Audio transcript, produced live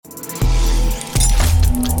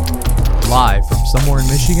Live from somewhere in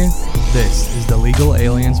Michigan, this is the Legal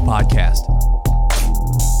Aliens Podcast.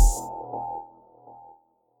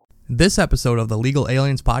 This episode of the Legal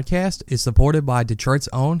Aliens Podcast is supported by Detroit's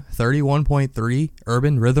own 31.3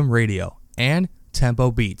 Urban Rhythm Radio and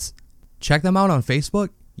Tempo Beats. Check them out on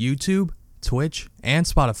Facebook, YouTube, Twitch, and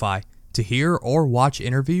Spotify to hear or watch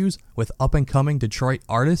interviews with up-and-coming Detroit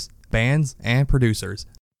artists, bands, and producers.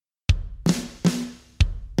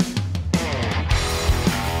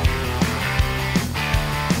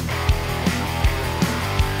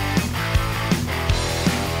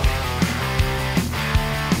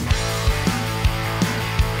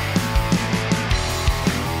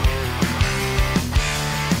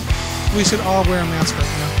 We should all wear a mask right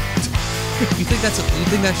now. You think that should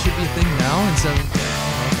be a thing now instead of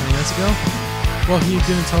 20 minutes ago? Well, he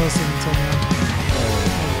didn't tell us until now.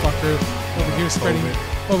 Motherfucker,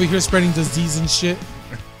 over here spreading disease and shit.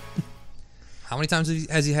 How many times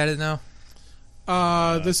has he had it now?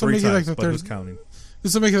 This will make it like the third. Who's counting?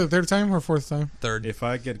 This will make it the third time or fourth time. Third. If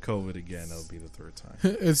I get COVID again, it'll be the third time.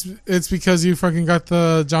 It's because you fucking got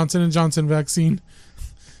the Johnson & Johnson vaccine.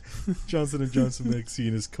 Johnson & Johnson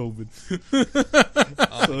vaccine is COVID.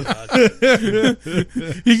 Oh, God.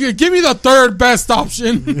 Give me the third best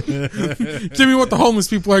option. Give me what the homeless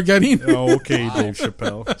people are getting. Oh, okay, wow. Dave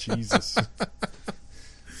Chappelle. Jesus.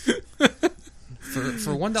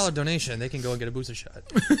 For $1 donation, they can go and get a booster shot.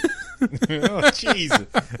 Oh,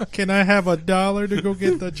 jeez. Can I have $1 to go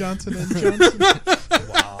get the Johnson & Johnson?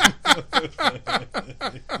 Wow.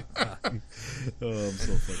 Oh, I'm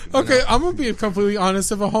so fucking... Okay, I'm going to be completely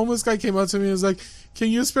honest. If a homeless guy came up to me and was like, can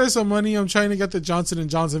you spare some money? I'm trying to get the Johnson &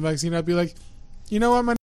 Johnson vaccine. I'd be like, you know what,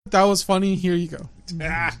 man? That was funny. Here you go. Oh,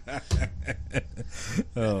 my God.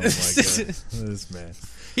 This man.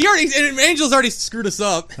 Angel's already screwed us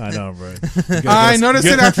up. I know, bro. I noticed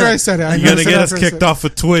it after I said it. You're going to get us kicked off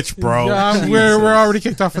of Twitch, bro. Yeah, we're already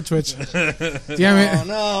kicked off of Twitch. Damn it. Oh,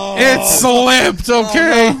 no. It slipped,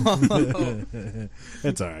 okay? Oh, no.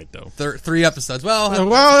 It's all right, though. 3 episodes. Well, It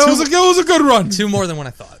was a good run. 2 more than what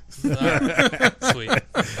I thought. All right. Sweet.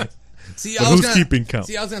 See, Who's keeping count?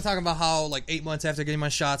 See, I was going to talk about how, 8 months after getting my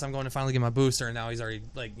shots, I'm going to finally get my booster, and now he's already,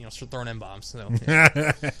 throwing M-bombs. So,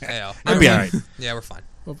 yeah. Hey, I'll be all right. Yeah, we're fine.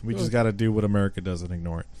 We just got to do what America does and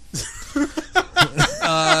ignore it.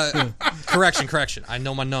 Correction. I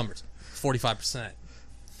know my numbers. 45%.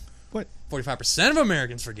 What? 45% of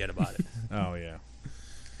Americans forget about it. Oh, yeah.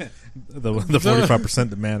 The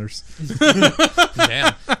 45% that matters.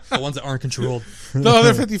 Damn. The ones that aren't controlled. The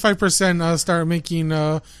other 55% start making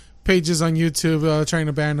pages on YouTube trying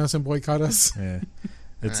to ban us and boycott us. Yeah.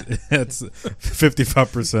 It's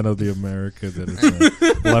 55% of the America that is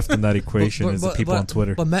left in that equation is the people on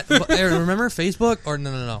Twitter. But remember Facebook? Or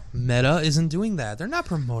no. Meta isn't doing that. They're not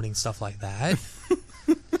promoting stuff like that.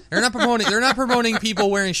 They're not promoting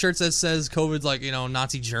people wearing shirts that says COVID's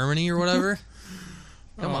Nazi Germany or whatever.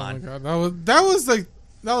 Come on. My God. That was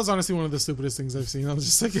honestly one of the stupidest things I've seen. I was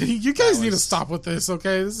just like, you guys need to stop with this,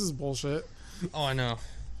 okay? This is bullshit. Oh, I know.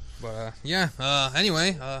 But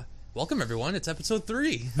anyway, welcome everyone. It's episode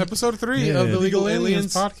 3. Episode 3 of the Legal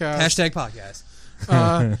Aliens Podcast. Hashtag podcast.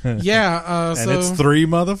 And it's 3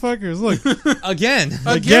 motherfuckers. Look.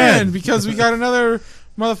 Again. Because we got another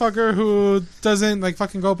motherfucker who doesn't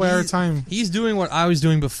fucking go by our time. He's doing what I was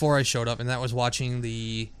doing before I showed up, and that was watching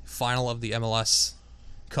the final of the MLS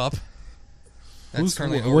Cup.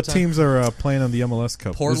 What teams are playing on the MLS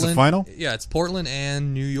Cup? Portland. Is the final? Yeah, it's Portland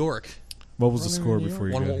and New York. What was the score before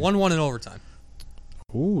you got here? 1-1 in overtime.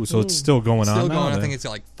 Ooh, so it's still going on now. I think it's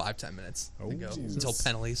got 5-10 minutes to go until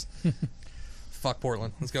penalties. Fuck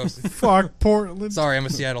Portland. Let's go. Fuck Portland. Sorry, I'm a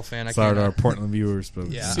Seattle fan. Sorry to our Portland viewers, but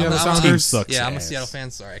yeah, Seattle Sounders sucks. Yeah, I'm a ass. Seattle fan.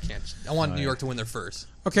 Sorry, I can't. I want New York to win their first.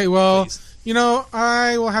 Okay, well, Please.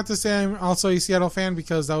 I will have to say I'm also a Seattle fan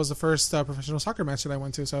because that was the first professional soccer match that I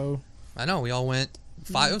went to. So I know we all went.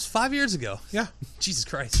 It was 5 years ago. Yeah. Jesus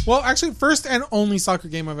Christ. Well, actually, first and only soccer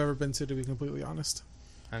game I've ever been to be completely honest.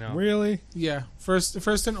 I know. Really? Yeah,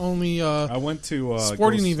 first and only I went to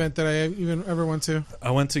sporting event that I ever went to.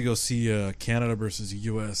 I went to go see Canada versus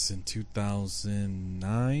U.S. in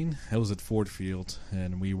 2009. It was at Ford Field,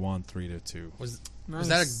 and we won 3-2. Was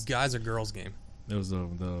that a guys or girls game? It was the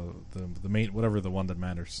main, whatever, the one that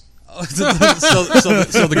matters. Oh, so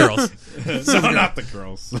the girls. Not the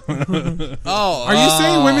girls. Oh, are you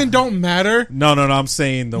saying women don't matter? No. I'm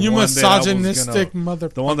saying the you one misogynistic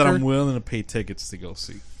motherfucker. The one that I'm willing to pay tickets to go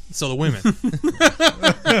see. So the women.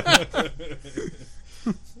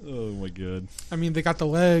 Oh my God! I mean, they got the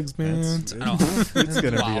legs, man. It's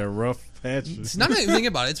gonna be a rough patch. It's not even thinking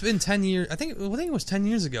about it. It's been 10 years. I think it was 10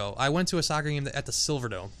 years ago. I went to a soccer game at the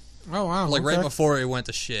Silverdome. Oh wow! Right before it went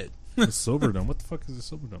to shit. The Silverdome. What the fuck is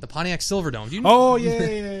the Silverdome? The Pontiac Silverdome. Do you Oh yeah. I know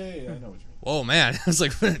what you mean. Oh man, I was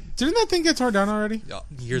like, Didn't that thing get torn down already?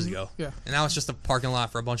 years ago. Yeah. And now it's just a parking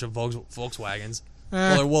lot for a bunch of Volkswagens.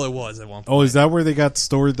 Eh. Well, it was at one point. Oh, is that where they got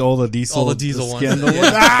stored all the diesel? All the diesel ones. scandal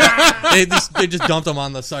Yeah. they just dumped them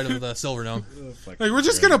on the side of the Silverdome. Like, we're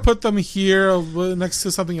just going to put them here next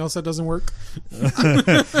to something else that doesn't work. Like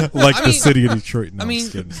I the mean- city of Detroit. No, I mean-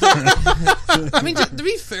 I'm just kidding. I mean, to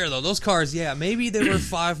be fair though, those cars, yeah, maybe they were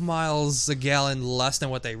 5 miles a gallon less than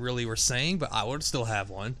what they really were saying, but I would still have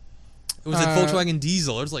one. It was a Volkswagen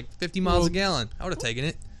diesel. It was like 50 miles a gallon. I would have taken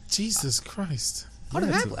it. Jesus Christ. I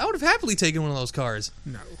would have happily taken one of those cars.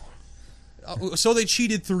 No. So they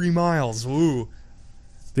cheated 3 miles. Ooh.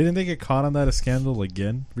 Didn't they get caught on that scandal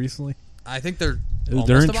again recently? I think they're They're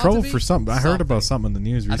almost in about trouble to be. for something. I heard about something in the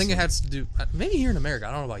news recently. I think it has to do maybe here in America.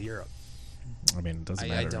 I don't know about Europe. I mean, it doesn't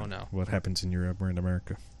I matter. don't know. What happens in Europe. We're in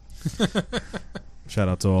America. Shout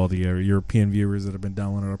out to all the European viewers that have been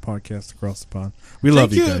downloading our podcast across the pond. We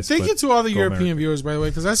love you guys. Thank but you to all the go European America. viewers, by the way,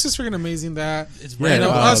 because that's just freaking amazing that It's Yeah,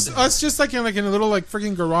 random. us just like in a little like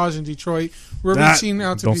freaking garage in Detroit, we're reaching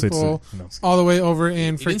out to Don't say people so. No. all the way over in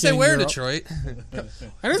You freaking didn't say where in Europe. Detroit.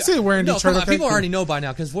 I didn't say where in No, Detroit. come on, okay, people cool. already know by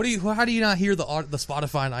now. Because how do you not hear the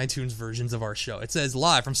Spotify and iTunes versions of our show? It says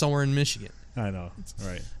live from somewhere in Michigan. I know.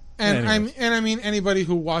 Right. And Anyway. I mean anybody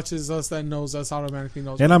who watches us that knows us automatically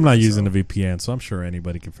knows. And what I'm we not do, using so. the VPN, so I'm sure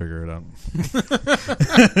anybody can figure it out.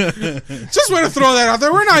 Just want to throw that out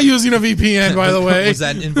there. We're not using a VPN, by the way. Was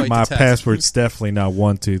that an invite My to test? password's definitely not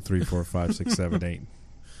 1, 2, 3, 4, 5, 6, 7, 8,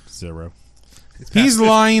 0. He's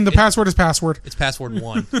lying. The password is password. It's password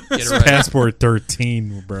 1. Get it right. Password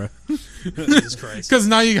 13, bruh. Jesus Christ. Because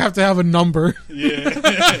now you have to have a number.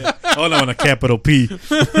 Yeah. Oh no, and a capital P.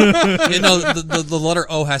 The letter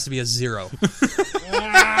O has to be a 0.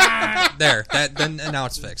 There. Then now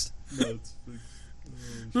it's fixed.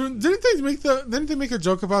 Didn't they make a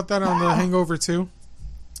joke about that on The Hangover 2?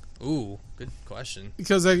 Ooh, good question.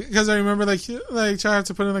 Because I remember like I have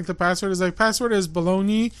to put in like the password is like password is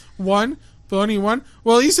baloney 1. Baloney 1.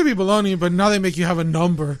 Well, it used to be baloney, but now they make you have a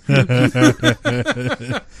number.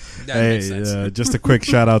 That makes sense. Just a quick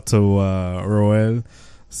shout out to Roel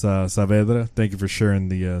Saavedra. Thank you for sharing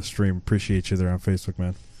the stream. Appreciate you there on Facebook,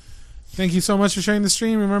 man. Thank you so much for sharing the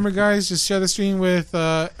stream. Remember, guys, just share the stream with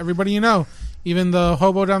everybody you know. Even the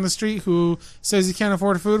hobo down the street who says he can't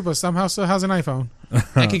afford food, but somehow still has an iPhone.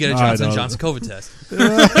 I could get a I Johnson know. Johnson COVID test.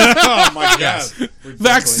 Oh my Yes.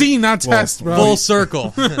 Vaccine, not test, bro. Full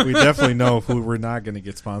circle. We definitely know who we're not going to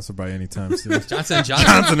get sponsored by anytime soon. Johnson Johnson.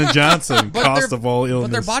 Johnson and Johnson, But cost they're- of all But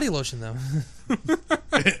illness. their body lotion though.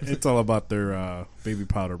 It's all about their baby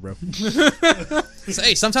powder, bro. So,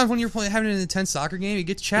 hey, sometimes when you're having an intense soccer game, you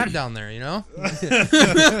get chapped down there. You know, you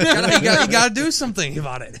gotta do something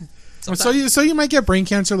about it. So you might get brain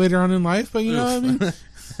cancer later on in life, but you know what I mean?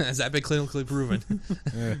 Has that been clinically proven?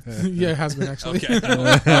 Yeah, it has been actually. Okay.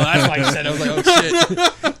 That's why you said it. I was like,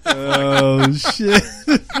 oh shit. Oh shit!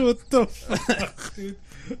 What the fuck, dude?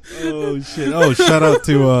 Oh shit! Oh, shout out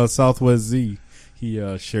to Southwest Z.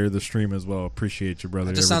 He shared the stream as well. Appreciate you,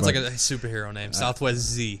 brother. It just sounds like a everybody. superhero name, Southwest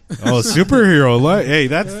Z. Oh, superhero. Hey,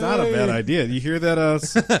 that's not a bad idea. You hear that?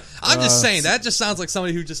 I'm just saying that just sounds like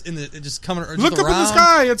somebody who just just coming just Look up around. in the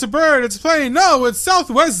sky. It's a bird. It's a plane. No, it's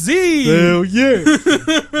Southwest Z. Hell yeah!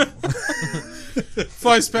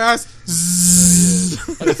 Flies past. Zzz.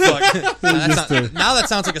 What the fuck? Now that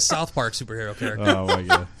sounds like a South Park superhero character. Oh my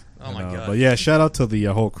god. Oh my god. But yeah, shout out to the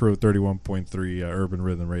whole crew, 31.3 Urban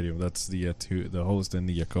Rhythm Radio. That's the host and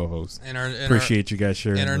the co-host. And our Appreciate you guys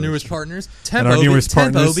sharing. and our those. newest partners, And Tempo, our newest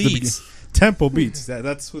Tempo partners, the Beats. Tempo Beats.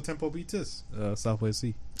 That's who Tempo Beats is. Southwest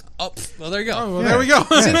Z. Oh, well, there you go. Oh, well, Yeah. there we go.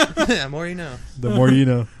 Yeah, more you know. The more you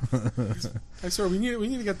know. I swear we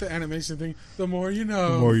need to get the animation thing. The more you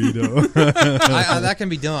know. The more you know. That can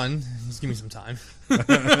be done. Just give me some time.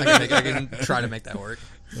 I can try to make that work.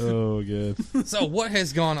 Oh, good. So, what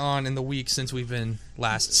has gone on in the week since we've been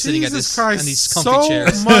last sitting at Jesus this Christ, in these comfy so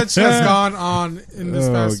chairs? much has gone on in this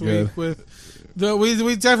Oh, past good. week. With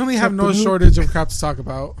we definitely have no shortage of crap to talk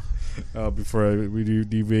about. Before we do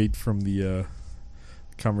deviate from the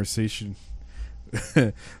conversation,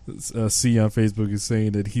 C on Facebook is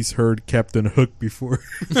saying that he's heard Captain Hook before.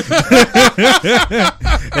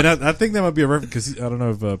 And I think that might be a reference because I don't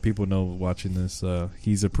know if people know watching this.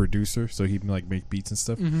 He's a producer, so he like make beats and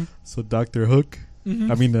stuff. Mm-hmm. So Dr. Hook,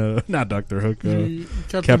 I mean not Dr. Hook,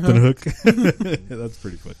 Captain Hook. That's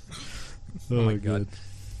pretty funny. Oh, my God. God.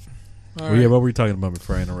 All Well, yeah, right. what were we talking about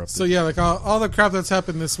before I interrupted? So yeah, like all the crap that's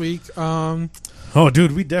happened this week. Oh,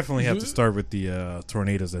 dude, we definitely have to start with the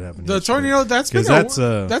tornadoes that happened. The yesterday. tornado that's been 'Cause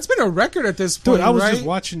that's been a record at this point. Dude, I was right? just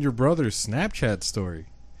watching your brother's Snapchat story.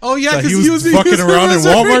 Oh yeah, So because he was using fucking his around in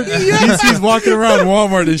Missouri. Walmart. He's walking around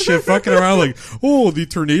Walmart and shit, fucking around like, oh, the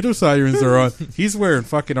tornado sirens are on. He's wearing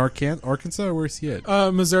fucking Arkansas. Or where's he at?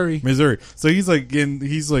 Missouri. So he's like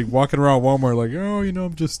walking around Walmart like, oh,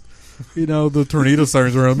 I'm just, the tornado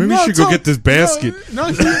sirens are on. Maybe we should go get this basket.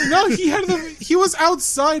 He was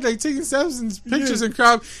outside like taking steps and pictures and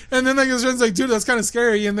crap, and then like his friend's like, dude, that's kind of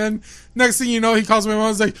scary. And then next thing you know, he calls my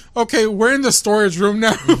mom. Like, okay, we're in the storage room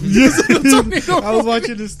now. I was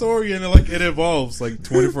watching the story and it evolves like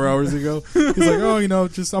 24 hours ago. He's like, oh,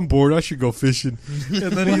 just I'm bored. I should go fishing.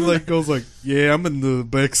 And then he like goes like, yeah, I'm in the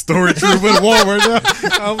back storage room at Walmart now.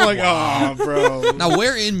 I'm like, oh, bro. Now,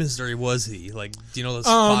 where in Missouri was he? Like, do you know the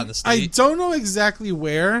spot in the state? I don't know exactly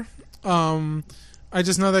where. I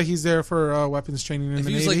just know that he's there for weapons training in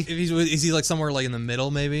the Navy. Is he like somewhere like in the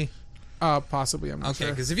middle, maybe? Possibly, I'm not sure.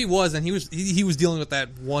 Okay, because if he was, then he was dealing with that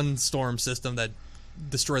one storm system that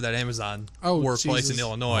destroyed that Amazon workplace in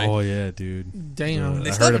Illinois. Oh yeah, dude. Damn. I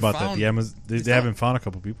heard about that. The Amazon, they haven't found a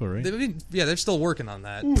couple people, right? They're still working on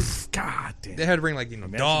that. Oof, God damn. They had to bring like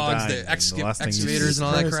dogs, the excavators, and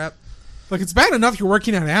all that crap. Like, it's bad enough you're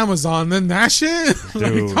working at Amazon, then that shit? Dude,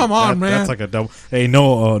 like, come on, man. That's like a double. Hey,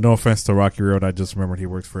 no offense to Rocky Road. I just remembered he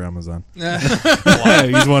works for Amazon. He's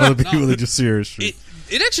one of the people that just serious.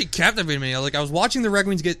 It actually captivated me. Like, I was watching the Red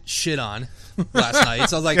Wings get shit on last night,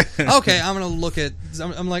 so I was like, okay, I'm gonna look at.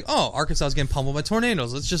 I'm like, oh, Arkansas is getting pummeled by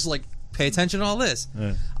tornadoes. Let's just like pay attention to all this.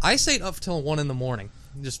 Yeah. I stayed up till 1 a.m.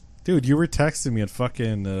 Just. Dude, you were texting me at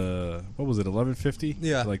fucking what was it, 11:50?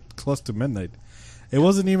 Yeah, like close to midnight. It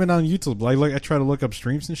wasn't even on YouTube. I try to look up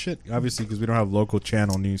streams and shit, obviously, because we don't have local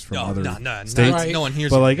channel news from other states. Right. No one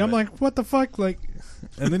hears. But like, I'm like, what the fuck, like.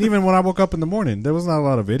 And then even when I woke up in the morning, there was not a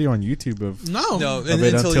lot of video on YouTube of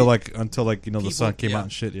it until the sun came out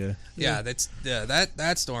and shit. Yeah,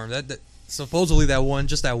 that storm that supposedly that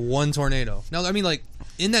one tornado. No, I mean like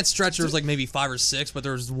in that stretch there was like maybe 5 or 6, but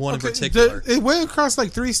there was one in particular. It went across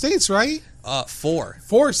like 3 states, right? 4.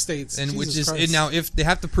 4 states, and now if they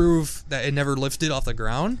have to prove that it never lifted off the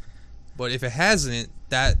ground, but if it hasn't,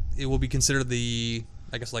 that it will be considered the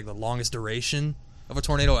longest duration of a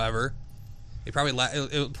tornado ever. It probably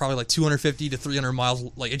like 250 to 300 miles.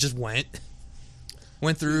 Like it just went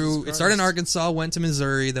through. It started in Arkansas, went to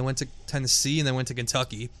Missouri, then went to Tennessee, and then went to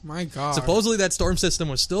Kentucky. My God! Supposedly that storm system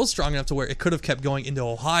was still strong enough to where it could have kept going into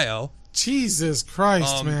Ohio. Jesus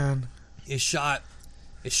Christ, man! It shot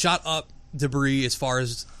up debris as far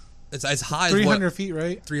as as high as 300 feet,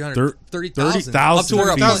 right? 330,000 up to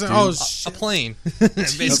where a plane.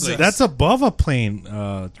 Basically, that's above a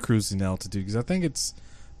plane cruising altitude because I think it's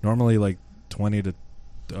normally like 20 to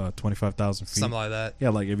 25,000 feet, something like that. Yeah,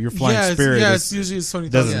 like if you're flying Spirit, it's usually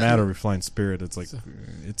 20,000. Doesn't matter if you're flying Spirit. It's like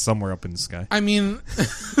it's somewhere up in the sky. I mean,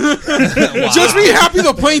 just be happy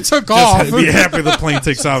the plane took off. Be happy the plane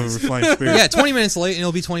takes off if you're flying Spirit. Yeah, 20 minutes late, and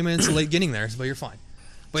it'll be 20 minutes late getting there, but you're fine.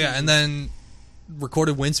 But yeah, and then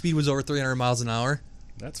recorded wind speed was over 300 miles an hour.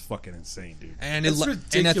 That's fucking insane, dude. And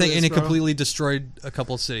it completely destroyed a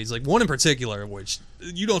couple of cities, like one in particular, which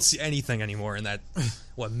you don't see anything anymore in that.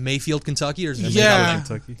 What, Mayfield, Kentucky, or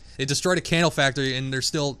Kentucky? It destroyed a candle factory, and there's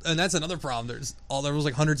still, and that's another problem. There was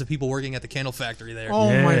like hundreds of people working at the candle factory there. Oh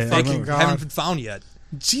my fucking God! Haven't been found yet.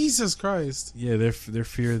 Jesus Christ! Yeah, they're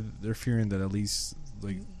fearing that at least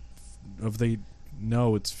like if they.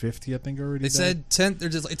 No, it's 50. I think already. They said 10.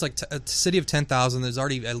 It's like a city of 10,000. There's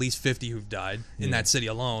already at least 50 who've died in that city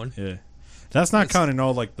alone. Yeah, that's not counting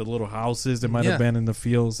all like the little houses that might have been in the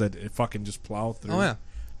fields that it fucking just plowed through. Oh yeah.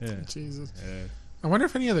 Jesus. Yeah. I wonder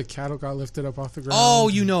if any of the cattle got lifted up off the ground. Oh,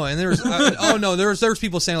 and there was there was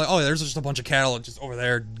people saying like, oh, there's just a bunch of cattle just over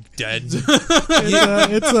there dead.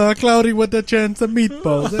 It's cloudy with a chance of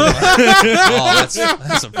meatballs. Oh,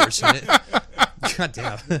 that's unfortunate. God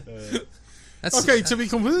damn. Okay, to be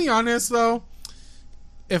completely honest, though,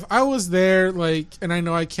 if I was there, like, and I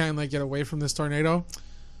know I can't, like, get away from this tornado,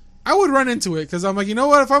 I would run into it, because I'm like, you know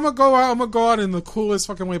what, if I'm going to go out in the coolest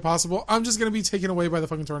fucking way possible. I'm just going to be taken away by the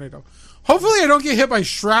fucking tornado. Hopefully I don't get hit by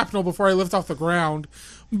shrapnel before I lift off the ground,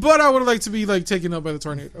 but I would like to be, like, taken up by the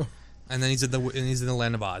tornado. And then he's in the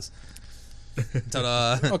land of Oz.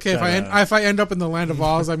 Ta-da. Okay, if I end up in the land of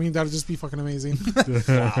Oz, I mean, that'd just be fucking amazing.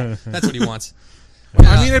 Wow, that's what he wants.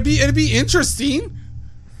 I mean, it'd be interesting.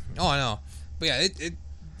 Oh, I know, but yeah, it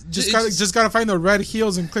just gotta find the red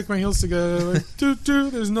heels and click my heels together. Like,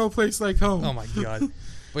 there's no place like home. Oh my God!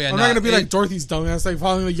 But yeah, I'm not gonna be like Dorothy's dumbass, like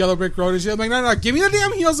following the yellow brick road and shit. I'm like, no, give me the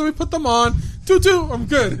damn heels and we put them on. I'm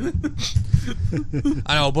good.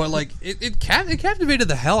 I know, but like it captivated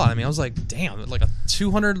the hell out of me. I was like, damn, like a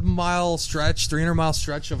 200-mile stretch, 300-mile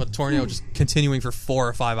stretch of a tornado just continuing for 4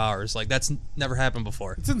 or 5 hours. Like that's never happened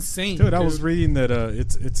before. It's insane, dude. I was reading that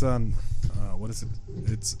it's on what is it?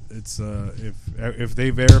 It's if they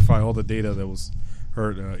verify all the data that was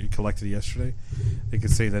collected yesterday, they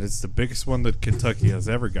could say that it's the biggest one that Kentucky has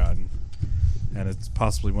ever gotten. And it's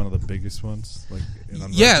possibly one of the biggest ones. Like,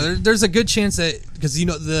 there's a good chance that because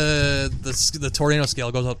the tornado scale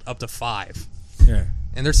goes up to 5. Yeah,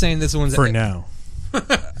 and they're saying this one's now.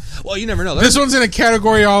 Well, you never know. This one's in a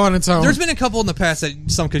category all on its own. There's been a couple in the past that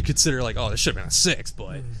some could consider like, oh, this should have been a 6,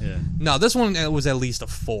 but no, this one was at least a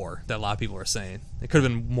 4 that a lot of people are saying. It could have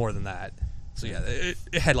been more than that. So yeah, it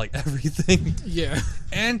had like everything. Yeah,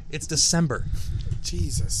 and it's December.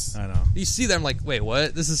 Jesus. I know. You see them like, wait,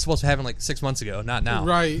 what? This is supposed to happen like 6 months ago, not now.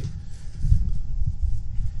 Right.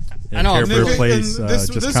 I know. Place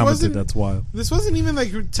just commented that's wild. This wasn't even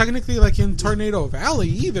like technically like in Tornado Valley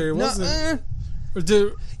either. It wasn't.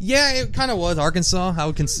 Yeah, it kind of was. Arkansas. I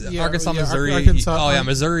would consider Arkansas, Missouri. Arkansas,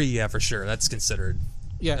 Missouri. Yeah, for sure. That's considered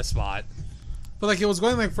a spot. But like it was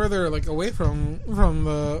going like further like away from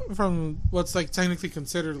what's like technically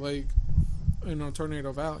considered like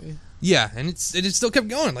Tornado Valley. Yeah, and it still kept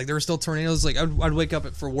going. Like there were still tornadoes. Like I'd wake up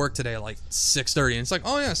for work today at like 6:30, and it's like,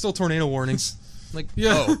 oh yeah, still tornado warnings. Like,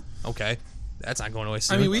 oh, okay, that's not going away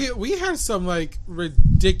soon. I mean, we had some like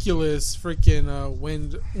ridiculous freaking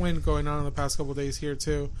wind going on in the past couple of days here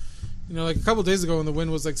too. Like a couple of days ago when the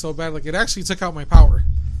wind was like so bad, like it actually took out my power.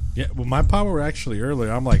 Yeah, well, my power actually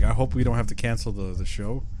earlier. I'm like, I hope we don't have to cancel the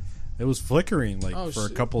show. It was flickering for a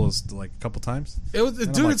couple times. It was,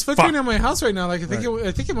 dude. Like, it's flickering at my house right now. Like I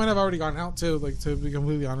think it might have already gone out too. Like to be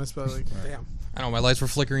completely honest, but like, damn. I don't know. My lights were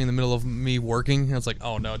flickering in the middle of me working. And it's like,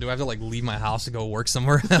 oh no, do I have to like leave my house to go work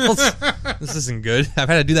somewhere else? This isn't good. I've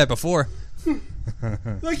had to do that before.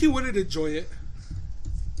 Like you wouldn't enjoy it.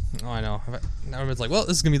 Oh, I know. Now it's like, well,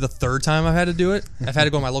 this is gonna be the 3rd time I've had to do it. I've had to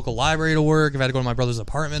go to my local library to work. I've had to go to my brother's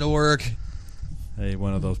apartment to work. Hey,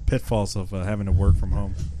 one of those pitfalls of having to work from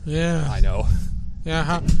home. Yeah, I know.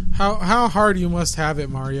 Yeah, how hard you must have it,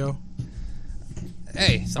 Mario.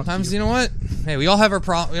 Hey, sometimes you know what? Hey, we all have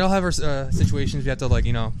our situations we have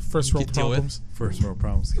to first world problems. First world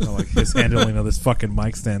problems. Like his handling of this fucking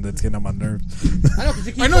mic stand that's getting on my nerves. I know.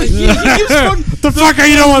 He keeps fucking. The fuck are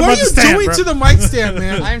you doing with the stand? What are you doing to the mic stand,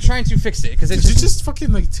 man? I am trying to fix it because did you just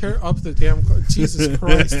fucking like tear up the damn? Jesus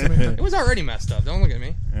Christ, man! It was already messed up. Don't look at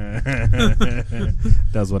me.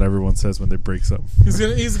 That's what everyone says when they break something.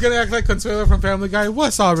 He's gonna act like Consuelo from Family Guy.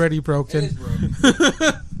 What's already broken? It is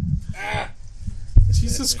broken.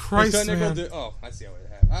 Jesus Christ, man. I see how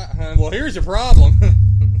it happened. Well, here's your problem.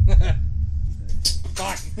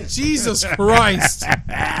 Fuck. Jesus Christ.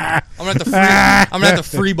 I'm gonna have to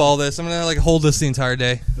free ball this. I'm gonna hold this the entire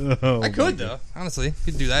day. I could though. Honestly,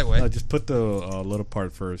 could do that way. Just put the little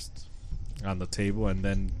part first on the table and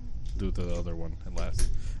then do the other one at last.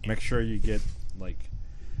 Make sure you get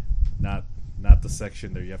not the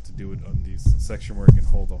section there. You have to do it on the section where you can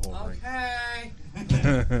hold the whole ring.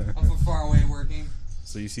 Okay. I'm from far away working.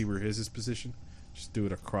 So you see where his is positioned? Just do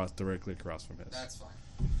it directly across from his. That's fine.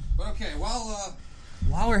 But okay,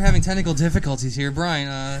 while we're having technical difficulties here, Brian,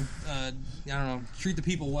 I don't know, treat the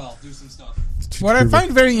people well, do some stuff. What I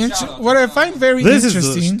find very interesting. This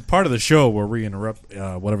is the part of the show where we interrupt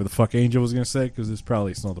whatever the fuck Angel was going to say because it's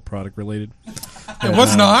probably some of the product related. It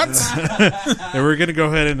was not. And we're going to go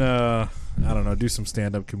ahead and I don't know, do some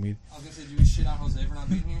stand-up comedy. I was going to say, do we shit on Jose for not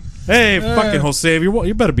being here? Hey, fucking Jose,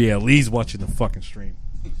 you better be at least watching the fucking stream.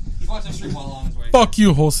 He's watching the stream while on his way. Fuck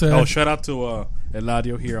you, Jose. Oh, shout out to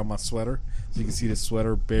Eladio here on my sweater. So you can see the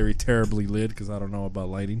sweater very terribly lit because I don't know about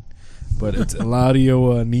lighting. But it's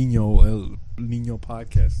Eladio Nino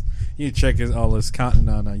podcast. You can check all his content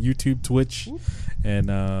on YouTube, Twitch, and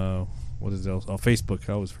what is else? Oh, Facebook.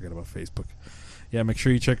 I always forget about Facebook. Yeah, make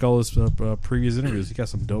sure you check all his previous interviews. He got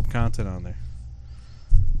some dope content on there.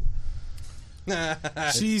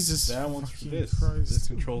 Jesus, that one's for this. Christ. This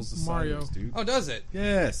controls the Mario, silence, dude. Oh, does it?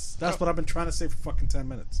 Yes, that's what I've been trying to say for fucking 10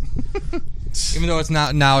 minutes. Even though it's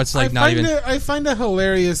not now, it's like not even. I find it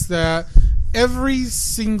hilarious that every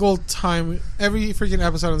single time, every freaking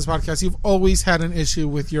episode on this podcast, you've always had an issue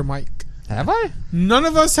with your mic. Have I? None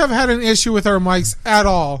of us have had an issue with our mics at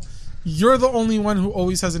all. You're the only one who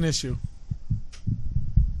always has an issue.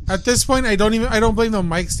 At this point, I don't blame the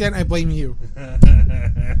mic stand. I blame you.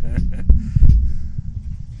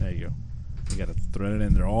 There you go. You got to thread it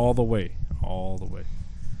in there all the way.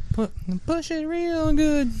 Push it real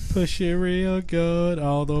good. Push it real good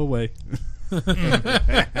all the way. Well,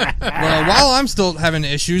 while I'm still having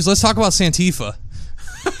issues, let's talk about Santifa.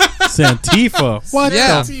 Santifa. What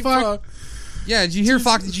the fuck? Yeah, did you hear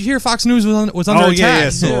Fox? Did you hear Fox News was under attack? Yeah.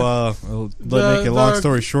 So, make a long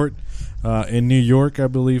story short, in New York, I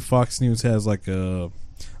believe Fox News has like an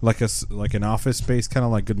office space, kind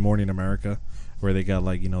of like Good Morning America, where they got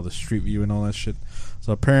like the street view and all that shit.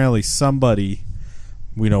 So apparently somebody,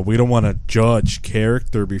 we don't want to judge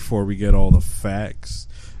character before we get all the facts.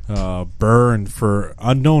 Burned for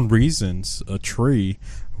unknown reasons a tree.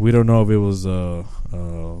 We don't know if it was a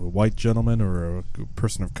white gentleman or a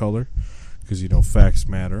person of color, because facts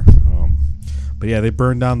matter. But yeah, they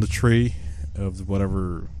burned down the tree of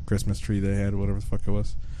whatever Christmas tree they had, whatever the fuck it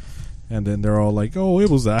was, and then they're all like, "Oh, it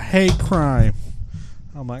was a hate crime."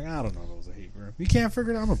 I'm like, I don't know if it was a hate crime. You can't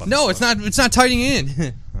figure it out. No, it's not. It's not tightening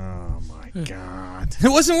in. Oh my god, it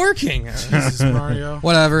wasn't working. Jesus, Mario.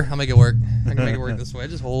 Whatever, I'll make it work. I can make it work this way.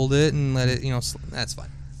 Just hold it and let it. That's fine.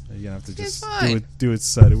 You're gonna have to just do it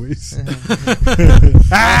sideways.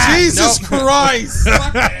 Jesus Christ!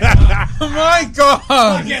 My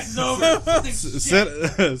God!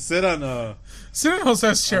 Sit on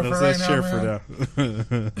Jose's chair for right now.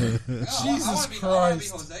 Jesus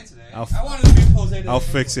Christ! I'll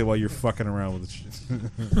fix it while you're fucking around with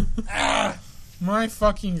it. My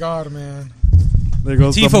fucking God, man. There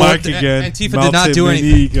goes Tifa the mic again. And Tifa did not do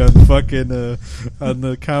anything. On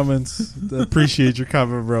the comments. Appreciate your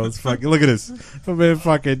comment, bro. It's fucking. Look at this. My man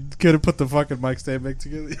fucking could have put the fucking mic stand back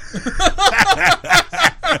together.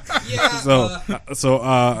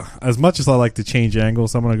 So as much as I like to change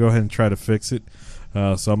angles, I'm gonna go ahead and try to fix it.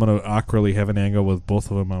 So I'm gonna awkwardly have an angle with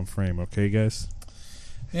both of them on frame. Okay, guys.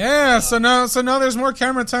 Yeah, so now there's more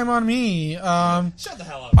camera time on me. Shut the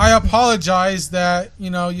hell up. I apologize that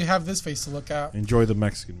you have this face to look at. Enjoy the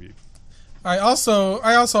Mexican view. I also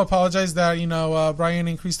apologize that Brian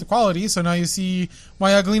increased the quality, so now you see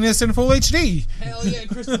my ugliness in full HD. Hell yeah,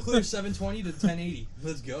 crystal clear, 720 to 1080.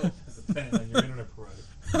 Let's go. Depending on your internet provider.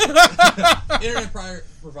 Internet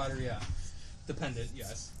provider, yeah. Dependent,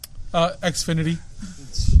 yes. Xfinity.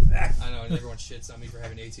 I know, and everyone shits on me for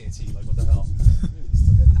having AT&T. Like, what the hell?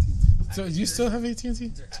 So you still have AT&T? I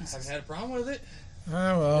haven't had a problem with it.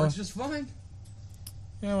 Oh well, works just fine.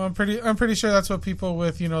 Yeah, well, I'm pretty sure that's what people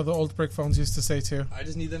with the old brick phones used to say too. I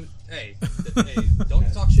just need them. Hey,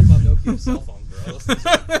 don't talk shit about Nokia cell phones, bro.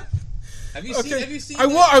 Have you seen?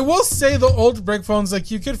 I will say the old brick phones,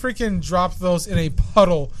 like you could freaking drop those in a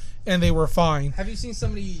puddle and they were fine. Have you seen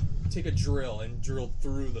somebody take a drill and drill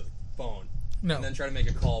through the phone? No. And then try to make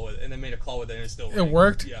a call with it, and then made a call with it, and it still rang. It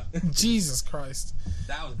worked? Yeah. Jesus Christ.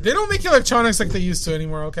 That was. They don't make electronics like they used to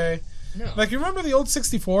anymore, okay? No. Like, you remember the old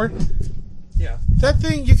 64? Yeah. That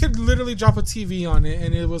thing, you could literally drop a TV on it,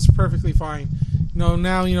 and it was perfectly fine. Now,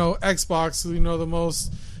 Xbox,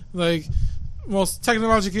 the most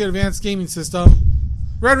technologically advanced gaming system.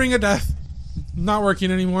 Red Ring of Death. Not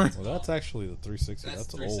working anymore. Well, that's actually the 360. That's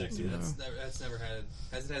 360. Old. That's never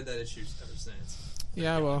hasn't had that issue ever since.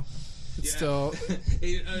 Yeah, well. It's still.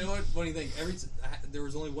 Funny thing, there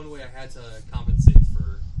was only one way I had to compensate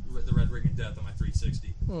for the Red Ring of Death on my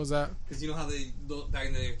 360. What was that? Because you know how back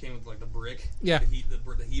in the day came with like the brick, yeah,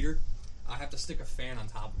 the heater. I have to stick a fan on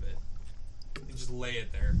top of it and just lay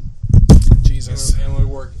it there. Jesus, and it would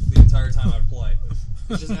work the entire time I'd play.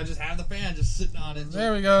 I just have the fan just sitting on it.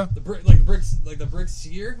 There we go. The bricks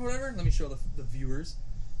here, whatever. Let me show the viewers.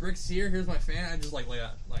 Bricks here. Here's my fan. I just lay on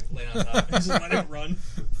top and just let it run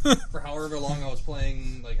for however long I was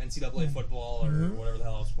playing like NCAA football or whatever the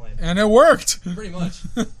hell I was playing. And it worked. Pretty much.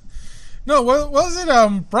 No, what was it?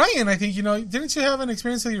 Brian, I think didn't you have an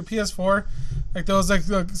experience with your PS4? Like there was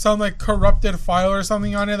like some like corrupted file or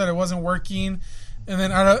something on it that it wasn't working, and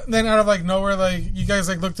then out of nowhere, like you guys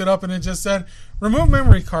like looked it up and it just said remove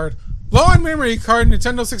memory card, low on memory card,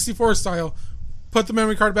 Nintendo 64 style. Put the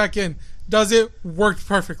memory card back in. Does it work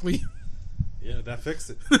perfectly? Yeah, that fixed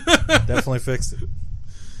it. Definitely fixed it.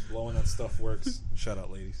 Blowing that stuff works. Shout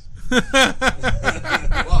out, ladies. Wow,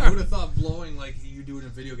 who would have thought blowing like you do in a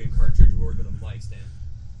video game cartridge would work with a mic stand?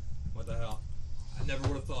 What the hell? I never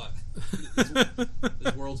would have thought.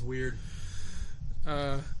 This world's weird.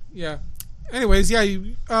 Yeah. Anyways,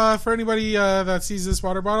 yeah. For anybody that sees this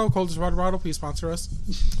water bottle, coldest water bottle, please sponsor us.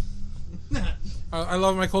 I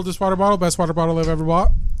love my coldest water bottle. Best water bottle I've ever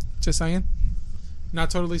bought. Just saying. Not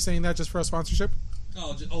totally saying that just for a sponsorship.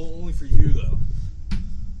 Oh, only for you though.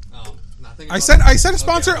 I said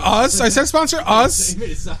sponsor us. I said sponsor us.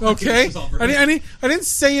 Okay. I didn't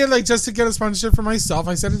say it like just to get a sponsorship for myself.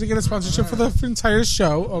 I said it to get a sponsorship for the entire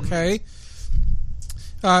show. Okay.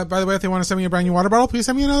 By the way, if they want to send me a brand new water bottle, please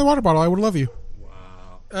send me another water bottle. I would love you.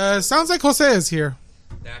 Wow. Sounds like Jose is here.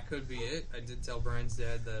 That could be it. I did tell Brian's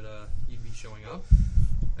dad that you'd be showing up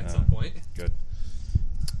at some point. Good.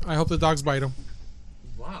 I hope the dogs bite him.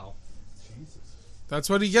 Wow. Jesus. That's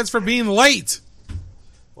what he gets for being late.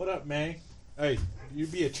 What up, man? Hey, you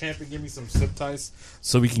be a champ and give me some zip ties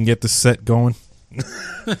so we can get the set going.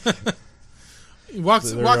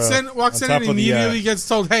 Walks in and immediately gets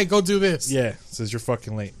told, "Hey, go do this." Yeah, says you're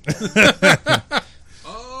fucking late.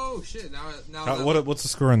 Oh shit! Now what's the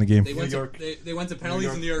score on the game? They went to penalties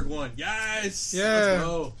and New York won. Yes. Yeah. Let's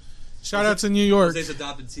go. Shout out to New York. Jose's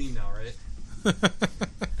adopted team now, right?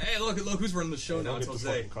 Hey, look who's running the show now. It's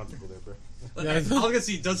Jose. Comfortable there, bro. I was gonna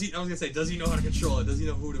say, does he know how to control it? Does he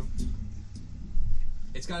know who to?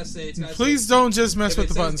 It's gotta say. Please don't just mess with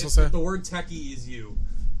the buttons, Jose. The word techie is you.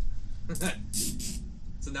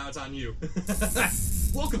 So now it's on you.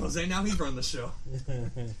 Welcome, Jose. Now he's running the show.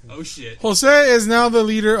 Oh shit. Jose is now the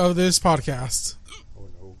leader of this podcast.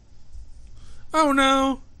 Oh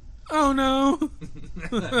no. Oh no.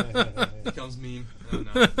 Becomes meme. Oh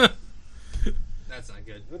no. That's not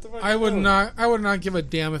good. I would not give a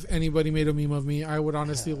damn if anybody made a meme of me. I would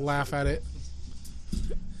honestly laugh at it.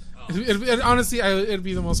 It'd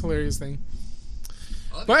be the most hilarious thing.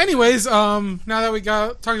 But anyways, now that we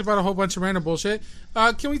talked about a whole bunch of random bullshit,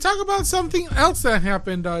 can we talk about something else that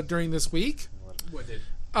happened during this week? What did?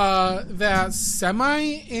 That semi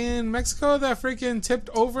in Mexico that freaking tipped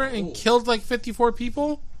over and killed like 54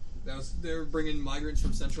 people. They were bringing migrants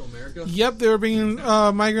from Central America? Yep, they were bringing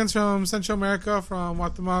migrants from Central America, from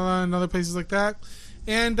Guatemala and other places like that.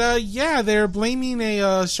 And they're blaming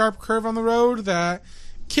a sharp curve on the road that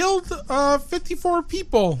killed 54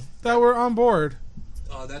 people that were on board.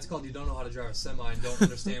 That's called you don't know how to drive a semi and don't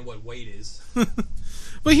understand what weight is.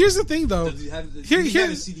 But here's the thing, though. Does he have a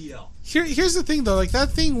CDL? Here's the thing, though. Like,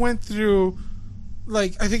 that thing went through,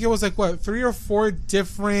 like, I think it was, like, 3 or 4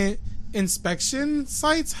 different inspection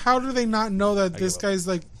sites? How do they not know that this guy's,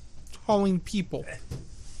 like, hauling people?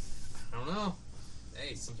 I don't know.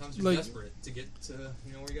 Hey, sometimes you're desperate to get to,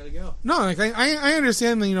 where you gotta go. No, like, I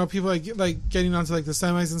understand that, people, like getting onto, like, the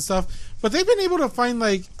semis and stuff, but they've been able to find,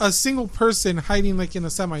 like, a single person hiding, like, in a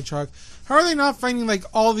semi-truck. How are they not finding, like,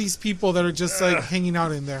 all these people that are just, like, hanging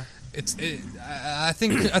out in there? I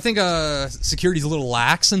think security's a little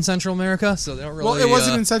lax in Central America, so they don't really... Well, it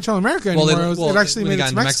wasn't in Central America anymore. It actually made it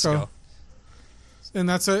to Mexico. And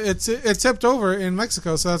it tipped over in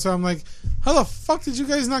Mexico, so that's why I'm like, how the fuck did you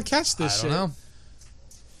guys not catch this shit? I don't know.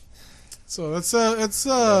 So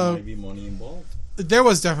there might be money involved. There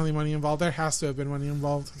was definitely money involved. There has to have been money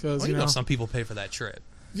involved because some people pay for that trip.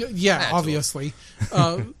 Yeah, obviously.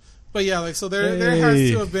 But yeah, like, so there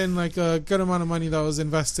has to have been like a good amount of money that was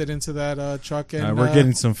invested into that truck. And we're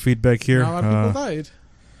getting some feedback here. A lot of people died.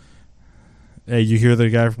 Hey, you hear the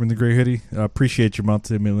guy from the gray hoodie? Appreciate your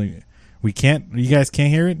multi-million. You guys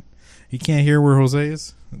can't hear it? You can't hear where Jose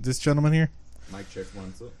is? This gentleman here? Mic check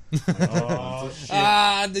 1 2.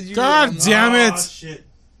 Did you? God damn it! Shit.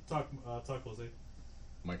 Talk, Jose.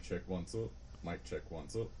 Mic check 1 2. Mic check 1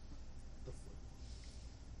 2.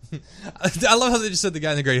 I love how they just said the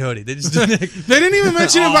guy in the gray hoodie. They just they didn't even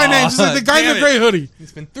mention him by name. Just like the guy in the gray hoodie.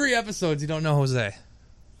 It's been 3 episodes. You don't know Jose.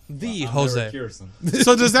 Jose.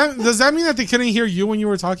 So does that mean that they couldn't hear you when you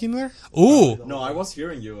were talking there? Ooh. No, I was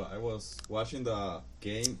hearing you. I was watching the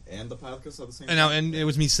game and the podcast at the same time. And it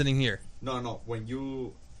was me sitting here. No. When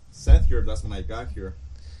you sat here, that's when I got here.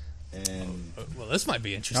 And well, this might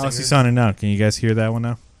be interesting. How's he sounding now? Can you guys hear that one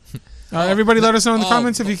now? Everybody, let us know in the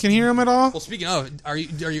comments if you can hear him at all. Well, speaking of, are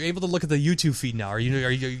you able to look at the YouTube feed now? Are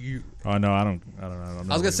you? Oh no, I don't know.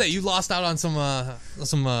 I was gonna say you lost out on some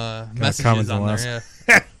messages on there,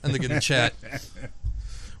 in the chat.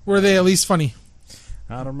 Were they at least funny?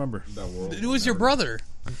 I don't remember. It was your brother.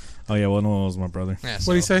 Oh yeah, well, no, it was my brother. Yeah,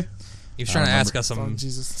 what did he say? He was trying to ask us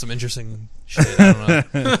some interesting shit. I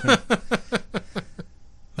don't know.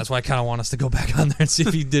 That's why I kind of want us to go back on there and see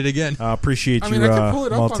if he did again. I appreciate you, I can pull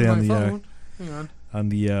it up on my phone. Hang on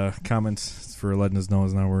the comments for letting us know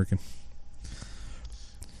it's not working.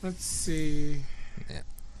 Let's see. Yeah.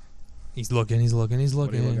 He's looking. What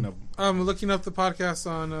are you looking up? I'm looking up the podcast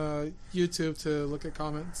on YouTube to look at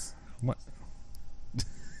comments. What?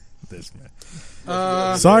 This man.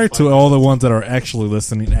 Sorry to all the ones that are actually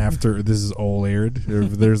listening after this is all aired.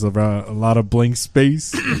 There's a lot of blank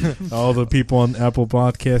space. All the people on Apple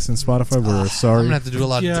Podcasts and Spotify, we're sorry. I'm gonna have to do a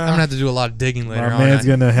lot. I'm gonna have to do a lot of digging later. My man's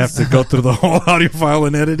gonna have to go through the whole audio file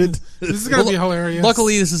and edit it. This is gonna be hilarious.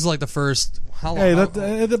 Luckily, this is like the first. But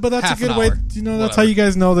that's a good way. That's how you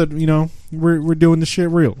guys know that we're doing the shit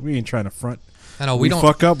real. We ain't trying to front. I know we don't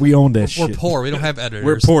fuck up. We own that shit. We're poor. We don't have editors.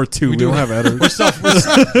 We're poor too. We don't have editors.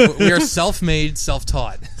 We are self-made,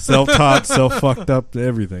 self-taught. Self-taught, self-fucked up,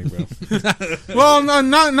 everything, bro. Well, no,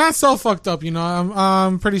 not self-fucked up. You know,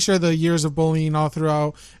 I'm pretty sure the years of bullying all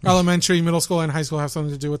throughout elementary, middle school, and high school have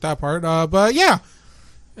something to do with that part. But yeah,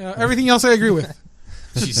 everything else I agree with.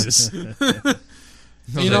 Jesus.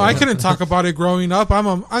 You know, I couldn't talk about it growing up.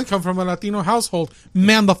 I come from a Latino household.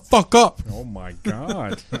 Man the fuck up. Oh my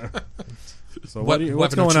god. So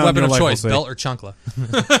what's going on? Weapon of choice, belt or chancla?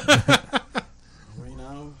 Right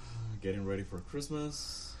now, getting ready for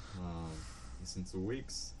Christmas. It's in 2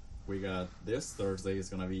 weeks. We got this Thursday. It's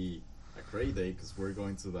gonna be a great day because we're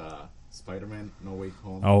going to the Spider-Man No Way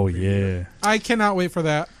Home. Oh yeah. I cannot wait for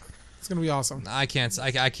that. It's gonna be awesome. I can't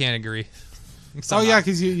agree. Oh yeah,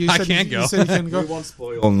 because you said I can't go. You said you can go. We won't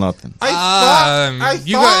spoil nothing.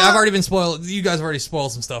 I've already been spoiled. You guys have already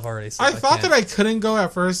spoiled some stuff already. So I thought that I couldn't go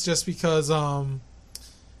at first just because I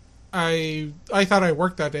thought I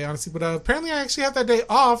worked that day, honestly, but apparently I actually have that day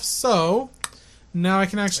off, so now I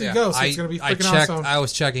can actually go. So it's gonna be freaking awesome. I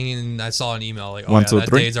was checking and I saw an email like, that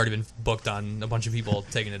day's already been booked on a bunch of people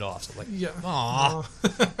taking it off. So I'm like, yeah, aw.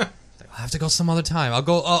 I have to go some other time. I'll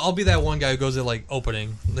go. I'll be that one guy who goes at like opening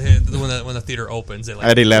when the theater opens at, like,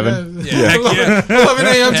 at 11. Yeah, 11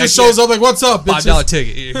 a.m. just shows up like, "What's up, bitches? $5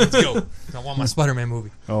 ticket. Let's go. I want my Spider-Man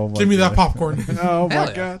movie. Oh my Give me that popcorn. Oh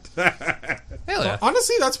my god. Hell yeah.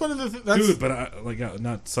 Honestly, that's one of the dude. But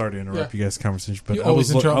not sorry to interrupt you guys' conversation, but I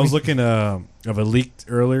was looking of a leaked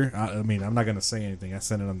earlier. I mean, I'm not gonna say anything. I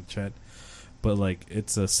sent it on the chat, but like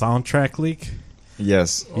it's a soundtrack leak.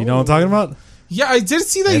 Yes, you know what I'm talking about. Yeah, I did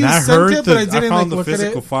see that you sent it, but I didn't found look the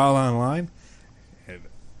physical at it. file online.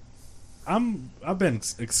 And I've been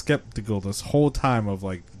skeptical this whole time of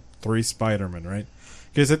like 3 Spider-Men, right?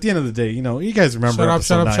 Because at the end of the day, you know, you guys remember.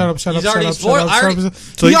 Shut up! He already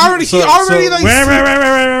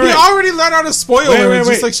let out a spoiler. Wait.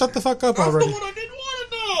 Just like shut the fuck up already. That's the one I didn't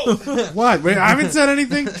want to know. What? Wait, I haven't said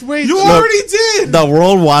anything. Wait, you already did. The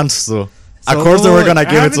world wants to. Of course, they were gonna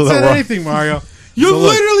give it to the world. I haven't said anything, Mario. You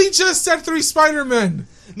literally just said 3 Spider-Men.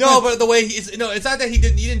 No, but the way it's not that he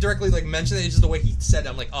didn't directly like mention it. It's just the way he said it.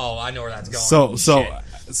 I'm like, oh, I know where that's going. So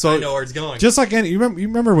I know where it's going. Just like you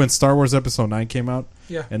remember when Star Wars Episode 9 came out?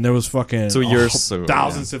 Yeah. And there was fucking 2 years,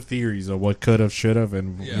 thousands of theories of what could have, should have,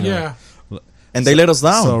 and and they let us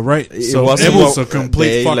down. So it was a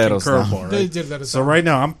complete fucking curveball. Right? They did let us down. So right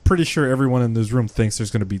now, I'm pretty sure everyone in this room thinks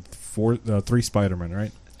there's going to be 3 Spider-Men,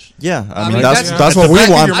 right? Yeah, I mean that's what we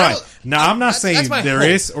want. Now I'm not saying there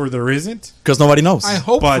is or there isn't because nobody knows. I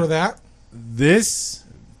hope for that. This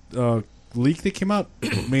leak that came out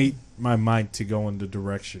made my mind to go in the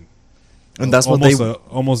direction, and that's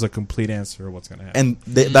almost a complete answer of what's going to happen. And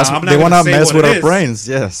they want to mess with our brains,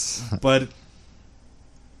 yes. But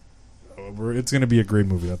it's going to be a great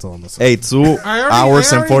movie. That's all I'm going to say. Hey, 2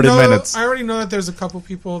 hours and 40 minutes. I already know that there's a couple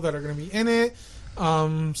people that are going to be in it.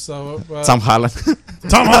 Tom Holland.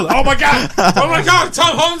 Tom Holland. Oh my god.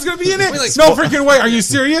 Tom Holland's gonna be in it. No freaking way. Are you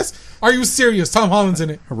serious? Tom Holland's in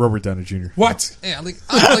it. Robert Downey Jr. What? Yeah, in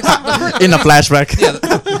a flashback. Yeah,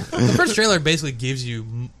 the first trailer basically gives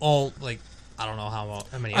you all like I don't know how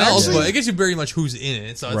many else, but it gives you very much who's in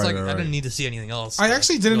it. So it's I didn't need to see anything else. I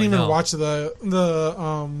actually didn't even watch the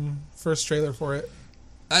first trailer for it.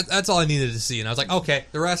 That's all I needed to see, and I was like, okay,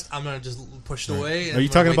 the rest I'm gonna just push it away. Are you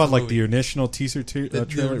talking about like the initial teaser trailer?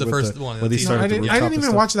 The first one. I didn't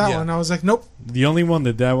even watch that one. I was like, nope. The only one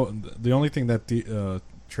the only thing that the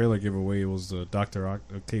trailer gave away was Dr.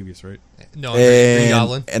 Octavius, right? No, Green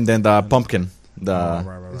Goblin, and then the pumpkin.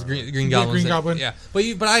 Green Goblin. Green Goblin. Yeah,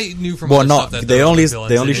 but I knew from stuff that they only showed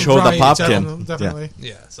the pumpkin. Definitely.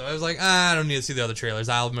 Yeah, so I was like, I don't need to see the other trailers.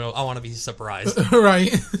 I want to be surprised.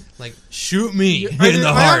 Right. Like, shoot me in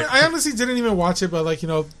the heart. I honestly didn't even watch it, but like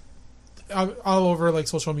all over like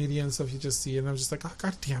social media and stuff, you just see it, and I'm just like, oh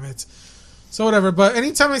god damn it. So whatever. But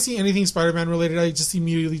anytime I see anything Spider-Man related, I just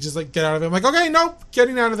immediately just like get out of it. I'm like, okay, nope,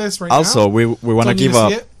 getting out of this right now. Also, we want to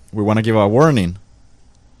give a warning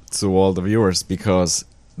to all the viewers because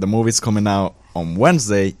the movie's coming out on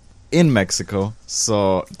Wednesday in Mexico.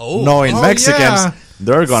 So knowing Mexicans,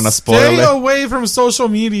 they're gonna spoil it. Stay away from social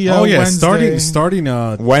media. Oh yeah, Wednesday. starting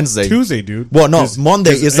Wednesday, Tuesday, dude. Well, no,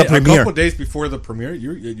 Monday is the premiere. A couple days before the premiere,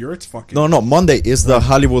 you're it's fucking. No, Monday is the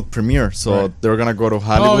Hollywood premiere, so they're gonna go to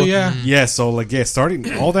Hollywood. Oh yeah, yeah. So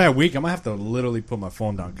starting all that week, I'm gonna have to literally put my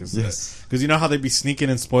phone down because you know how they be sneaking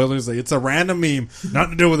in spoilers. Like, it's a random meme,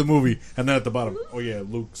 nothing to do with the movie, and then at the bottom, oh yeah,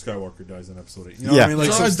 Luke Skywalker dies in episode 8. You know what I mean? Like,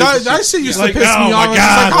 that shit used to piss me off. Oh my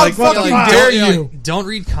god! Like, how fucking dare you? Don't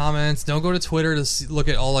read comments. Don't go to Twitter to look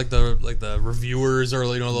at all like the reviewers or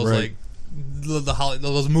those like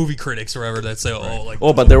those movie critics or whatever that say,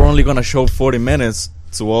 but they're only gonna show 40 minutes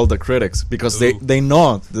to all the critics because they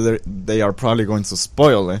know that they are probably going to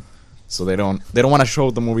spoil it, so they don't want to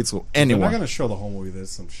show the movie to anyone. They're not gonna show the whole movie.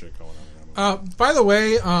 There's some shit going on. By the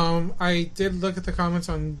way, I did look at the comments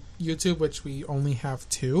on YouTube, which we only have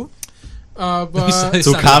 2. But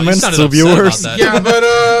 2 comments, 2 viewers. Yeah, but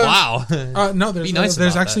wow. No,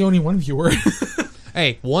 there's actually only 1 viewer.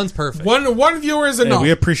 Hey, one's perfect. One viewer is enough.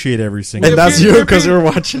 We appreciate every single. And that's you because you're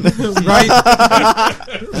watching it, right?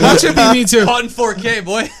 Watch it be me too. Caught in 4K,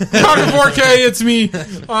 boy. Caught in 4K, it's me.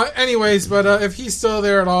 Anyways, but if he's still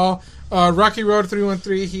there at all, Rocky Road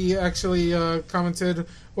 313, he actually commented,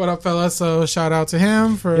 "What up, fellas?" So shout out to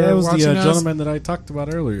him for it was watching the us. gentleman that I talked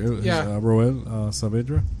about earlier. It was, Roel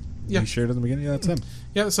Saavedra. Yeah, he shared at the beginning. Yeah, that's him.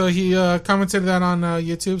 Yeah, so he commented that on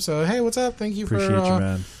YouTube. So hey, what's up? Thank you for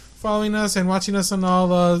following us and watching us on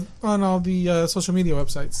all the social media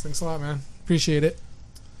websites. Thanks a lot, man. Appreciate it.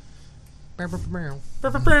 Let's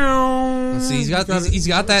see, he's got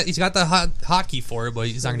the hotkey for it, but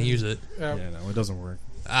he's not going to use it. Yeah, no, it doesn't work.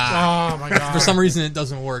 Oh my god! For some reason, it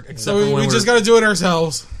doesn't work. Except so we just got to do it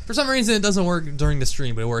ourselves. For some reason, it doesn't work during the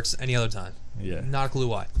stream, but it works any other time. Yeah, not a clue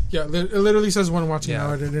why. Yeah, it literally says one watching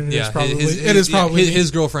now. It is probably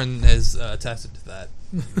his girlfriend has attested to that.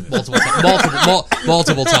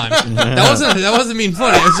 multiple times. That wasn't being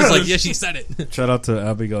funny. It was just like, yeah, she said it. Shout out to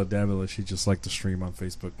Abigail Davila. She just liked the stream on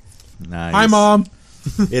Facebook. Nice. Hi, Mom.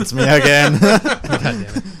 It's me again. God damn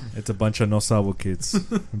it. It's a bunch of No Sabo kids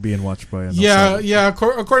being watched by a No Sabo. Yeah.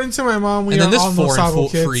 According to my mom, we are all No Sabo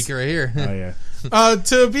kids. Freak right here. Oh yeah.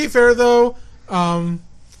 To be fair though,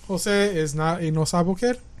 Jose is not a No Sabo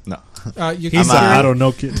kid. No. He's an I don't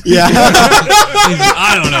know kid. Yeah. He's an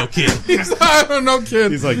I don't know kid. He's an I don't know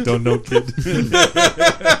kid. He's like, don't know kid.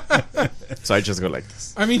 So I just go like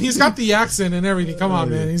this. I mean, he's got the accent and everything. Come on,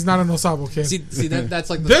 man. He's not a No Sabo kid. See that's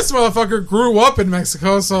like this motherfucker grew up in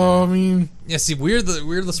Mexico, so I mean. Yeah, see, we're the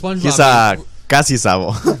SpongeBob. He's a casi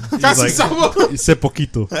Sabo. Casi Sabo. Sé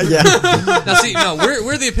poquito. Yeah. Now see, no,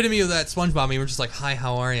 we're the epitome of that SpongeBob meme. We're just like, hi,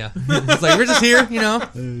 how are you? It's like we're just here, you know.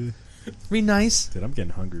 Be nice. Dude, I'm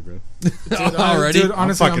getting hungry, bro. Dude, already? Dude,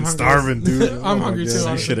 honestly, I'm fucking starving, dude. I'm hungry too.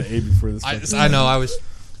 I should have ate before this. I know. I was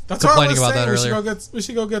complaining about that earlier. We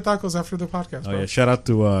should go get tacos after the podcast. Oh yeah! Shout out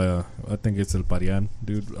to I think it's El Parian,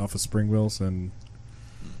 dude, off of Springvilles and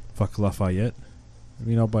fuck Lafayette.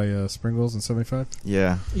 You know, by Springvilles and 75.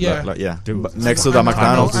 Yeah. Dude, next to the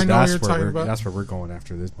McDonald's. I know what you're talking about. That's where we're going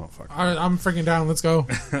after this motherfucker. All right, I'm freaking down. Let's go.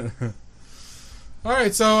 All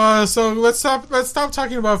right, so let's stop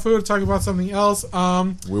talking about food. Talk about something else.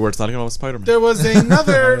 We were talking about Spider-Man. There was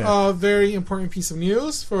another very important piece of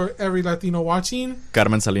news for every Latino watching.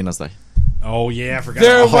 Carmen Salinas died. Oh yeah, I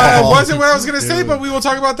forgot. Wasn't what I was gonna say, but we will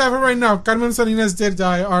talk about that for right now. Carmen Salinas did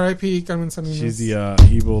die. R.I.P. Carmen Salinas. She's the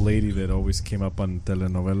evil lady that always came up on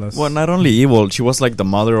telenovelas. Well, not only evil, she was like the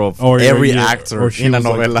mother of every actor in a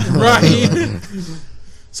novela. Right.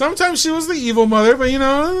 Sometimes she was the evil mother, but you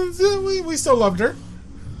know, we still loved her.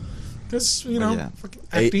 Because, you know, fucking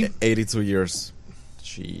acting. 82 years.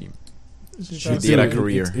 She did a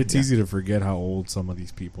career. It's easy to forget how old some of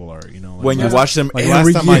these people are, you know. Like when you watch them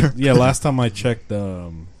every year. Last time I checked,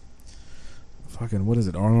 fucking, what is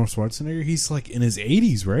it, Arnold Schwarzenegger? He's like in his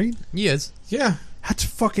 80s, right? He is. Yeah. That's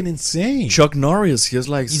fucking insane. Chuck Norris, he's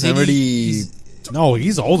like 70... No,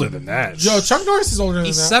 he's older than that. Yo, Chuck Norris is older than that.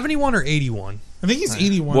 He's 71 or 81. I think he's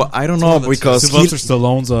 81. Well, I don't know because Sylvester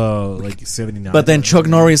Stallone's like 79. But then Chuck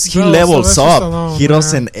Norris, he levels up. Stallone, he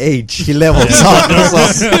doesn't age. He levels up.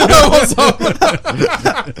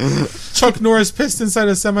 Chuck Norris pissed inside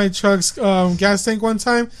a semi-truck's gas tank one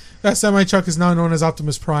time. That semi-truck is now known as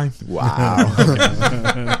Optimus Prime. Wow.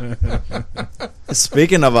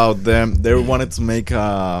 Speaking about them, they wanted to make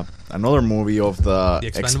another movie of the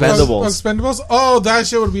Expendables. Expendables? Oh, that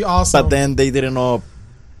shit would be awesome. But then they didn't know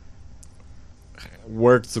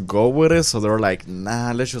where to go with it, so they were like,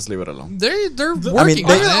 nah, let's just leave it alone. They're working on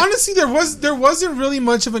it. Honestly, there wasn't really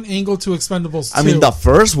much of an angle to Expendables 2. I mean, the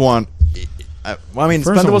first one,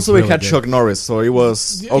 Expendables 2 had Chuck Norris, so it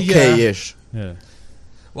was okay-ish. Yeah.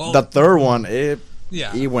 Well, the third one, it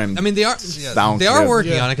went. I mean, they are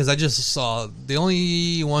working on it because I just saw the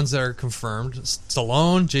only ones that are confirmed: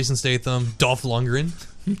 Stallone, Jason Statham, Dolph Lundgren.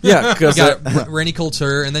 Yeah, because you got Randy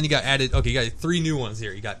Couture, and then you got added. Okay, you got 3 new ones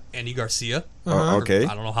here. You got Andy Garcia. Okay,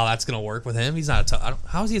 I don't know how that's gonna work with him. He's not a tough.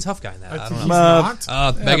 How is he a tough guy in that? I don't know. He's not.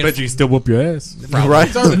 I bet you still whoop your ass.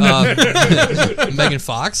 Right. Megan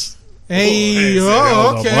Fox. Hey,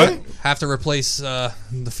 okay. What? Have to replace the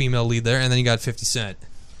female lead there, and then you got 50 Cent.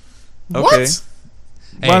 Okay. What?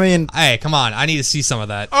 Hey, come on! I need to see some of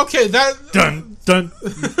that. Okay, that dun dun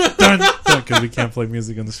dun because we can't play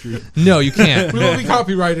music on the street. No, you can't. We will be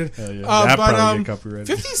copyrighted. That probably get copyrighted.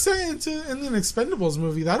 50 Cent in the Expendables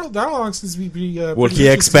movie. That'll actually be. Would he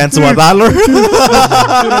expend $1?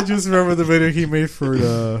 I just remember the video he made for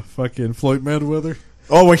the fucking Floyd Mayweather.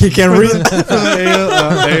 Oh, when he can read for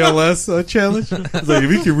the ALS challenge. It's like,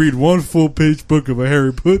 if you can read one full-page book of a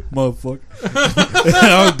Harry Potter, motherfucker,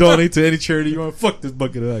 I'll donate to any charity you want. Fuck this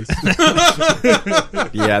bucket of ice.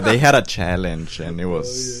 Yeah, they had a challenge, and it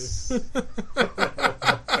was...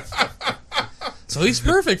 So he's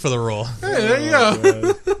perfect for the role. Hey, there you go.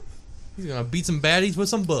 He's going to beat some baddies with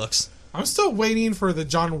some books. I'm still waiting for the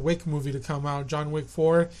John Wick movie to come out, John Wick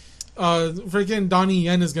 4. Freaking Donnie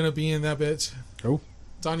Yen is going to be in that bitch. Oh.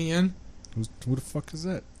 Donnie Yen. Who the fuck is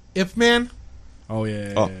that? Ip Man. Oh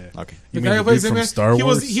yeah. Okay. You mean the dude from Star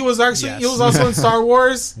Wars? He was actually he was also in Star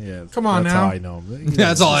Wars. Yeah. Come on that's now. All I know.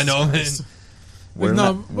 That's all I know, man. We're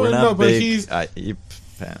not big Ip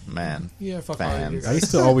Man. Yeah, fuck fans. I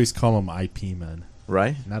used to always call him IP Man.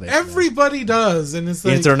 Right? Not everybody does, and it's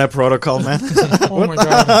like Internet Protocol Man. Oh my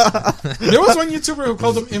god! There was one YouTuber who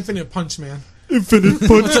called him Infinite Punch Man. Infinite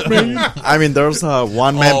Punch Man. I mean, there's a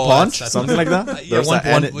one-man punch, something like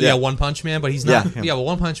that. One Punch Man, but he's not. Yeah, but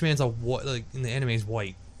One Punch Man's like in the anime is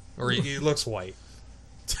white, or he looks white.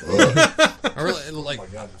 Or like, oh my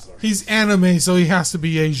god, I'm sorry. He's anime, so he has to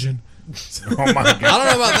be Asian. Oh my god! I don't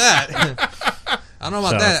know about that. I don't know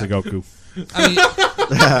about that. Shout out to Goku. I mean,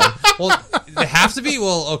 well, they have to be.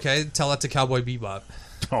 Well, okay, tell that to Cowboy Bebop.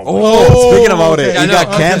 Oh, speaking about it, he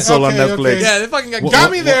got canceled on Netflix. Okay. Yeah, they fucking got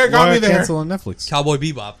me there. Cancel on Netflix. Cowboy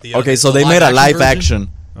Bebop. Okay, so they made a live action,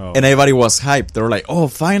 Oh. and everybody was hyped. They were like, "Oh,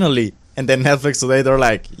 finally!" And then Netflix today, they're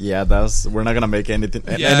like, "Yeah, we're not gonna make anything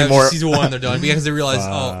anymore." Season 1, they're done because they realized.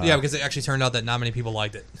 Because it actually turned out that not many people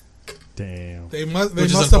liked it. Damn. They must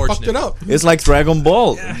have fucked it up. It's like Dragon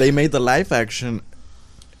Ball. Yeah. They made the live action,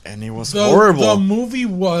 and it was horrible. The movie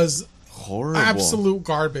was horrible, absolute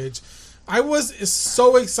garbage. I was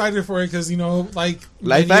so excited for it because, like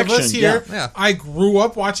live many action, of us here, yeah. I grew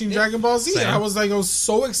up watching Dragon Ball Z. Same. I was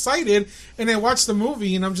so excited, and I watched the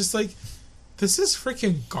movie, and I'm just like, this is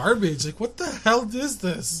freaking garbage. Like, what the hell is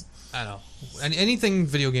this? I know. And anything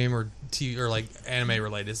video game or TV or like anime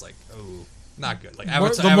related is like, oh, not good. Like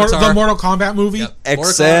Avatar, the Mortal Kombat movie, yep.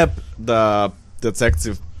 Except the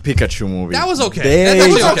Detective Pikachu movie. That was okay. That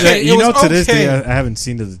was okay. To this day, I haven't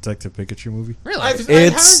seen the Detective Pikachu movie. Really?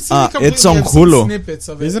 It's on Hulu. Snippets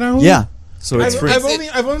of it. Is it on Hulu? Yeah. So it's free.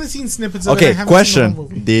 I've only seen snippets of it. Okay,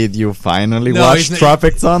 question. Did you finally watch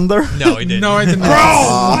Tropic Thunder? No, I didn't. No, I didn't. Bro,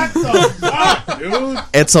 what the fuck, dude?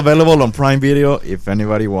 It's available on Prime Video if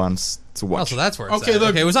anybody wants to watch. Oh, so that's where it's okay, at. Look,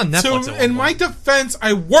 okay, it was on Netflix. So in my defense,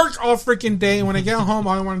 I worked all freaking day, and when I get home,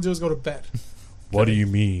 all I want to do is go to bed. What do you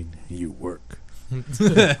mean you work?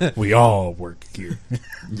 We all work here.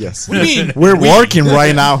 Yes. What do you mean? We're working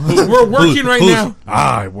right now. We're working right now.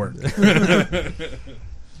 I work.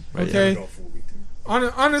 Okay.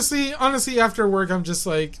 Honestly, after work, I'm just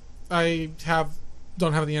like, don't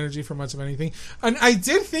have the energy for much of anything. And I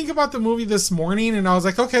did think about the movie this morning, and I was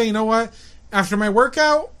like, okay, you know what? After my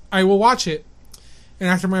workout, I will watch it. And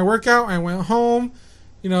after my workout, I went home.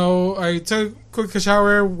 I took a quick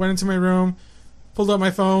shower, went into my room, pulled up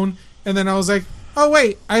my phone, and then I was like, oh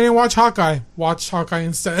wait, I didn't watch Hawkeye. Watched Hawkeye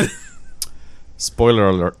instead. Spoiler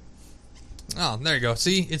alert. Oh, there you go.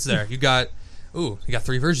 See, it's there. You got 3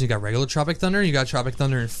 versions. You got regular Tropic Thunder, you got Tropic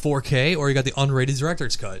Thunder in 4K, or you got the unrated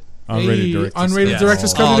director's cut. Unrated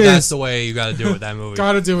director's cut. Oh, that's the way you got to do it with that movie.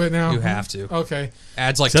 Got to do it now. You have to. Okay.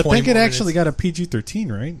 Adds like 20 I think it minutes. actually got a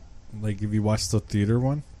PG-13, right? Like if you watched the theater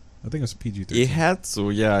one, I think it was PG-13. It had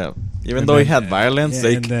to, yeah. Even though it had violence,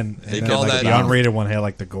 they call like that the unrated one had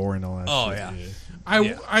like the gore and all that. Oh shit.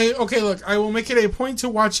 yeah. Okay, look, I will make it a point to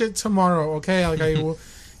watch it tomorrow. Okay, like I will.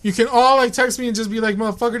 You can all text me and just be like,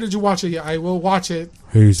 "Motherfucker, did you watch it?" Yeah, I will watch it.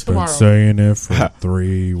 He's tomorrow. been saying it for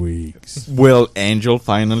 3 weeks. Will Angel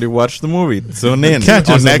finally watch the movie? Tune in Catch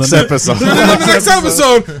on us next episode. Tune in on the next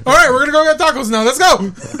episode. All right, we're gonna go get tacos now. Let's go.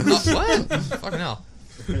 What? Fucking hell.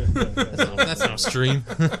 That's no stream.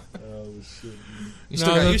 You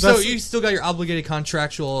still got your obligated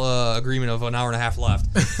contractual agreement of an hour and a half left.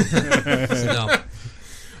 No.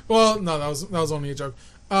 Well, no, that was only a joke.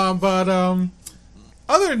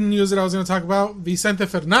 Other news that I was going to talk about, Vicente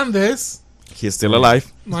Fernandez. He's still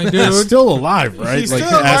alive. My dude. He's still alive, right? He's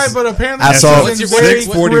still alive, but apparently as he's of in very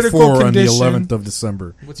critical on the condition. 11th of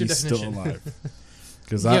December. What's your he's definition? Still alive.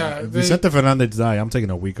 Because Vicente Fernandez died. I'm taking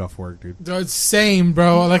a week off work, dude. Same,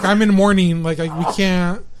 bro. Like, I'm in mourning. Like, we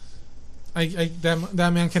can't...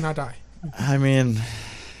 that man cannot die. I mean...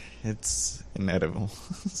 It's inevitable.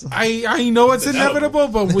 I know it's inevitable,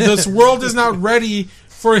 but this world is not ready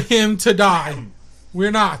for him to die.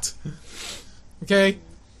 We're not. Okay?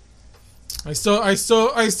 I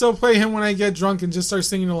still play him when I get drunk and just start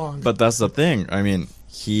singing along. But that's the thing. I mean,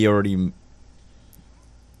 he already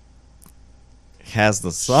has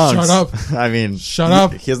the songs. Shut up. I mean, shut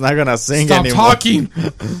up. He's not gonna sing Stop anymore. Stop talking.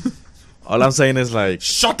 All I'm saying is like,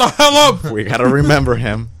 shut the hell up. We gotta remember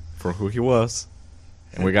him for who he was,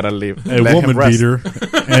 and we gotta leave. A woman beater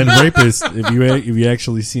and rapist. If you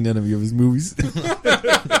actually seen any of his movies.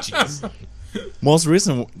 Jeez. Most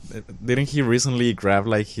recent, didn't he recently grab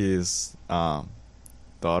like his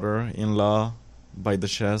daughter-in-law by the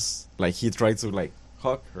chest? Like he tried to like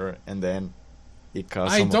hug her, and then it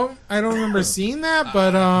caused. I don't remember seeing that,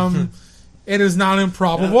 but it is not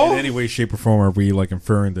improbable. In any way, shape, or form are we like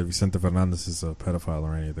inferring that Vicente Fernandez is a pedophile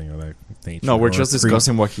or anything of that nature? No, we're just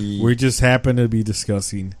discussing what he. We just happen to be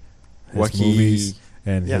discussing his movies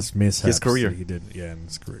and his mishaps. His career. He did, in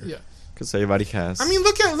his career. Yeah. Because everybody has. I mean,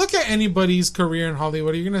 look at anybody's career in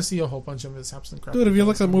Hollywood. You're gonna see a whole bunch of mishaps and crap. Dude, if you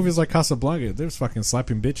look at movies like Casablanca, there's fucking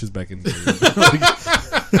slapping bitches back in the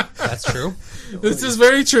That's true. This is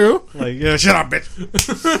very true. Like, yeah, shut up, bitch.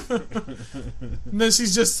 And then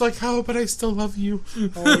she's just like, "How? But I still love you."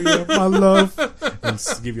 Oh yeah, my love. And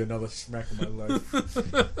give you another smack of my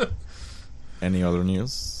life. Any other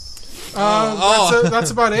news?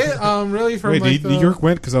 That's about it. Really, from wait, like New York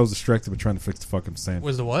win because I was distracted with trying to fix the fucking stand.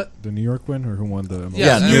 Was the what? The New York win, or who won the MLS?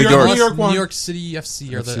 Yeah, New York won. New York City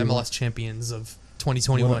FC are the MLS champions of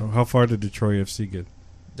 2021. How far did Detroit FC get?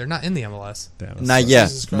 They're not in the MLS. Damn, not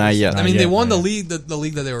yet. I mean, they won the league, the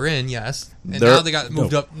league that they were in, yes, and now they got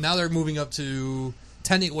moved up. Now they're moving up to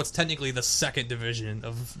what's technically the second division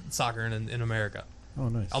of soccer in America. Oh,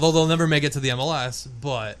 nice. Although they'll never make it to the MLS,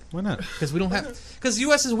 but why not? Because we don't have. Because the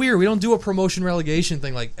U.S. is weird. We don't do a promotion relegation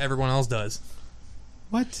thing like everyone else does.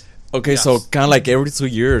 What? Okay, so kind of like every 2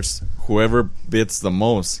 years, whoever bids the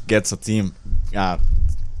most gets a team.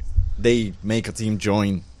 They make a team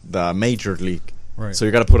join the major league. Right. So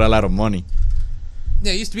you got to put a lot of money.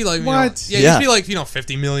 Yeah, it used to be like what? It used to be like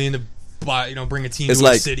 $50 million to buy, bring a team it's to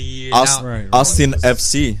like a city. Austin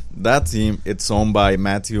FC. That team, it's owned by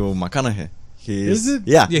Matthew McConaughey. Is it?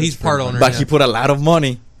 Yeah. Yeah, he's part owner. But he put a lot of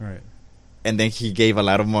money. Right. And then he gave a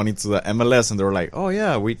lot of money to the MLS, and they were like, "Oh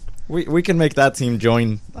yeah, we can make that team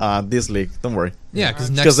join this league. Don't worry." Yeah,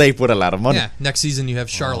 because they put a lot of money. Yeah, next season you have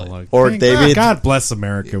Charlotte or David. God bless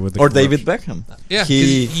America with the or David Beckham. Yeah,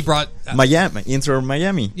 he brought Inter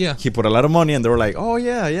Miami. Yeah, he put a lot of money, and they were like, "Oh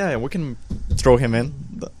yeah, we can throw him in.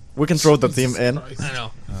 We can throw the team in." I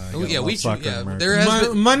know.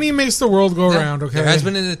 Money makes the world go around. Okay, there has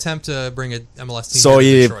been an attempt to bring an MLS team. So to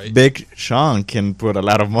if Detroit. Big Sean can put a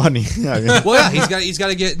lot of money, I mean. Well, yeah, he's got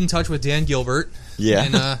to get in touch with Dan Gilbert.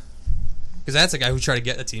 Yeah, because that's a guy who tried to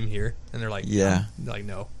get a team here, and they're like,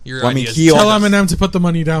 no, your ideas. Tell Eminem to put the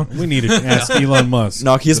money down. We need to ask Elon Musk.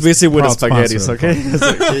 No, he's busy with his spaghettis.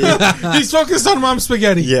 Okay, he's focused on mom's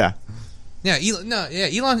spaghetti. Yeah. Yeah, Elon.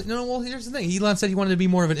 No, well, here's the thing. Elon said he wanted to be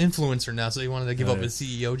more of an influencer now, so he wanted to give up his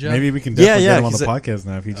CEO job. Maybe we can definitely get him on the podcast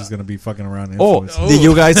now if he's just going to be fucking around. Did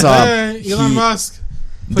you guys? Elon Musk,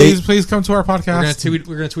 please come to our podcast.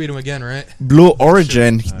 We're gonna tweet him again, right? Blue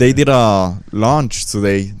Origin. They did a launch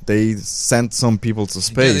today. They sent some people to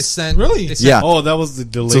space. Really? Oh, that was the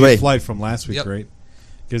delayed flight from last week, right?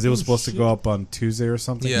 Because it was supposed to go up on Tuesday or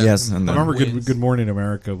something. Yeah. Yes, and I remember Good Morning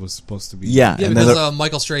America was supposed to be. Yeah, and because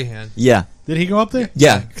Michael Strahan. Yeah. Did he go up there?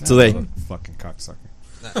 Yeah, today. Fucking cocksucker.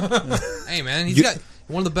 Hey man, he's got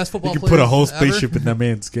one of the best football players. You can put a whole spaceship in that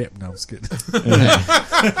man's gap. No, I'm just kidding.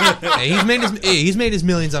 Hey, he's made his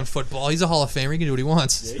millions on football. He's a Hall of Famer. He can do what he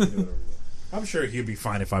wants. Yeah, I'm sure he'd be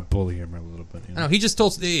fine if I bully him a little bit. I know. He just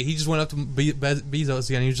went up to Bezos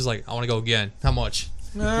again. He was just like, "I want to go again. How much?"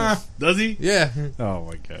 Does he? Yeah. Oh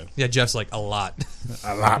my god. Yeah, Jeff's like, a lot.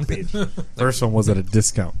 A lot, bitch. First one was at a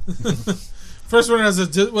discount. First one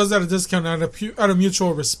was at a discount out of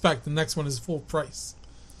mutual respect. The next one is full price.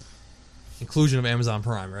 Inclusion of Amazon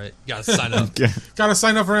Prime, right? You gotta sign up. Gotta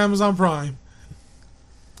sign up for Amazon Prime.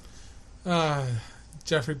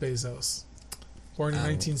 Jeffrey Bezos, born in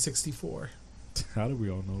 1964. How do we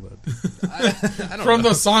all know that? I don't know.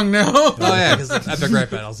 The song now. Oh yeah, because Epic Rap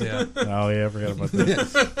Battles. Yeah. Oh yeah, I forgot about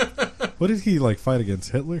that. What did he fight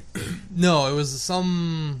against Hitler? No, it was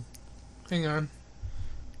some. Hang on.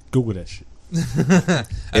 Google that shit.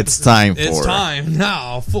 It's time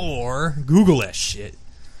now for Google that shit.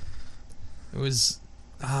 It was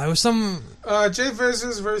some Jay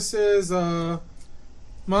versus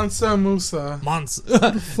Mansa Musa. What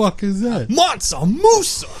the fuck is that? Mansa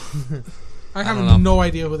Musa. I have no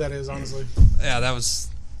idea who that is, honestly. Yeah, that was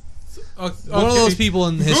One of those people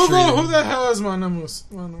in history. Google who the hell is Mansa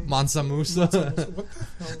Musa. Mansa Musa. What the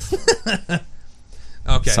hell?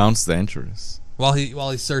 Okay. Sounds dangerous. While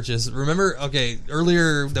he searches, remember? Okay,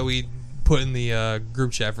 earlier that we put in the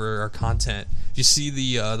group chat for our content. Did you see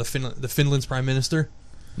the Finland's prime minister?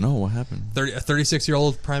 No, what happened? A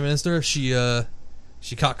 36-year-old prime minister. She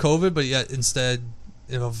caught COVID, but yet instead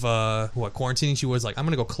of quarantining, she was like, "I'm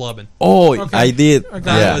gonna go clubbing." Oh, okay. I did.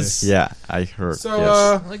 Yeah, I heard. So,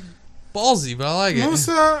 yes. Like ballsy, but I like it.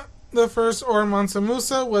 Musa the first, or Mansa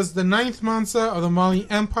Musa, was the 9th Mansa of the Mali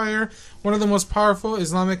Empire, one of the most powerful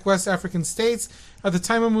Islamic West African states. At the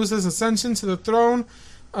time of Musa's ascension to the throne,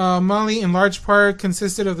 Mali, in large part,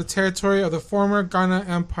 consisted of the territory of the former Ghana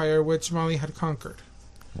Empire, which Mali had conquered.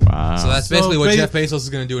 Wow! So that's basically what Jeff Bezos is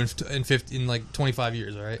going to do in like 25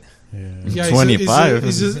 years, right? Yeah, 25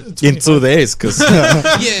 in 2 days, because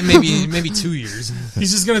yeah, maybe 2 years.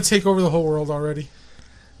 He's just going to take over the whole world already.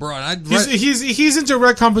 Bro, he's in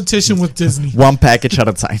direct competition with Disney. One package at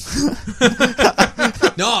a time.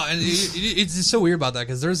 No, and it's so weird about that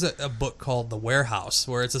because there's a book called The Warehouse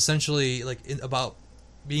where it's essentially like about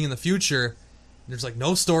being in the future. There's like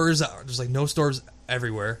no stores. There's like no stores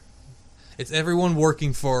everywhere. It's everyone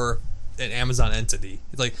working for an Amazon entity.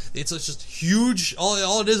 It's just huge.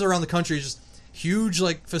 All it is around the country is just huge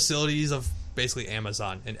like facilities of basically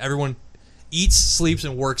Amazon, and everyone eats, sleeps,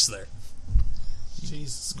 and works there.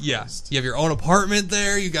 Jesus Christ. Yeah, you have your own apartment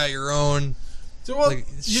there. You got your own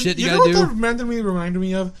shit you know gotta do. What that reminded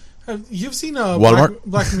me of? You've seen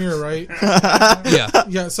Black Mirror, right? Yeah.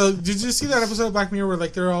 Yeah. So did you see that episode of Black Mirror where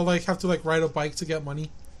like they're all like have to like ride a bike to get money?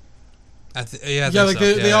 They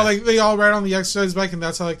all ride on the exercise bike, and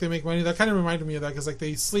that's how like they make money. That kind of reminded me of that because like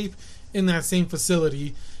they sleep in that same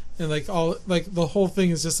facility, and like all like the whole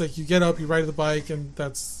thing is just like you get up, you ride the bike, and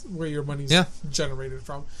that's where your money's generated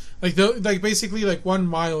from. Like basically like 1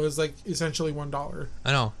 mile is like essentially $1.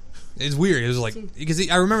 I know. It's weird. It was like because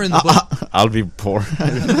I remember in the book, I'll be poor.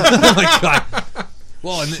 Oh my god.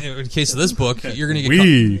 Well, in case of this book, you're going to get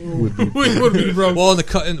we would be broke. Well, in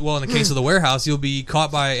the case of The Warehouse, you'll be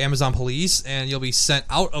caught by Amazon police and you'll be sent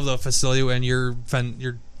out of the facility when you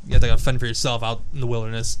have to fend for yourself out in the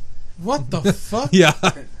wilderness. What the fuck? Yeah.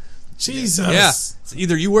 Jesus. Yeah. It's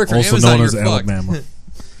either you work for also Amazon known or as you're fucked. Alabama.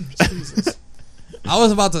 Jesus. I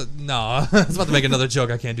was about to make another joke.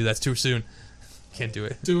 I can't do that. It's too soon. Can't do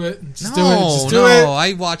it. Do it. Just do it.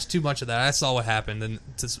 I watched too much of that. I saw what happened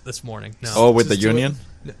this morning. No. Oh, with the union?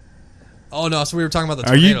 Oh no! So we were talking about the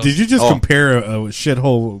tornadoes. Did you just compare a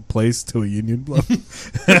shithole place to a union block?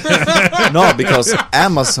 No, because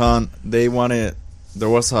Amazon there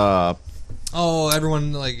was a. Oh,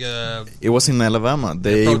 everyone like. It was in Alabama.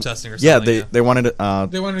 They protesting or something. Yeah, they wanted.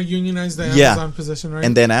 They wanted to unionize the Amazon position, right?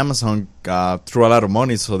 And then Amazon threw a lot of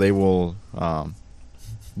money, so they will.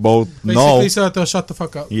 Basically, so that they'll shut the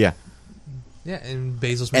fuck up. Yeah. Yeah, and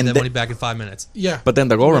Bezos made that money back in 5 minutes. Yeah. But then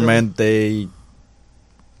the government, they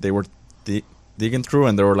were digging through,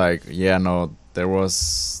 and they were like, yeah, no,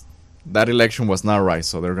 that election was not right,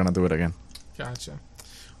 so they're gonna do it again. Gotcha.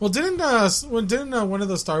 Well, didn't one of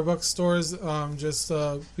the Starbucks stores just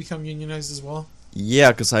become unionized as well?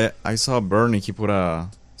 Yeah, because I saw Bernie, he put a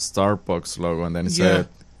Starbucks logo, and then it said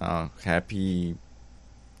happy.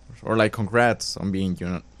 Or like congrats on being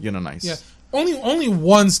unionized. Yeah, only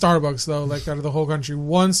one Starbucks though, like out of the whole country,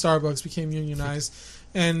 one Starbucks became unionized,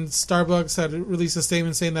 and Starbucks had released a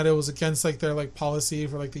statement saying that it was against like their like policy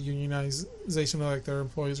for like the unionization of like their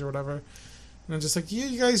employees or whatever. And I'm just like,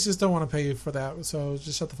 you guys just don't want to pay for that, so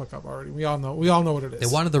just shut the fuck up already. We all know what it is.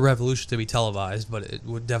 They wanted the revolution to be televised, but it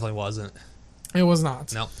definitely wasn't. It was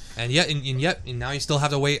not. No, and now you still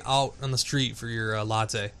have to wait out on the street for your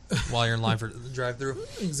latte while you're in line for the drive-through.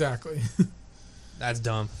 Exactly. That's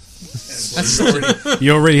dumb.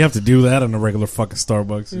 You already have to do that in a regular fucking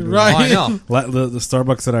Starbucks. Right. Oh, I know. The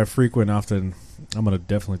Starbucks that I frequent often, I'm gonna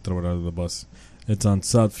definitely throw it under the bus. It's on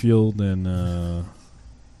Southfield and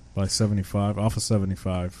by 75, off of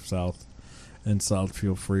 75 South. And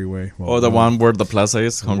Southfield Freeway. The one where the plaza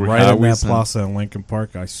is? Right on that plaza in Lincoln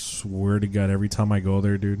Park. I swear to God, every time I go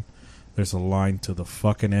there, dude, there's a line to the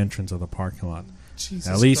fucking entrance of the parking lot. Jesus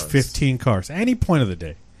At least Christ. 15 cars. Any point of the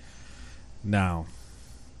day. Now,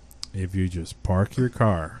 if you just park your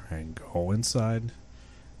car and go inside,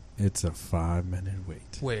 it's a 5-minute wait.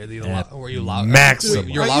 Wait, were you allowed? Maximum.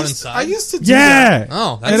 You're allowed inside? I used to do that.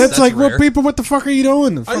 Oh, and it's like, rare. what people, what the fuck are you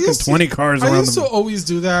doing? Fucking 20 cars around. I used to always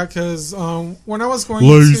do that because when I was going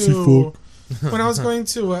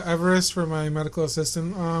to Everest for my medical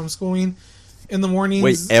assistant schooling in the mornings.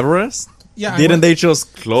 Wait, Everest? Yeah, didn't they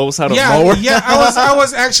just close out of nowhere? Yeah, I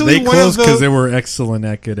was actually they closed because they were excellent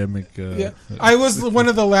academic. I was one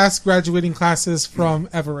of the last graduating classes from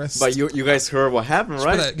Everest. But you guys heard what happened,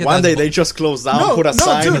 right? One day they just closed down, put a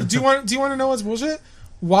sign. Dude, do you want to know what's bullshit?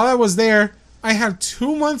 While I was there, I had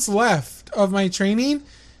 2 months left of my training,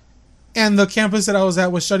 and the campus that I was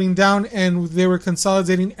at was shutting down, and they were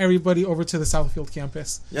consolidating everybody over to the Southfield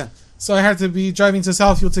campus. Yeah. So I had to be driving to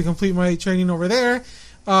Southfield to complete my training over there.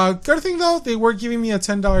 Good thing though, they were giving me a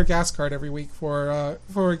 $10 gas card every week for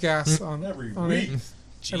gas every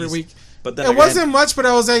week. But then it wasn't much, but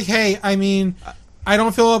I was like, hey, I mean, I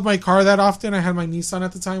don't fill up my car that often. I had my Nissan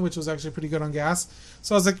at the time, which was actually pretty good on gas.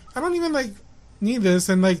 So I was like, I don't even need this,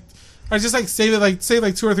 and I just save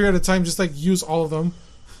 2 or 3 at a time, just use all of them.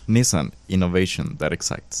 Nissan, innovation that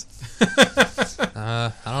excites.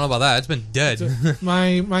 I don't know about that. It's been dead.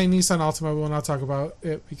 my Nissan Altima, we will not talk about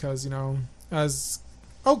it because as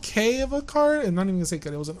okay of a car, and not even gonna say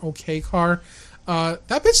good, it was an okay car. That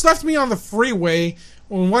bitch left me on the freeway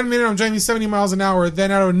when 1 minute I'm driving 70 miles an hour,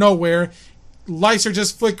 then out of nowhere lights are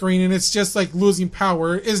just flickering and it's just losing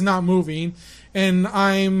power, is not moving, and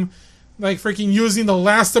I'm freaking using the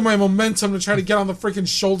last of my momentum to try to get on the freaking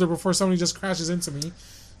shoulder before somebody just crashes into me.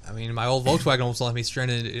 I mean, my old Volkswagen almost left me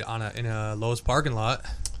stranded in a Lowe's parking lot.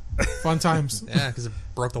 Fun times. Yeah, because it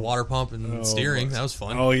broke the water pump and steering. That was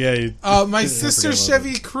fun. Oh yeah. My sister's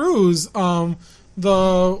Chevy Cruze,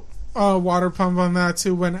 the water pump on that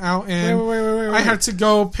too went out, and wait. I had to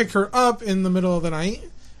go pick her up in the middle of the night.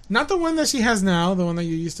 Not the one that she has now, the one that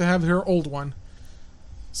you used to have, her old one.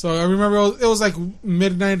 So I remember it was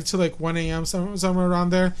midnight to 1 a.m. somewhere around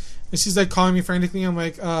there, and she's calling me frantically. I'm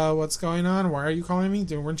like, what's going on? Why are you calling me?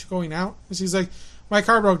 Weren't you going out? And she's like, my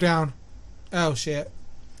car broke down. Oh shit.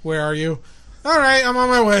 Where are you? All right, I'm on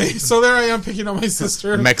my way. So there I am picking up my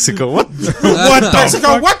sister. Mexico, what?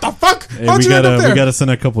 Mexico, what the fuck? Hey, we gotta send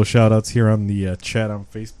a couple of shout outs here on the chat on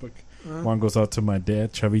Facebook. One goes out to my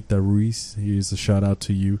dad, Chavita Ruiz. Here's a shout out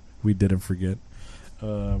to you. We didn't forget.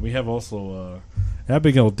 We have also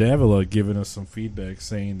Abigail Davila giving us some feedback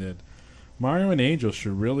saying that Mario and Angel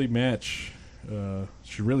should really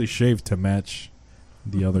shave to match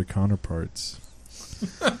the other counterparts.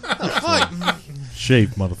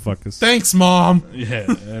 Shave, motherfuckers. Thanks, Mom. Yeah,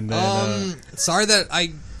 and then sorry that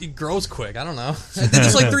it grows quick. I don't know. I did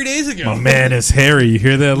this 3 days ago. My man is hairy. You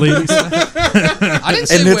hear that, ladies? I didn't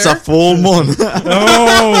say and it's a full moon.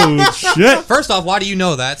 Oh shit! First off, why do you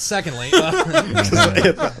know that? Secondly, he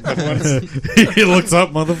looks up,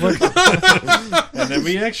 motherfucker. And then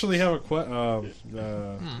we actually have a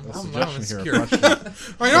suggestion here.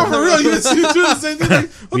 I know, for real. You do the same thing.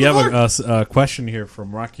 We have a question here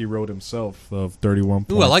from Rocky Road himself of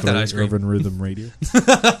 31.3 I like that ice cream. Urban Rhythm Radio.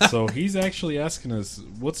 So he's actually asking us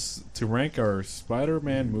what's to rank our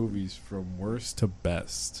Spider-Man movies from worst to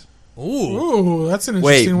best. Ooh, that's an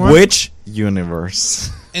interesting one. Wait, which universe?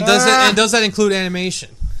 And does that include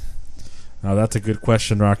animation? Now that's a good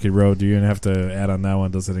question, Rocky Road. You're gonna have to add on that one.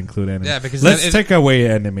 Does it include animation? Yeah, because let's take away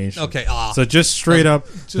animation. Okay. So just straight up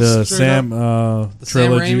the Sam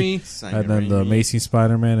trilogy, Sam and then the Amazing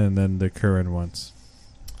Spider-Man, and then the current ones.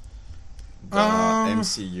 The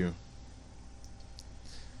MCU.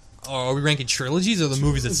 Are we ranking trilogies or the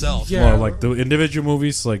movies itself? Yeah. Well, the individual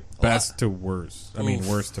movies, best to worst. I mean,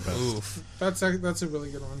 worst to best. Oof. That's a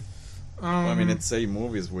really good one. I mean, it's 8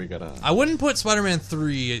 movies we gotta... I wouldn't put Spider-Man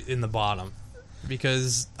 3 in the bottom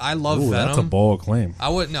because I love Venom. That's a bold claim. I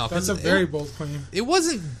would no. That's a very bold claim. It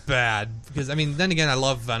wasn't bad because then again, I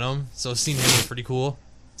love Venom, so seeing him was pretty cool.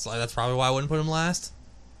 So that's probably why I wouldn't put him last.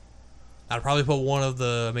 I'd probably put one of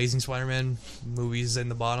the Amazing Spider-Man movies in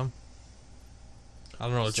the bottom. I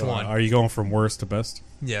don't know which one. Are you going from worst to best?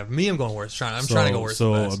 Yeah, me, I'm going worst. I'm trying to go worst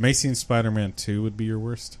to best. So Amazing Spider-Man 2 would be your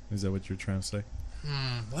worst? Is that what you're trying to say?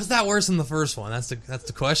 Was that worse than the first one? That's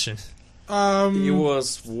the question. It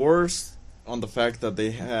was worse on the fact that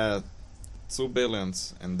they had 2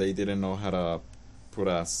 villains and they didn't know how to put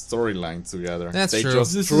a storyline together. That's they true.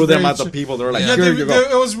 Just threw them at the people. They're like, here you go.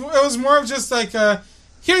 It was more of just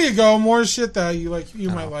here you go, more shit that you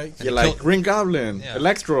might like. You like Green Goblin,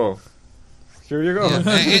 Electro. Here you go.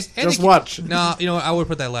 Yeah. Just watch. No, you know what? I would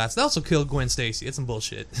put that last. They also killed Gwen Stacy. It's some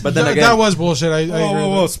bullshit. But then again, that was bullshit. I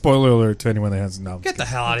whoa, spoiler alert to anyone that hasn't known. Get the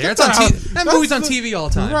hell out of here. That movie's on TV all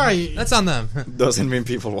the time. Right. That's on them. Doesn't mean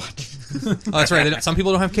people watch. Oh, that's right. Some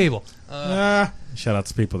people don't have cable. Shout out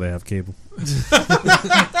to people that have cable.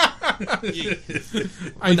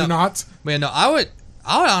 I do not. Man, no, I would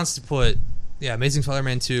honestly put Amazing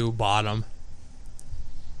Spider-Man 2 bottom.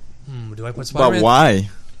 Do I put Spider-Man? But why?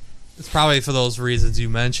 It's probably for those reasons you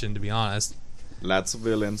mentioned, to be honest. lots of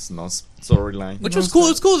villains, no storyline. Which was cool.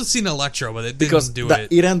 It's cool to see an Electro, but it didn't do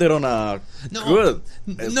it. It ended on a good.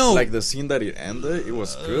 Like the scene that it ended, it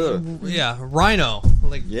was good. Yeah, Rhino.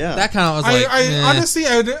 That kind of was like. Honestly,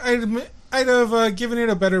 I'd have given it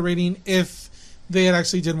a better rating if they had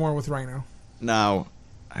actually did more with Rhino. Now,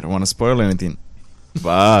 I don't want to spoil anything.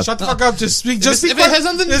 But shut the fuck up. Just speak. Just if it has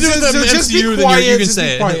something to do with the MCU, then you can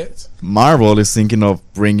say it. Marvel is thinking of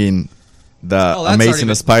bringing the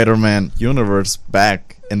Amazing Spider-Man universe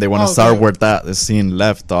back, and they want to start where the scene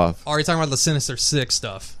left off. Are you talking about the Sinister Six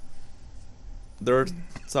stuff? They're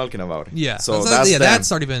talking about it. Yeah, so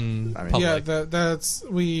that's already been public. Yeah, that's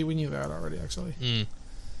we knew that already actually.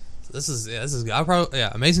 So this is I'll probably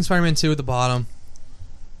Amazing Spider-Man 2 at the bottom.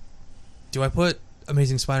 Do I put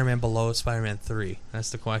Amazing Spider-Man below Spider-Man 3?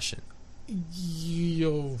 That's the question.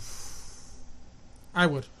 I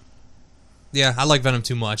would. Yeah, I like Venom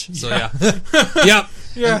too much. So yeah. Yep.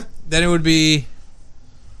 Yeah. And then it would be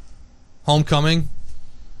Homecoming.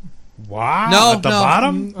 Wow. No, at the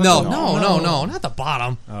bottom? No, not the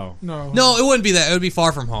bottom. Oh. No, it wouldn't be that. It would be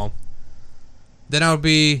Far From Home. Then I would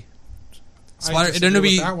be Spider. Then it would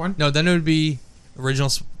be that one. No. Then it would be original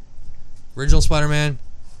Spider-Man,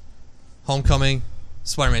 Homecoming,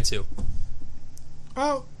 Spider-Man 2.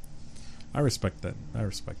 Oh. I respect that.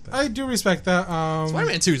 I do respect that.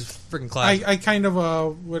 Spider-Man 2 is freaking classic. I kind of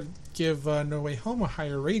would give No Way Home a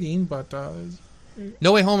higher rating, but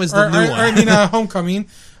No Way Home is the new one. I mean, Homecoming.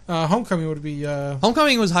 Homecoming would be.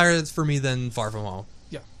 Homecoming was higher for me than Far From Home.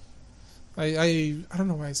 Yeah, I don't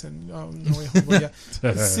know why I said No Way Home. But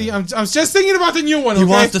yeah, see, I'm just thinking about the new one. You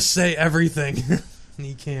okay? want to say everything, and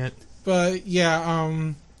you can't. But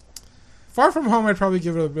yeah, Far From Home, I'd probably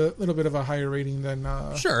give it a little bit of a higher rating than.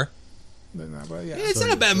 Sure. Than that, but yeah, it's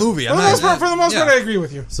not a bad movie. For the most part, I agree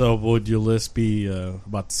with you. So would your list be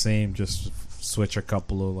about the same? Just switch a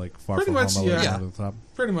couple of like Far From Home to the top.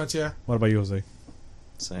 Pretty much, yeah. What about you, Jose?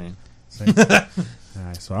 Same. All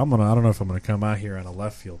right, so I don't know if I'm gonna come out here on a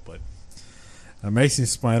left field, but Amazing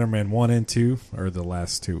Spider-Man 1 and 2 are the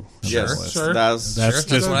last two. Yes, sure. That's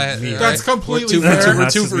just me. That's completely We're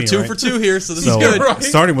two for two here, so this is good. Right?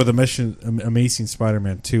 Starting with Amazing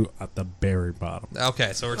Spider-Man 2 at the very bottom.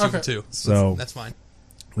 Okay, so we're 2 for 2. So that's fine.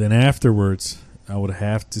 Then afterwards, I would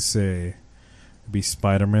have to say it'd be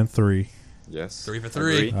Spider-Man 3. Yes, 3 for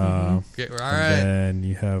 3. Okay, all right. And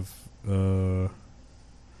you have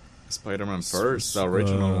Spider-Man first, the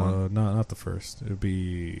original one. No, not the first. It would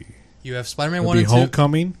be. You have Spider-Man 1 and 2.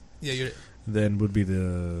 Homecoming. Yeah. Then would be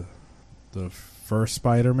the first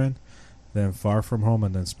Spider-Man, then Far From Home,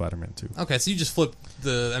 and then Spider-Man 2. Okay, so you just flip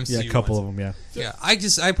the MCU. Yeah, a couple ones. of them. Yeah.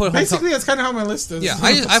 I put basically that's kind of how my list is. Yeah,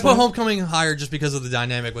 I put Homecoming higher just because of the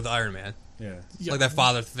dynamic with Iron Man. Yeah. Like that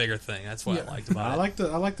father figure thing. That's what I liked about it.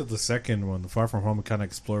 I liked the second one, the Far From Home, kind of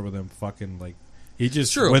explored with him. Fucking like he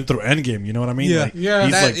just went through Endgame. You know what I mean? Yeah,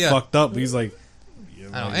 like, he's fucked up. He's like.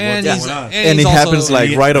 And it happens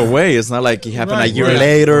like right away. It's not like it happened a year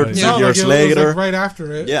later, 2 years later, like right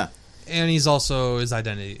after it. Yeah, and he's also his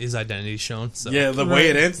identity shown. So. Yeah, the way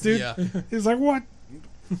it ends, dude. Yeah, he's like, what?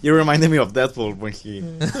 You reminded me of Deadpool when he.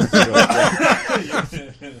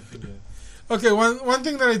 Okay, one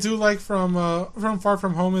thing that I do like from Far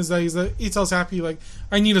From Home is that he tells Happy like,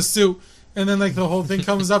 I need a suit. And then like the whole thing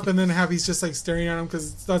comes up, and then Happy's just like staring at him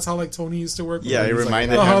because that's how like Tony used to work. Yeah, he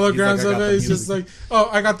reminded him. The holograms of it. He's just like, oh,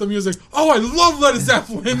 I got the music. Oh, I love Led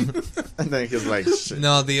Zeppelin. And then he's like, shit.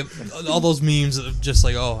 No, all those memes of just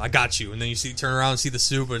like, oh, I got you, and then you turn around and see the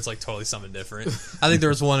suit, but it's like totally something different. I think there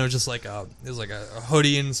was one that was just like a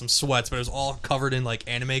hoodie and some sweats, but it was all covered in like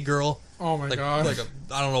anime girl. Oh my god! Like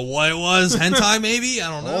I don't know what it was, hentai maybe. I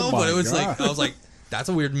don't know, but it was like I was like. That's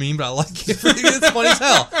a weird meme, but I like it. It's funny as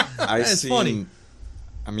hell. I've seen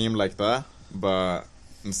a meme like that, but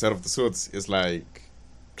instead of the suits, it's like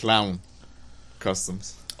clown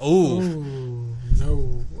costumes. Oh.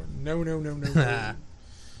 No.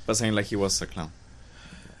 But saying like he was a clown.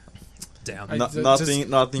 Damn.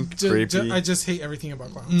 Nothing creepy. I just hate everything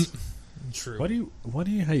about clowns. True. Why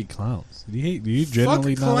do you hate clowns? Do you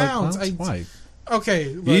generally not like clowns? Why? Okay,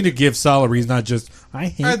 you need to give solid reasons, not just I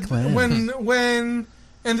hate clowns. When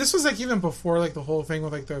and this was like even before like the whole thing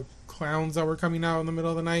with like the clowns that were coming out in the middle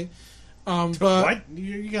of the night. But what?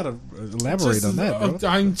 You gotta elaborate on that, bro.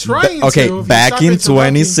 I'm trying. Okay, back in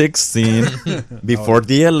 2016, before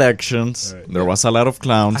the elections, there was a lot of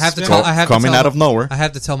clowns coming out of nowhere. I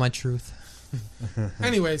have to tell my truth.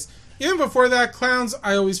 Anyways, even before that, clowns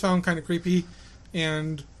I always found kind of creepy,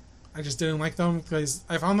 and I just didn't like them because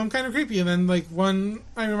I found them kind of creepy. And then like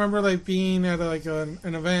I remember like being at like an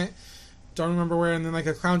event, don't remember where, and then like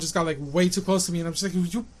a clown just got like way too close to me, and I'm just like,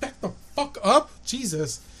 would you back the fuck up,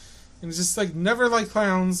 Jesus? and it's just like never liked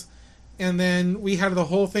clowns. And then we had the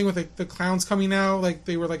whole thing with like the clowns coming out, like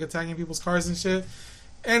they were like attacking people's cars and shit.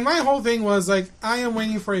 And my whole thing was like, I am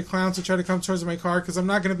waiting for a clown to try to come towards my car because I'm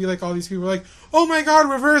not going to be like all these people like, oh my god,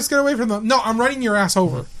 reverse, get away from them. No, I'm running your ass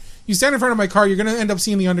over. You stand in front of my car, you're going to end up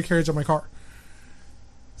seeing the undercarriage of my car.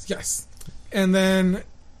 Yes. And then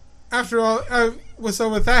after all, so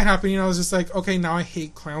with that happening, I was just like, okay, now I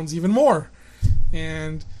hate clowns even more.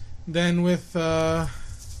 And then with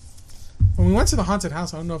when we went to the haunted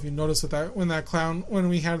house, I don't know if you noticed with that when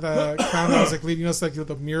we had the clown that was like leading us like to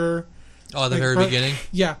the mirror. Oh, at the very beginning.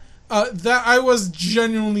 Yeah, that I was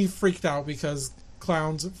genuinely freaked out because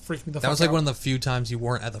clowns freaked me the fuck out. That was like one of the few times you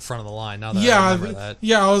weren't at the front of the line. Now that I remember that.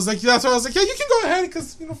 Yeah, I was like, that's why I was like, yeah, you can go ahead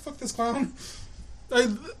because fuck this clown.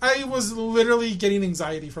 I was literally getting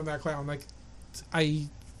anxiety from that clown. Like, I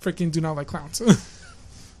freaking do not like clowns.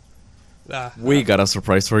 We got a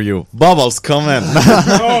surprise for you. Bubbles coming. Is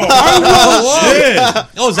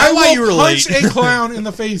that why you were late? Punch a clown in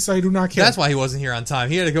the face. I do not care. That's why he wasn't here on time.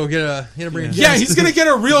 He had to go get a. He had to bring. Yeah, he's gonna get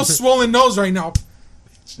a real swollen nose right now.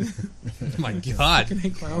 Oh my god! I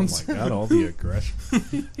hate clowns. Oh my god! All the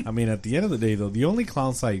aggression. I mean, at the end of the day, though, the only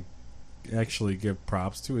clowns I actually give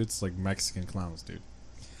props to, it's like Mexican clowns, dude.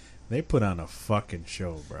 They put on a fucking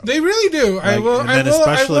show, bro. They really do. Like,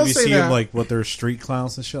 especially if you see them like with their street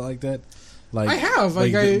clowns and shit like that. Like I have,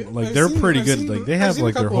 they're pretty good. Like they have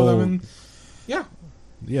like their whole, yeah,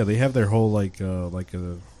 they have their whole like a what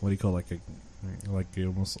do you call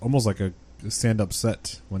almost like a stand up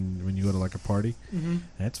set when you go to like a party. Mm-hmm.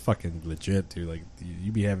 That's fucking legit, dude. Like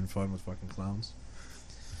you be having fun with fucking clowns.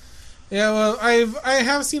 Yeah, well, I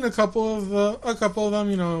have seen a couple of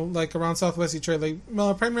them, like around Southwest Detroit, like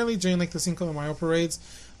primarily during like the Cinco de Mayo parades.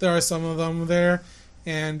 There are some of them there,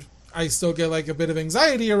 and I still get like a bit of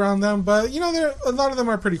anxiety around them, but a lot of them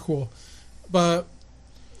are pretty cool. But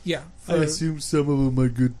yeah, I assume some of them are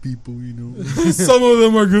good people. Some of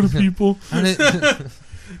them are good people.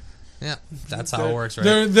 Yeah, that's how it works,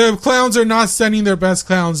 right? The clowns are not sending their best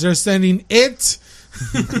clowns; they're sending it.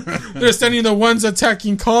 They're sending the ones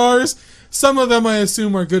attacking cars. Some of them, I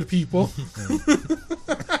assume, are good people.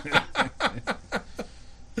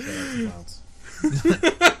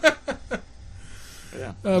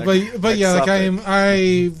 But yeah, like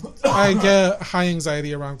I get high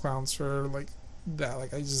anxiety around clowns for like that.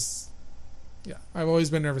 Like I've always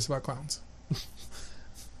been nervous about clowns.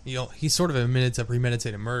 He sort of admitted to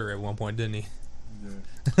premeditated murder at one point, didn't he? Yeah.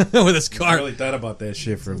 With his car. I really thought about that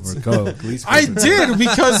shit for police. I did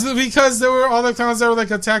because there were all the clowns that were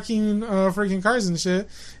like attacking freaking cars and shit.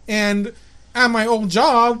 And at my old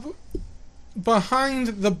job,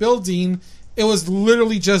 behind the building, it was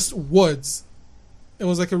literally just woods. It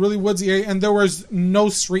was like a really woodsy area, and there was no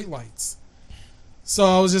street lights. So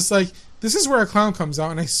I was just like, this is where a clown comes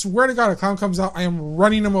out, and I swear to God, a clown comes out, I am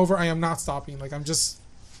running him over. I am not stopping. Like, I'm just...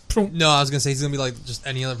 No, I was gonna say he's gonna be like just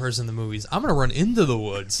any other person in the movies. I'm gonna run into the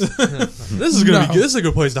woods. This is gonna be good. This is a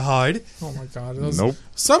good place to hide. Oh my god! Nope.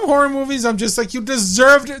 Some horror movies, I'm just like, you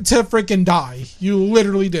deserved to freaking die. You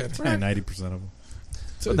literally did. Yeah, 90% of them.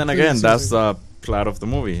 But then again, that's the plot of the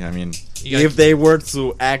movie. I mean, if they were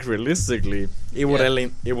to act realistically, it will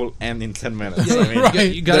end in 10 minutes. Yeah, I mean,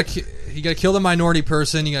 right. You gotta kill the minority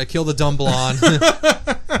person. You gotta kill the dumb blonde.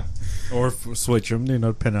 Or switch them,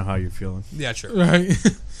 depending on how you're feeling. Yeah, true. Right.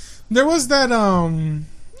 There was that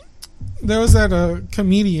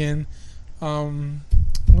comedian, what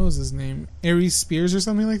was his name? Aries Spears or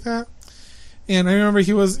something like that. And I remember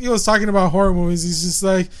he was talking about horror movies. He's just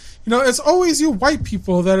like, it's always you white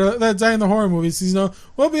people that die in the horror movies.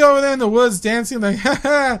 We'll be over there in the woods dancing like,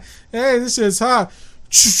 hey, this shit's hot.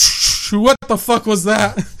 What the fuck was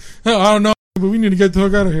that? I don't know, but we need to get the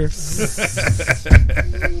fuck out of here.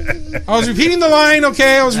 I was repeating the line,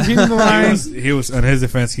 okay? I was repeating the line. He was on his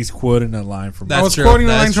defense, he's quoting a line from... I was quoting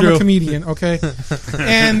a line from a comedian, okay?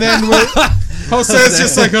 And then Jose is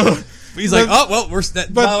just like, he's like, oh, well, by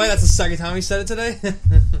the way, that's the second time we said it today.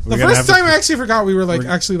 The first time I actually forgot we were like,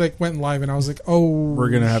 went live, and I was like, oh... We're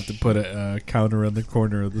going to have to put a counter in the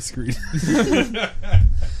corner of the screen.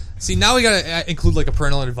 See, now we gotta include like a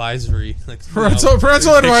parental advisory, like parental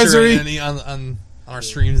advisory on our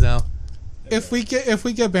streams now. If we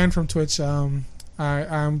get banned from Twitch, I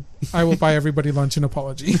will buy everybody lunch and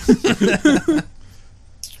apology. It's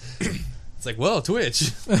like, whoa,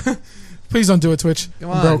 Twitch. Please don't do it, Twitch.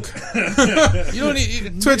 Come I'm broke. You don't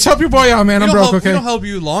need Twitch. Help your boy out, man. I'm broke. Okay, we don't help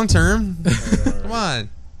you long term. Come on.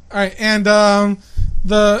 All right, and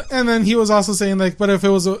then he was also saying like, but if it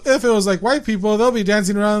was like white people, they'll be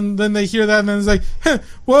dancing around. Then they hear that, and then it's like,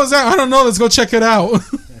 what was that? I don't know. Let's go check it out.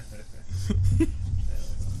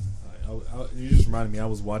 You just reminded me. I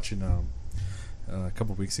was watching a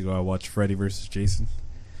couple weeks ago. I watched Freddy vs. Jason,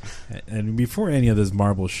 and before any of this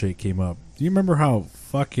Marvel shit came up, do you remember how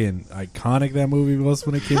fucking iconic that movie was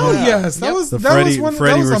when it came out? Yes, that was Freddy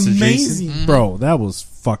versus amazing, Jason. Bro. That was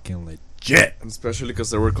fucking legit. Especially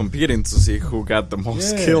because they were competing to see who got the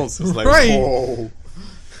most kills. It's like, whoa.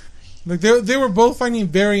 Like they were both finding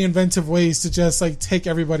very inventive ways to just like take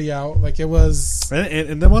everybody out. Like it was.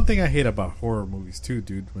 And the one thing I hate about horror movies too,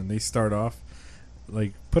 dude, when they start off,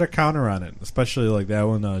 like put a counter on it, especially like that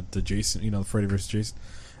one, the Jason, Freddy vs. Jason,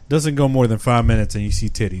 doesn't go more than 5 minutes and you see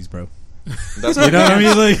titties, bro. That's what I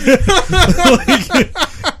mean,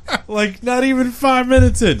 like not even 5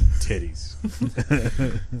 minutes in titties.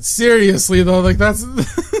 Seriously though, like that's.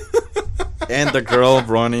 And the girl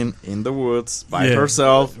running in the woods by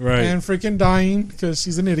herself, right? And freaking dying because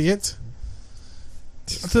she's an idiot.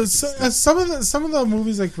 Some of the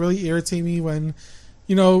movies like really irritate me when,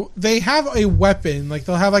 they have a weapon, like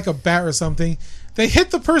they'll have like a bat or something. They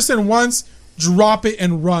hit the person once, drop it,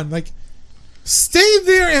 and run. Like, stay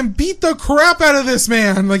there and beat the crap out of this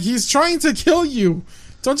man. Like he's trying to kill you.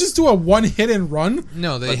 Don't just do a one hit and run.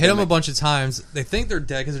 No, they hit him a bunch of times. They think they're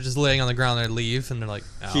dead because they're just laying on the ground. They leave, and they're like,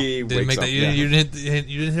 "Oh, didn't make that. You didn't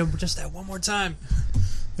hit him just that one more time.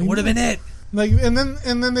 It would have been it." Like, and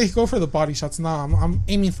then they go for the body shots. Nah, I'm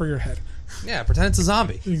aiming for your head. Yeah, pretend it's a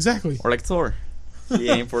zombie. Exactly. Or like Thor,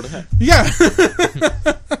 he aimed for the head. Yeah.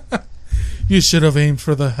 You should have aimed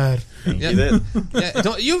for the head. And he did.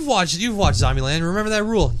 Yeah, you've watched Zombieland. Remember that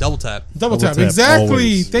rule: double tap. Double tap. Exactly.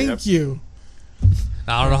 Always. Thank you.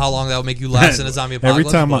 I don't know how long that will make you last in a zombie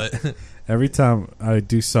apocalypse. Every time I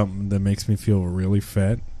do something that makes me feel really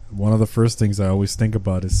fat, one of the first things I always think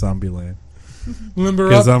about is Zombieland. Limber up.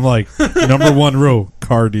 Because I'm like, number one rule,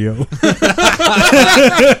 cardio.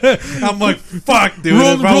 I'm like, fuck, dude.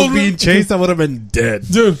 If I was being chased, I would have been dead.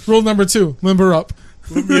 Dude, rule number 2, limber up.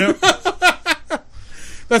 Yep.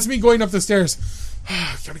 That's me going up the stairs.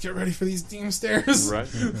 Gotta get ready for these damn stairs. Right.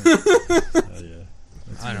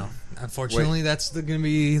 I know. Unfortunately, that's going to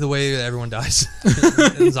be the way everyone dies in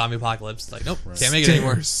the zombie apocalypse. Like, nope, can't make it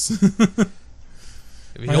anymore.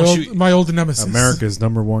 My old nemesis. America's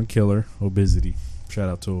number one killer, obesity. Shout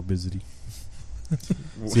out to obesity.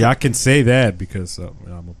 See, I can say that because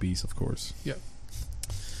I'm obese, of course. Yeah.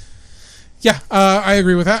 Yeah, I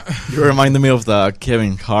agree with that. You reminded me of the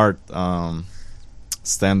Kevin Hart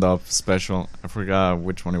stand-up special. I forgot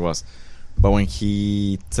which one it was. But when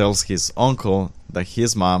he tells his uncle that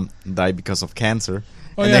his mom died because of cancer,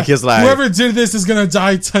 and then he's like, whoever did this is going to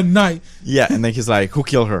die tonight. Yeah, and then he's like, who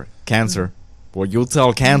killed her? Cancer. Well, you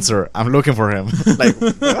tell cancer I'm looking for him. Like,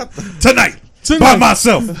 what? Tonight. By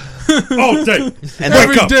myself. All day. And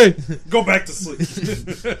every day. Go back to sleep.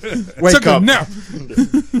 Took a nap.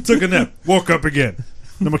 Took a nap. Woke up again.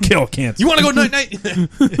 I'm going to kill cancer. You want to go night-night?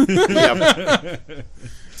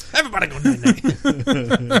 Everybody go night-night.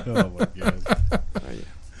 Oh, my God.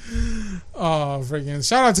 Oh, freaking!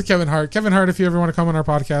 Shout out to Kevin Hart. Kevin Hart, if you ever want to come on our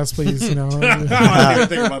podcast, please. I didn't even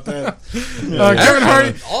think about that.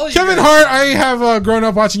 Kevin Hart. I have grown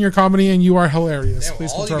up watching your comedy, and you are hilarious. Yeah,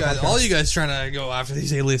 well, please all you guys trying to go after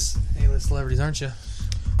these A-list celebrities, aren't you?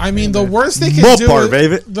 I mean, the worst they can do,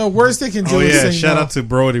 baby. The worst they can do is say shout no. out to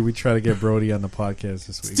Brody. We try to get Brody on the podcast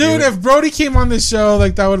this week. Dude, if Brody came on this show,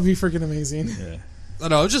 like that would be freaking amazing. Yeah. I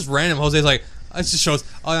know, it's just random. Jose's like, it just shows.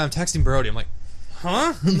 Oh, yeah, I'm texting Brody. I'm like,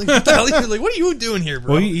 huh? Like, what the hell? Like, what are you doing here,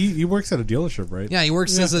 bro? Well, he works at a dealership, right? Yeah, he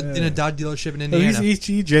works in a Dodge dealership in Indiana.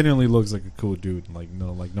 He genuinely looks like a cool dude. Like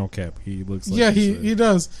no cap. He looks like he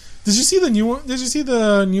does. Did you see the new one? Did you see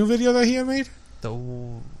the new video that he had made?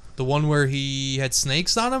 The one where he had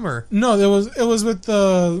snakes on him, or no? It was with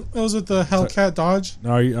the Hellcat Dodge.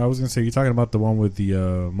 No, I was gonna say you're talking about the one with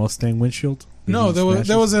the Mustang windshield. No, there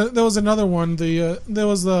was another one. There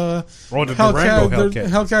was the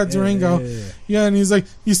Hellcat Durango. Yeah, and he's like,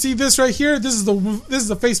 you see this right here? This is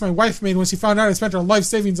the face my wife made when she found out I spent her life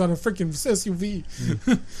savings on a freaking SUV.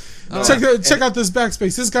 Check out this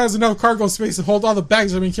backspace. This guy has enough cargo space to hold all the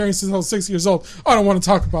bags I've been carrying since I was 6 years old. I don't want to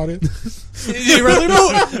talk about it. You really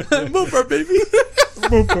Mopar baby.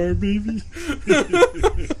 Mopar baby.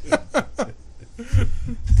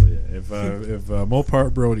 If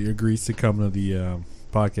Mopar Brody agrees to come to the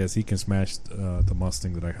podcast, he can smash the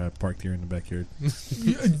Mustang that I have parked here in the backyard.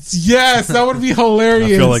 Yes, that would be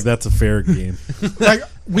hilarious. I feel like that's a fair game. Like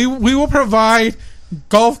we will provide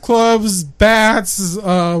golf clubs, bats,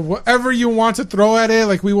 whatever you want to throw at it.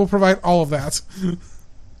 Like we will provide all of that.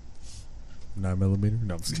 9mm?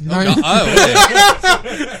 No, I'm just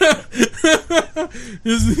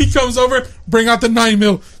kidding. He comes over, bring out the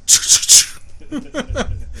 9mm.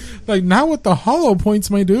 Like, not with the hollow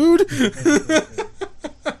points, my dude.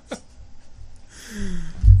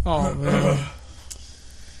 Oh man.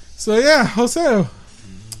 So yeah, Jose,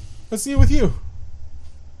 what's new with you?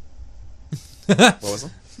 What was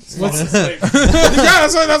it? Yeah,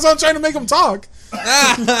 that's what I'm trying to make him talk.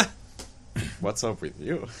 What's up with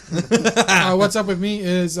you? What's up with me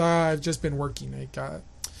is I've just been working. I got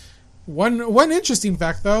one interesting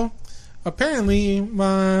fact though. Apparently,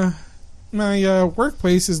 my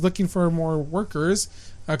workplace is looking for more workers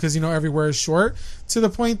because everywhere is short. To the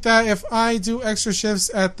point that if I do extra shifts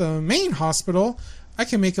at the main hospital, I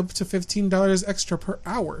can make up to $15 extra per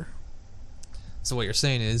hour. So what you're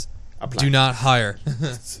saying is, do not hire.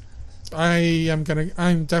 I'm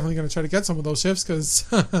definitely gonna try to get some of those shifts because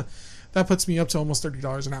that puts me up to almost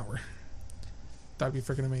 $30 an hour. That'd be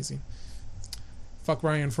freaking amazing. Fuck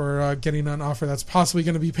Ryan for getting an offer that's possibly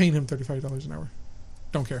going to be paying him $35 an hour.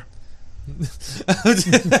 Don't care. He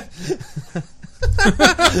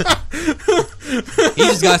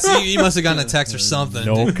must have gotten a text or something.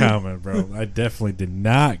 No comment, bro. I definitely did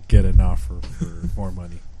not get an offer for more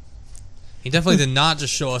money. He definitely did not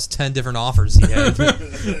just show us 10 different offers he had.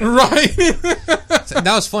 Right. That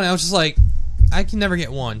was funny. I was just like, I can never get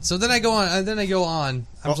one. So then I go on. I'm just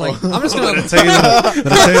like, I'm just gonna tell you that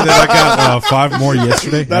I got 5 more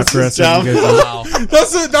yesterday. That's after I said you guys. Wow.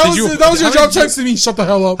 That was your job text to me. Shut the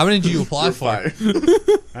hell up. How many did you apply for?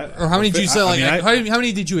 Or how many did you say? How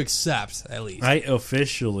many did you accept at least? I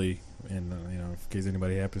officially, and in case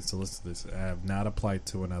anybody happens to listen to this, I have not applied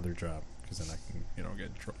to another job because then I can get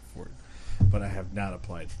in trouble for it. But I have not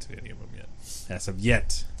applied to any of them yet. As of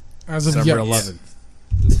yet. December 11th.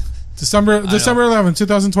 December 11th,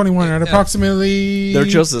 2021 at approximately... They're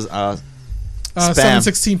just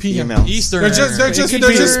 7:16 p.m. Emails. Eastern. They're just spam It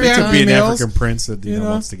could be an emails. African prince that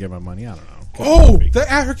wants to get my money. I don't know. The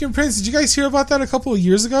African prince. Did you guys hear about that a couple of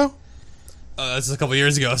years ago? That's a couple of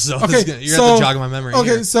years ago, so okay, you're going to have to jog my memory. Okay,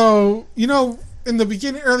 here. so, in the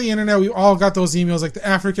beginning, early internet, we all got those emails like the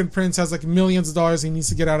African prince has like millions of dollars he needs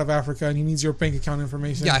to get out of Africa and he needs your bank account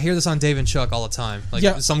information. Yeah, I hear this on Dave and Chuck all the time. Like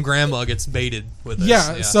some grandma gets baited with this.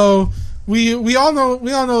 Yeah, so we all know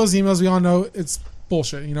those emails. We all know it's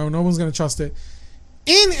bullshit. No one's gonna trust it.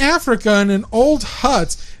 In Africa, in an old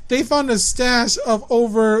hut, they found a stash of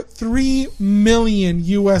over $3 million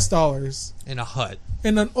US in a hut.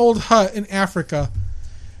 In an old hut in Africa.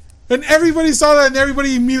 And everybody saw that, and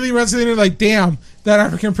everybody immediately ran to the internet like, damn, that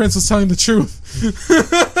African prince was telling the truth.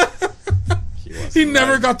 He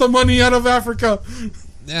never got the money out of Africa.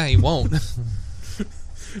 Yeah, he won't.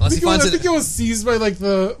 I think it was seized by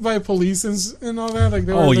police and all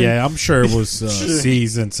that. I'm sure it was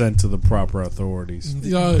seized and sent to the proper authorities.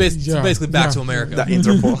 Basically back to America. The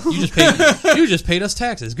Interpol. You just paid us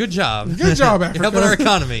taxes. Good job. Good job, Africa. You're helping our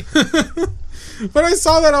economy. But I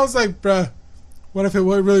saw that, I was like, bruh. What if it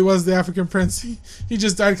really was the African prince? He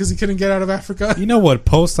just died because he couldn't get out of Africa. You know what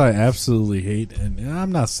post I absolutely hate? And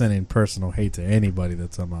I'm not sending personal hate to anybody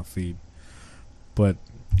that's on my feed. But,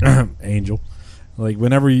 Angel, like,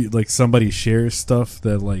 whenever somebody shares stuff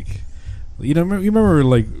that, you remember,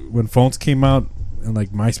 when phones came out and,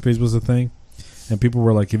 MySpace was a thing? And people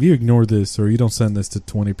were like, if you ignore this or you don't send this to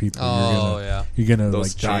 20 people, you're gonna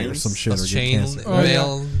die or some shit or get canceled.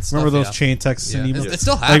 Remember those chain texts and emails? It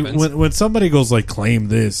still happens. When somebody goes claim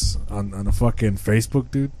this on a fucking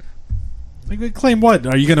Facebook, dude. Claim what?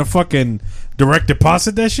 Are you gonna fucking direct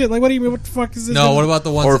deposit that shit? What do you mean? What the fuck is this? No, what about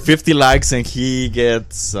the ones or 50 likes and he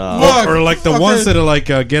gets or the ones that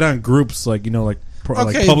are get on groups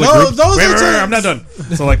public groups. I'm not done.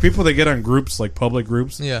 So people that get on groups public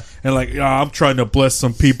groups, and I'm trying to bless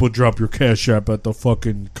some people. Drop your cash app at the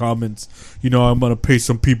fucking comments. I'm gonna pay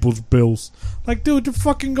some people's bills. Dude, to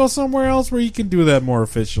fucking go somewhere else where you can do that more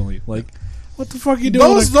efficiently. What the fuck are you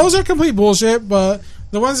doing? Those are complete bullshit. But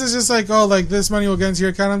the ones that's just this money will get into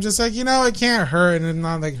your account. I'm just it can't hurt, and it's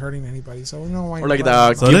not hurting anybody. So why? Or give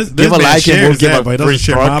a like and we'll give a free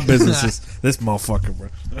share my businesses. This motherfucker, bro.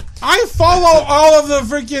 I follow all of the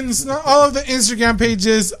Instagram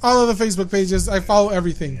pages, all of the Facebook pages. I follow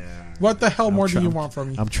everything. Yeah, what the hell more do you want from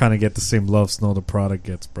me? I'm trying to get the same love Snow the Product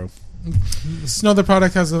gets, bro. Snow the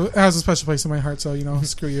Product has a special place in my heart, so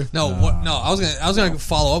screw you. No, I was gonna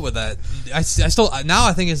follow up with that. I still now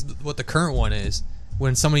I think is what the current one is.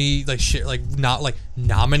 When somebody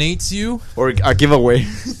nominates you or a giveaway,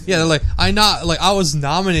 yeah, they're I was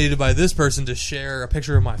nominated by this person to share a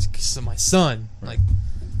picture of my son.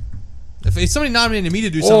 If somebody nominated me to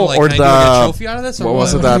do something, can I get a trophy out of this? What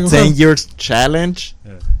was it? That 10 years challenge,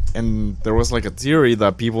 and there was a theory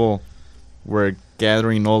that people were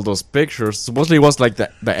gathering all those pictures. Supposedly, it was the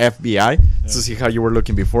FBI to see how you were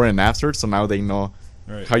looking before and after. So now they know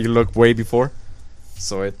how you look way before.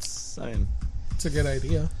 So it's. It's a good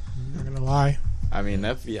idea. I'm not gonna lie. I mean,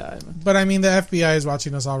 FBI. Man. But I mean, the FBI is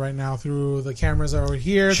watching us all right now through the cameras over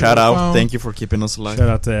here. Shout out. Phone. Thank you for keeping us alive. Shout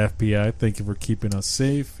out to FBI. Thank you for keeping us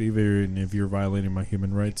safe, even if you're violating my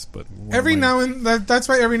human rights. But every now and that's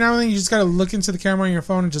why every now and then you just got to look into the camera on your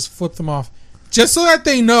phone and just flip them off. Just so that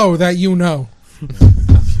they know that you know.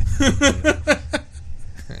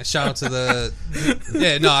 Shout out to the...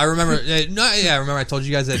 Yeah, no, I remember... I remember I told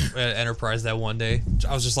you guys at Enterprise that one day.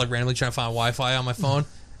 I was just like randomly trying to find Wi-Fi on my phone.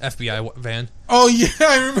 FBI van. Oh, yeah,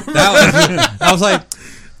 I remember that. I was like,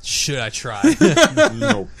 should I try?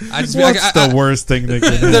 No. What's the worst thing that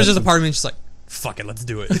could happen? There's just a part of me just like, fuck it, let's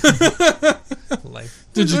do it. Like,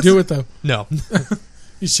 did you do it, though? No.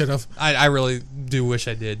 You should have. I really do wish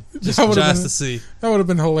I did. Just to see. That would have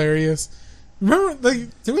been hilarious. Remember,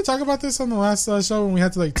 like, did we talk about this on the last show when we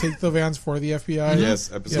had to like take the vans for the FBI?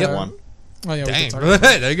 Yes, episode 1. Oh yeah, dang.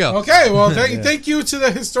 There you go. Okay, well, thank you to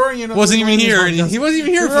the historian. Wasn't even here, and he wasn't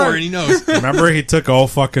even here for it, and he knows. Remember, he took all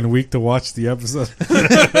fucking week to watch the episode.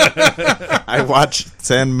 I watched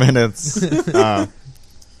 10 minutes.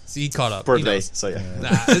 See, he caught up per day. So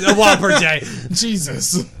yeah, a while per day.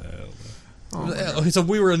 Jesus. So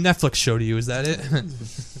we were a Netflix show to you. Is that it?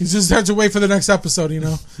 You just have to wait for the next episode, you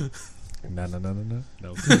know. No. No.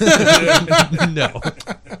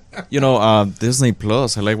 You know, Disney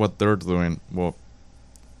Plus. I like what they're doing. Well,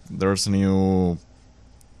 there's a new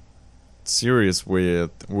series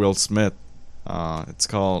with Will Smith. It's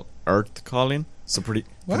called Earth Calling. So pretty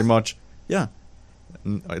much, yeah.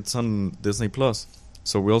 It's on Disney Plus.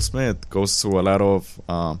 So Will Smith goes to a lot of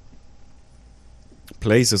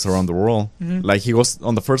places around the world. Mm-hmm. Like he goes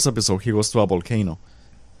on the first episode, he goes to a volcano.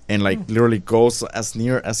 And like literally goes as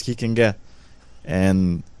near as he can get,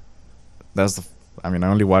 and that's the. I mean, I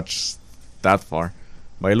only watched that far,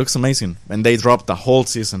 but it looks amazing. And they dropped the whole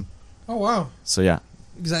season. Oh wow! So yeah.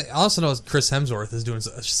 Because I also know Chris Hemsworth is doing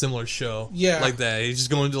a similar show. Yeah, like that. He's just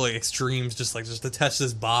going to like extremes, just to test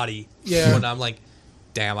his body. Yeah, and I'm like,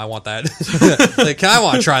 damn, I want that. Like, I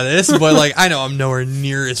want to try this, but like, I know I'm nowhere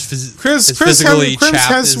near as physically chapped.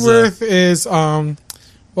 Chris Hemsworth is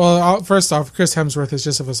Well, first off, Chris Hemsworth is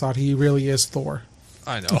just a facade. He really is Thor.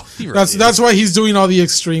 I know. Really that's why he's doing all the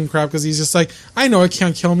extreme crap, because he's just like, I know it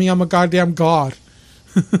can't kill me. I'm a goddamn god.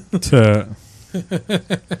 I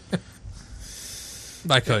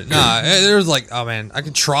could. Nah, there was like, oh man, I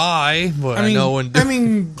could try, but I know when. I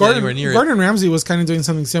mean, Gordon Ramsay was kind of doing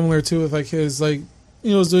something similar too, with like his like,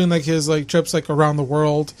 was doing like his like trips like around the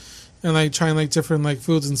world. And like trying like different like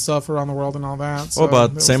foods and stuff around the world and all that. So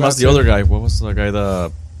but same as the other guy. What was the guy?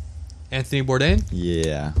 Anthony Bourdain.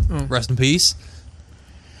 Yeah. Rest in peace.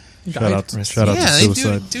 Shout out to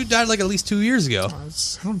suicide. Dude died like at least 2 years ago. I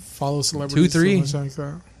don't follow celebrities 2, 3. so much like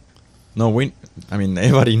that. No,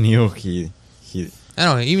 everybody knew he. I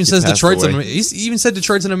don't know. He even says Detroit's. He even said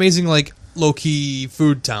Detroit's an amazing like low key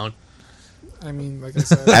food town. I mean, like I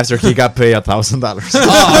said, after he got paid $1,000.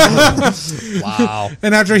 Oh, wow!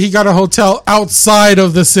 And after he got a hotel outside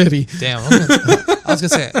of the city. Damn. I was gonna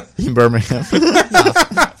say in Birmingham.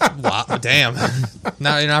 Wow! Damn.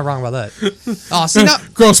 No, you're not wrong about that. Oh, see now,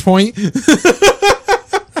 Grosse Pointe.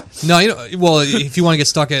 No, well, if you want to get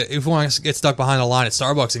stuck behind a line at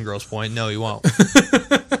Starbucks in Grosse Pointe, no, you won't.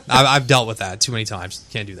 I've dealt with that too many times.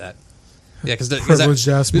 Can't do that. Yeah, because privileged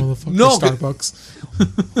ass motherfucker.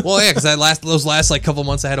 Starbucks. Well, yeah, because those last like couple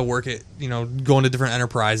months I had to work at going to different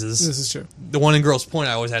enterprises. This is true. The one in Grosse Pointe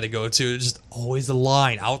I always had to go to. Just always the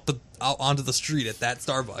line out onto the street at that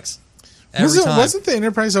Starbucks. Wasn't the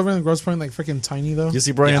enterprise over in Grosse Pointe like freaking tiny though? You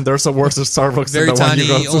see, Brian, there's a worse Starbucks very than the tiny.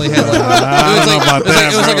 one you go to. Only had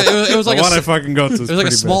it was like the one I fucking go to. It was like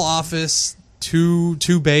a small office. Two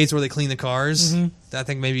bays where they clean the cars. Mm-hmm. I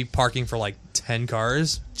think maybe parking for like 10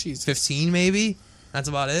 cars. Jeez. 15 maybe. That's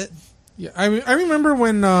about it. Yeah, I remember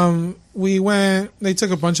when we went. They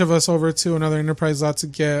took a bunch of us over to another enterprise lot to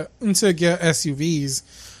get SUVs.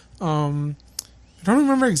 I don't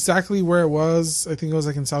remember exactly where it was. I think it was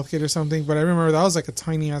like in Southgate or something. But I remember that was like a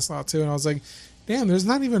tiny ass lot too. And I was like, damn, there's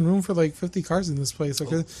not even room for like 50 cars in this place.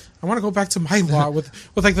 Like, I want to go back to my lot with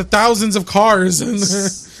like the thousands of cars in there.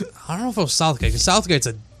 I don't know if it was Southgate, because Southgate's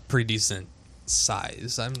a pretty decent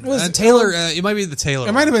size. Taylor, it might be the Taylor.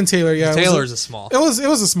 It might have been Taylor. Yeah, Taylor's a small. It was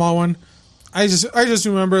a small one. I just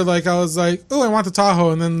remember like I was like, oh, I want the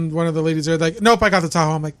Tahoe, and then one of the ladies are like, nope, I got the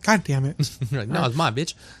Tahoe. I'm like, god damn it. Like, no, it's mine,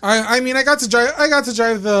 bitch. I mean, I got to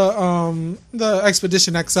drive the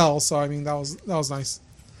Expedition XL, so I mean that was nice.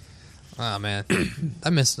 Oh man, I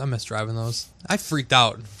miss driving those. I freaked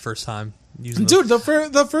out first time using those.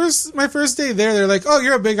 Dude, my first day there, they're like, oh,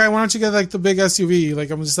 you're a big guy. Why don't you get like the big SUV?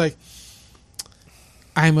 Like I'm just like,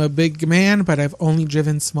 I'm a big man, but I've only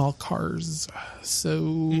driven small cars, so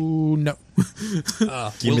no.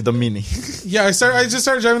 Give me the Mini. Yeah, I just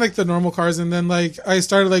started driving like the normal cars, and then like I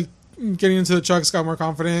started like getting into the trucks, got more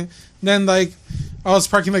confident. Then like I was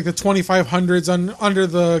parking like the 2500s under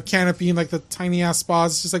the canopy in like the tiny ass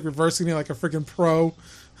spots, just like reversing it like a freaking pro.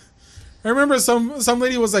 I remember some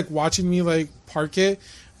lady was like watching me like park it,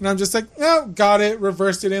 and I'm just like, oh, got it,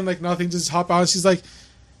 reversed it in like nothing, just hop out. She's like,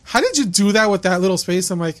 how did you do that with that little space?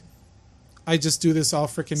 I'm like, I just do this all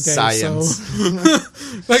freaking day. Science. So,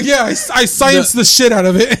 like, yeah, I scienced the shit out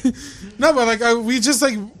of it. No, but like we just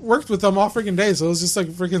like worked with them all freaking day, so it was just like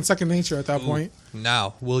freaking second nature at that point.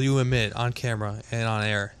 Now, will you admit on camera and on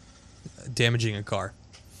air damaging a car?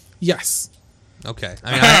 Yes. Okay.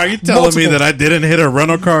 I mean, are you telling me that I didn't hit a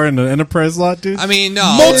rental car in the Enterprise lot, dude? I mean,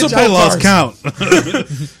 no. Multiple I lost count.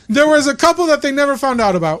 There was a couple that they never found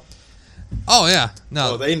out about. Oh yeah,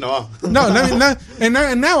 no, they know. No,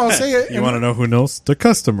 and now I'll say it. You want to know who knows? The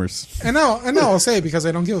customers. And now I'll say it because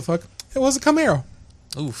I don't give a fuck. It was a Camaro.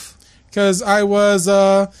 Oof. Because I was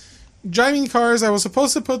driving cars. I was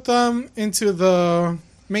supposed to put them into the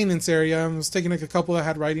maintenance area. I was taking like a couple that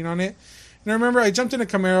had writing on it. And I remember I jumped in a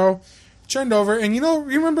Camaro, turned over, and you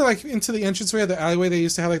remember like into the entranceway of the alleyway, they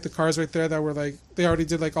used to have like the cars right there that were like they already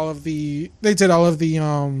did like all of the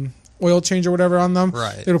oil change or whatever on them.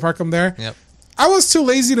 Right. They would park them there. Yep. I was too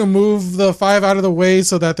lazy to move the 5 out of the way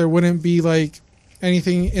so that there wouldn't be like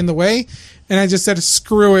anything in the way, and I just said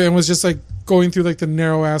screw it and was just like going through like the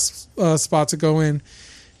narrow ass spot to go in.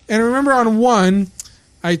 And I remember on one,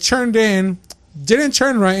 I turned in, didn't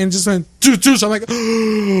turn right, and just went doo. So I'm like,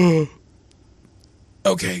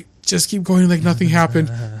 okay, just keep going like nothing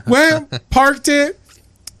happened. Went, parked it,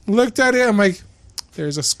 looked at it. I'm like,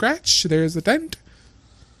 there's a scratch, there's a dent.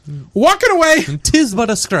 Walking away, 'tis but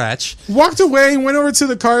a scratch. Walked away, went over to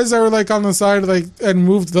the cars that were like on the side, like, and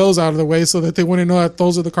moved those out of the way so that they wouldn't know that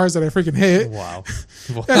those are the cars that I freaking hit. Wow.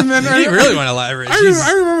 And then you really want to elaborate.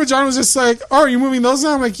 I remember John was just like, "Oh, are you moving those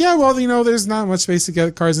now?" I'm like, "Yeah, well, there's not much space to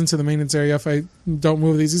get cars into the maintenance area if I don't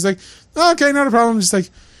move these." He's like, oh, "Okay, not a problem." I'm just like,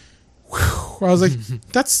 whew. I was like,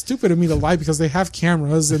 "That's stupid of me to lie because they have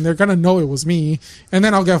cameras and they're gonna know it was me, and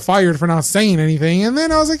then I'll get fired for not saying anything." And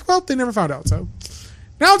then I was like, "Well, they never found out, so."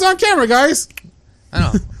 Now it's on camera, guys. I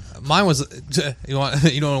know. Mine was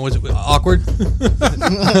was awkward.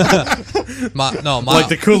 Mine, like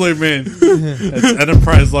the Kool-Aid Man. That's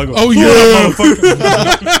Enterprise logo. Oh yeah,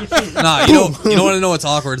 motherfucker. Nah, you don't want to know what's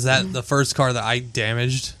awkward is that the first car that I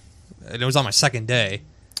damaged, and it was on my second day.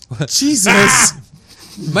 Jesus.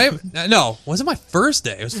 No, was it my first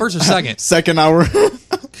day? It was first or second. Second hour.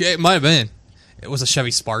 Okay, it might have been. It was a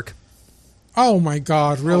Chevy Spark. Oh my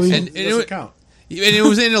God! Really? And it would count. And it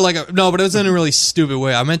was in but it was in a really stupid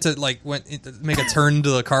way. I meant to make a turn to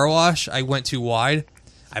the car wash. I went too wide.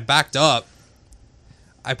 I backed up.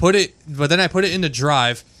 But then I put it into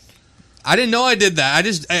drive. I didn't know I did that.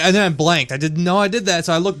 And then I blanked. I didn't know I did that.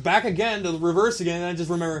 So I looked back again to reverse again, and I just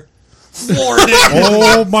remember floored it.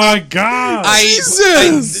 Oh my God!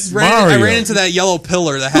 Jesus! I ran into that yellow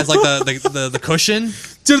pillar that has like the cushion.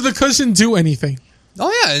 Did the cushion do anything? Oh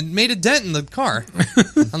yeah, it made a dent in the car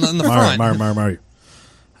on the front. Mario.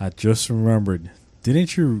 I just remembered.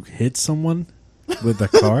 Didn't you hit someone with the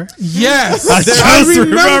car? Yes, I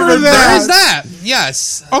remember that. There is that.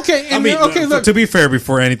 Yes. Okay. Look. To be fair,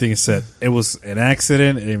 before anything is said, it was an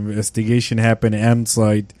accident. An investigation happened on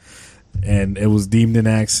site, and it was deemed an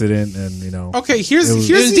accident. And okay. He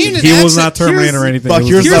was not terminated or anything. But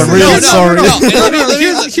here's sorry.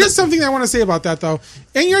 Here's something I want to say about that though.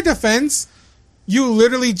 In your defense, you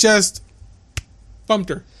literally just bumped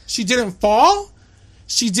her. She didn't fall.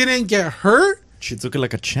 She didn't get hurt. She took it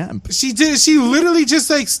like a champ. She did. She literally just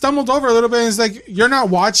like stumbled over a little bit and it's like, you're not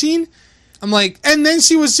watching. I'm like, and then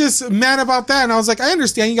she was just mad about that. And I was like, I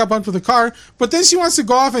understand you got bumped with a car, but then she wants to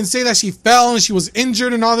go off and say that she fell and she was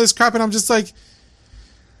injured and all this crap. And I'm just like,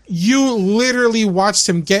 you literally watched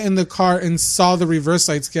him get in the car and saw the reverse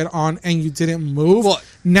lights get on and you didn't move. Well,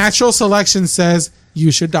 natural selection says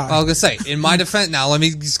you should die. I was going to say, in my defense, now let me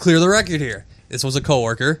just clear the record here. This was a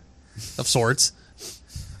coworker of sorts.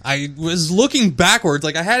 I was looking backwards,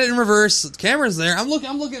 like I had it in reverse. The camera's there. I'm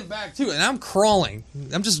looking back too, and I'm crawling.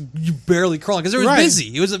 I'm just barely crawling because it was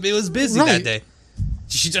busy. It was busy that day.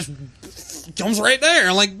 She just comes right there.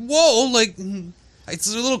 I'm like, whoa! Like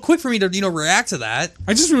it's a little quick for me to react to that.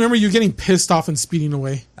 I just remember you getting pissed off and speeding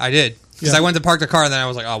away. I did because I went to park the car, and then I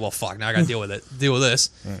was like, oh well, fuck. Now I got to deal with it. Deal with this.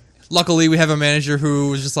 Right. Luckily, we have a manager who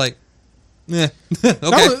was just like. Yeah. Okay.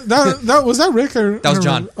 That was that Rick or that was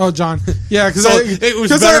John? Oh, John. Yeah, because it was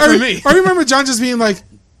better for me. I remember John just being like,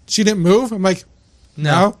 "She didn't move." I'm like,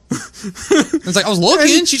 No. It's like I was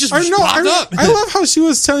looking. And she just popped up. I love how she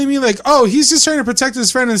was telling me like, "Oh, he's just trying to protect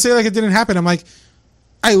his friend and say like it didn't happen." I'm like,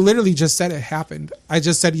 I literally just said it happened. I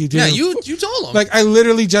just said you didn't. Yeah, you told him. Like I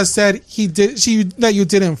literally just said that you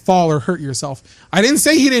didn't fall or hurt yourself. I didn't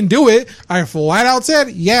say he didn't do it. I flat out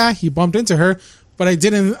said, yeah, he bumped into her, but I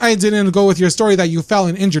didn't go with your story that you fell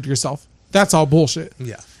and injured yourself. That's all bullshit.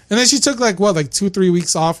 Yeah. And then she took like 2-3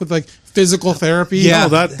 weeks off with like physical therapy. Yeah,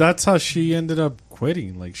 that's how she ended up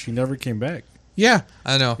quitting. Like she never came back. Yeah,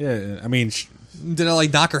 I know. Yeah, I mean, did it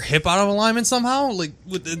like knock her hip out of alignment somehow? Like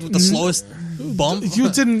with the slowest bump? You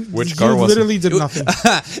didn't. Which car was literally did nothing.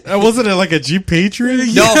 Wasn't it like a Jeep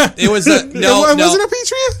Patriot? No, it was a no. It wasn't a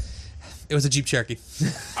Patriot. It was a Jeep Cherokee.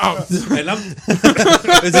 Oh,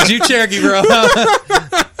 it was a Jeep Cherokee, bro.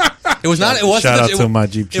 It was not. It wasn't. Shout out to my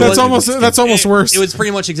Jeep Cherokee. That's almost worse. It was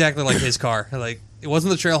pretty much exactly like his car. Like it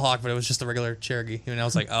wasn't the Trailhawk, but it was just a regular Cherokee. And I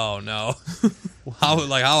was like, oh no,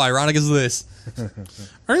 how ironic is this?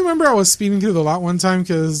 I remember I was speeding through the lot one time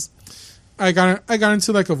because I got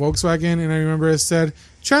into like a Volkswagen, and I remember it said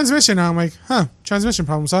transmission. Now I'm like, transmission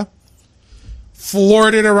problems, huh?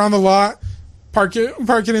 Floored it around the lot, park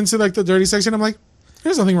it into like the dirty section. I'm like,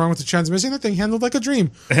 there's nothing wrong with the transmission. That thing handled like a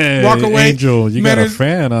dream. Hey, walk away. Angel, you got a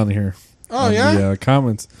fan on here. Oh yeah. The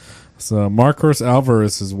comments. So Marcos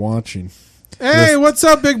Alvarez is watching. Hey, what's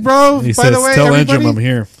up, big bro? He says, tell Angel I'm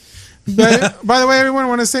here. By the way, everyone, I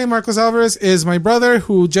want to say Marcos Alvarez is my brother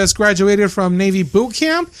who just graduated from Navy boot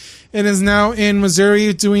camp and is now in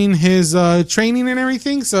Missouri doing his training and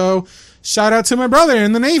everything. So shout out to my brother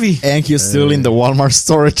in the Navy. And he's still in the Walmart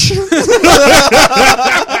storage.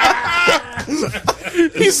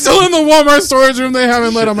 He's still in the Walmart storage room. They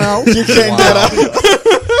haven't let him out. You can't get out.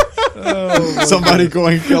 Somebody go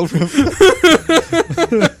and help him.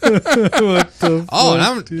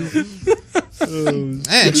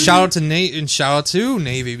 And shout out to Nate and shout out to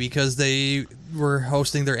Navy because they were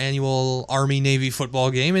hosting their annual Army-Navy football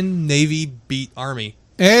game and Navy beat Army.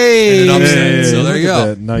 Hey, so there you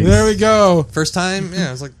go. Nice. There we go. First time, it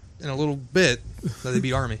was like in a little bit that they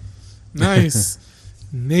beat Army. Nice.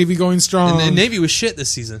 Navy going strong. And Navy was shit this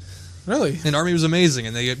season. Really? And Army was amazing,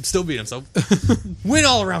 and they still beat them. So win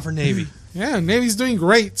all around for Navy. Yeah, Navy's doing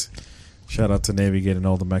great. Shout out to Navy getting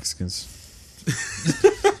all the Mexicans.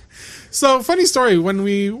 So, funny story. When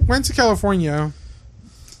we went to California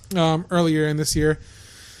earlier in this year,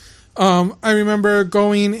 I remember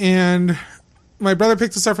going and my brother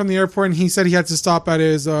picked us up from the airport, and he said he had to stop at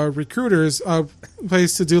his recruiter's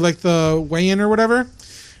place to do like the weigh-in or whatever.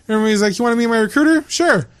 Remember, he's like, "You want to meet my recruiter?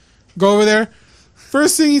 Sure." Go over there.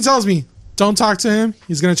 First thing he tells me, don't talk to him.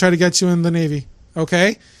 He's going to try to get you in the Navy.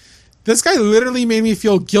 Okay? This guy literally made me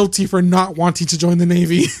feel guilty for not wanting to join the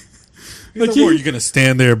Navy. Like, are you going to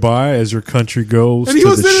stand there by as your country goes and he to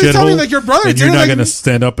was the shithole? Like, your brother and you're not going to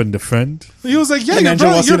stand up and defend? He was like, yeah,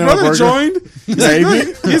 your brother joined. He's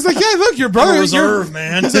like, yeah, look, your brother. Reserve,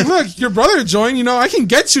 man. He's like, look, your brother joined. You know, I can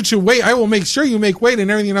get you to weight. I will make sure you make weight and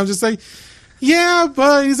everything. And I'm just like, yeah,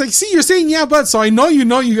 but he's like, see, you're saying yeah, but so I know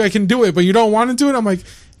I can do it, but you don't want to do it. I'm like,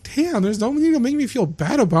 damn, there's no need to make me feel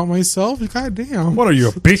bad about myself. God damn. What are you,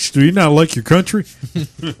 a bitch? Do you not like your country?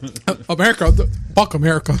 America. Fuck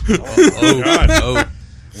America. Oh, God. Oh.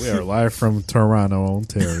 We are live from Toronto,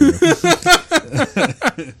 Ontario.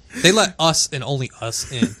 They let us and only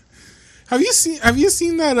us in. Have you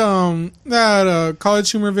seen that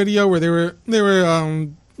College Humor video where they were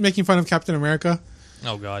making fun of Captain America?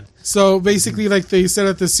 Oh God. So basically, like, they said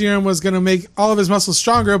that the serum was going to make all of his muscles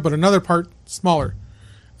stronger, but another part smaller.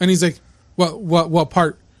 And he's like, what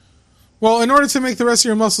part? Well, in order to make the rest of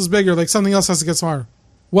your muscles bigger, like, something else has to get smaller.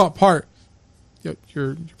 What part?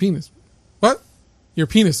 Your penis. What? Your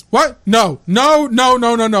penis. What? No.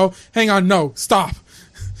 Hang on. No. Stop.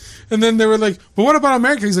 And then they were like, but what about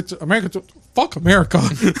America? He's like, America, fuck America.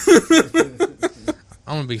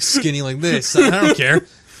 I'm going to be skinny like this. I don't care.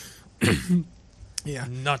 Yeah.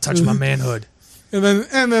 Not touch my manhood. And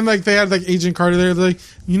then like they had like Agent Carter there, like,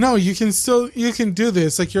 you can do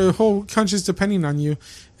this. Like, your whole country's depending on you,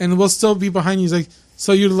 and we'll still be behind you. He's like,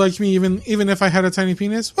 so you'd like me even if I had a tiny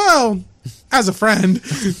penis? Well, as a friend.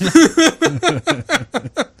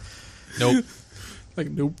 Nope.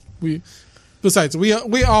 Like, nope. Besides, we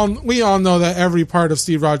all know that every part of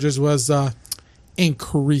Steve Rogers was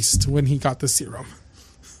increased when he got the serum.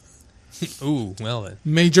 Ooh, well then.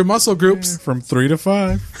 Major muscle groups. From 3 to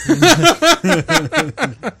 5.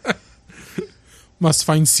 Must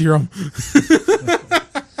find serum.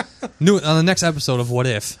 New on the next episode of What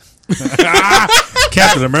If.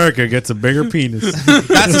 Captain America gets a bigger penis.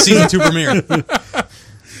 That's the season 2 premiere.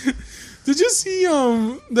 Did you see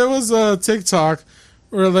there was a TikTok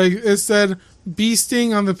where, like, it said bee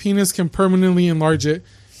sting on the penis can permanently enlarge it.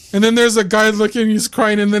 And then there's a guy looking, he's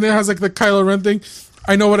crying, and then it has like the Kylo Ren thing.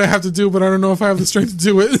 I know what I have to do, but I don't know if I have the strength to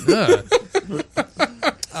do it.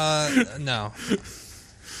 No.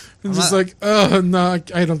 I'm just like, no,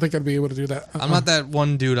 I don't think I'd be able to do that. I'm not that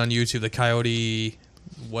one dude on YouTube, the Coyote.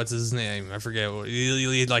 What's his name? I forget.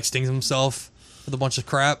 He like stings himself with a bunch of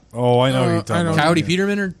crap. Oh, I know. You're talking about. Coyote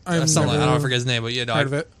Peterman or something. I don't forget his name, but yeah, heard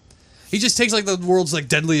of it. He just takes like the world's like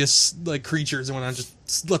deadliest like creatures and whatnot,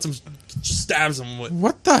 just lets them, just stabs them with.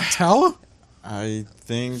 What the hell? I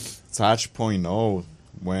think Touch.0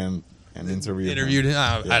 when an interviewed him.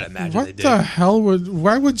 I'd imagine what they did. What the hell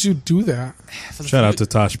why would you do that? Shout out to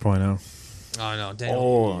Tosh.0. Oh no, Daniel.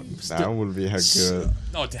 Oh, that would be a good.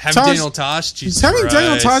 Oh, having Daniel Tosh, Jesus having Christ.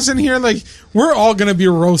 Daniel Tosh in here, like we're all gonna be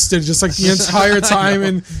roasted just like the entire time,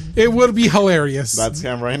 and it would be hilarious. That's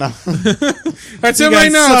him right now. That's him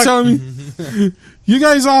right now. Telling me, you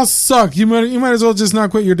guys all suck. You might as well just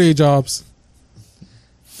not quit your day jobs.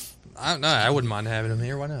 I wouldn't mind having him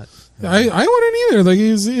here. Why not? I wouldn't either. Like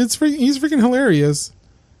he's freaking hilarious.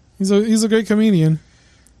 He's a great comedian.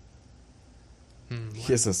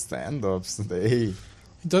 He has a stand-ups today.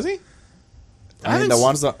 Does he? I mean, the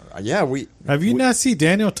ones that have you not seen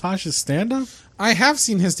Daniel Tosh's stand-up? I have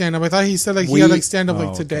seen his stand-up. I thought he said like he had like stand-up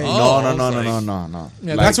like today. No.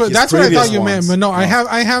 Yeah, like that's what I thought you meant. But no, Oh.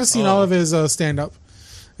 I have seen all of his stand-up,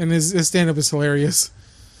 and his stand-up is hilarious.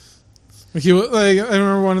 Like I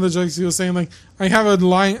remember one of the jokes he was saying, like, I have a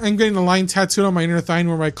line, I'm getting a line tattooed on my inner thigh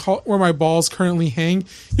where my balls currently hang.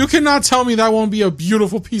 You cannot tell me that won't be a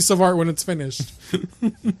beautiful piece of art when it's finished.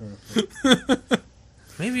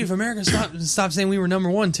 Maybe if America stopped saying we were number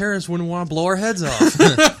one, terrorists wouldn't want to blow our heads off.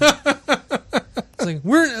 It's like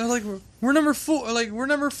we're number four. Like we're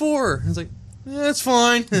number four. It's like that's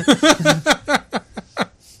fine.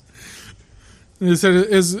 He said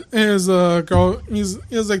his girl. He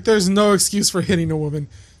was like, "There's no excuse for hitting a woman."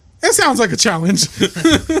 It sounds like a challenge.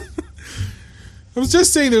 I was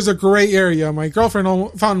just saying, there's a gray area. My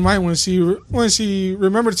girlfriend found mine when she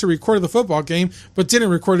remembered to record the football game, but didn't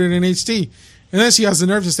record it in HD. And then she has the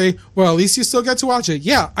nerve to say, "Well, at least you still get to watch it."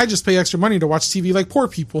 Yeah, I just pay extra money to watch TV like poor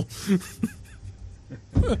people.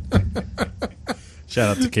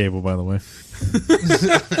 Shout out to Cable, by the way. I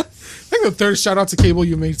think the third shout out to Cable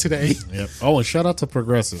you made today. Yep. Oh, and shout out to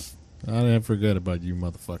Progressive. I didn't forget about you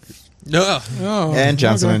motherfuckers. No. Oh, and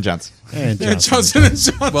Johnson and Johnson. And Johnson and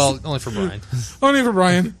Johnson. Well, only for Brian. Only for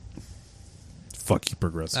Brian. Fuck you,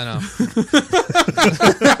 Progressive. I know.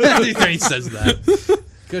 He says that.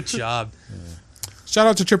 Good job. Shout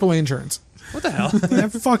out to AAA Insurance. What the hell? Man,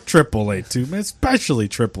 fuck AAA too, man. Especially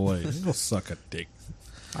AAA. Go suck a dick.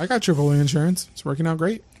 I got AAA Insurance. It's working out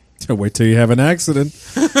great. Wait till you have an accident.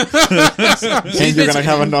 And you're gonna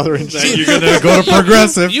have another insurance. You're gonna go to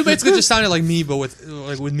Progressive. You basically just sounded like me, but with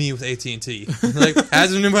me with AT&T. Like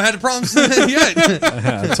hasn't even had a problem yet.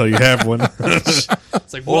 Until you have one.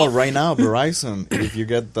 It's like, well, right now Verizon, if you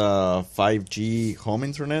get the 5G home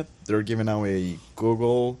internet, they're giving out a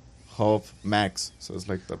Google Hub Max, so it's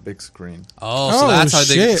like the big screen. So that's how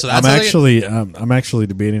they. So that's I'm actually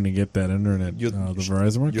debating to get that internet, the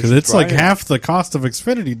Verizon one, because it's like half the cost of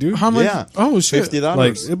Xfinity, dude. How much? Yeah. Oh shit! $50.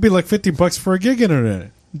 Like it'd be like $50 for a gig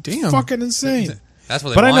internet. Damn, it's fucking insane. That's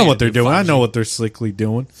what. But I know what they're doing. I know what they're slickly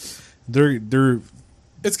doing. They're.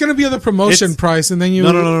 It's gonna be the promotion price, and then you.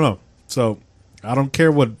 No. So I don't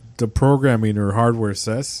care what the programming or hardware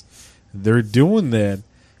says. They're doing that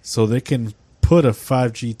so they can put a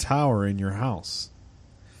 5G tower in your house.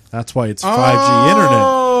 That's why it's 5G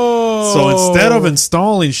internet. So instead of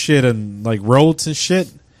installing shit in like roads and shit,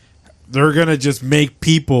 they're gonna just make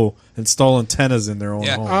people install antennas in their own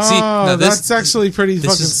home. See, that's actually pretty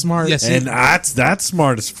fucking smart. Yeah, and that's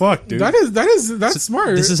smart as fuck, dude. That's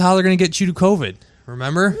smart. This is how they're gonna get you to COVID.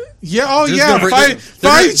 Remember? Yeah. Oh, yeah.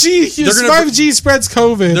 5G spreads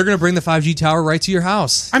COVID. They're going to bring the 5G tower right to your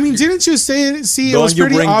house. I mean, didn't you say it? See, it was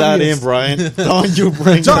pretty obvious. Don't you bring that in, Brian. Don't you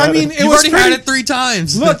bring that I mean, You've already had it 3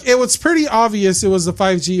 times. Look, it was pretty obvious it was the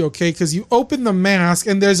 5G, okay? Because you open the mask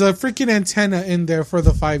and there's a freaking antenna in there for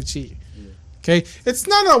the 5G. Okay? It's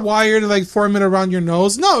not a wired, like, forming around your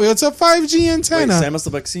nose. No, it's a 5G antenna. Same as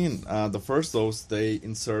the vaccine. The first dose, they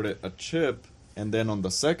inserted a chip. And then on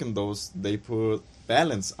the second dose, they put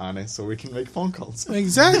balance on it so we can make phone calls.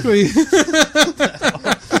 Exactly. So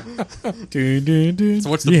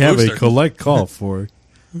what's the you have a collect call for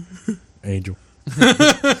Angel. So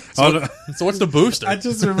what's the booster? I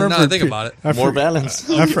just remember. Now think about it. More balance.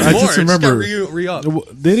 I just remember. Re-up.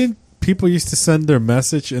 Didn't people used to send their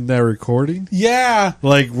message in that recording? Yeah.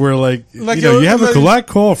 Like we're like you have a collect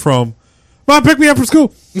call from Mom, pick me up from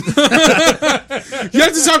school. You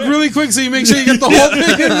have to talk really quick so you make sure you get the whole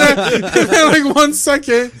thing in like 1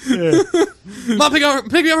 second. Yeah. Mom, pick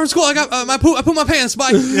me up from school. I got I pooped my pants.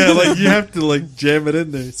 Bye. Yeah, like you have to like jam it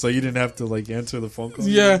in there, so you didn't have to like answer the phone call.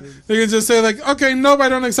 Yeah, they can just say like, okay, nope, I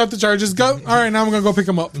don't accept the charges. Go. All right, now I'm gonna go pick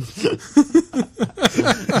him up. God.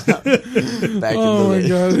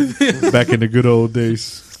 Back in the good old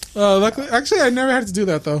days. Luckily, actually, I never had to do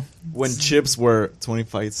that though. When chips were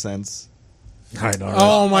 25 cents. I know. Right?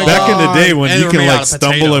 Oh my Back God. in the day when you can like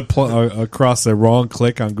stumble across the wrong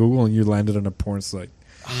click on Google and you landed on a porn site.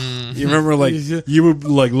 You remember like you would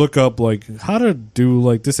like look up like how to do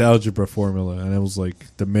like this algebra formula, and it was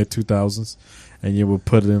like the mid 2000s, and you would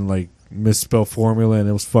put in like misspelled formula, and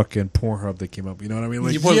it was fucking Pornhub that came up. You know what I mean?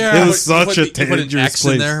 Like it was such a dangerous you put an X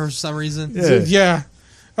place in there for some reason. Yeah.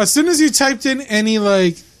 As soon as you typed in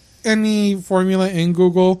any formula in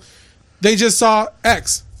Google, they just saw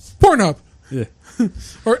X Pornhub. Yeah.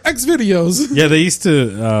 Or X videos. Yeah, they used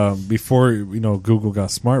to before Google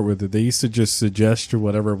got smart with it. They used to just suggest you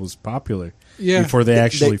whatever was popular. Yeah. Before they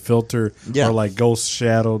actually filter or like ghost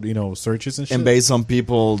shadowed searches and shit. And based on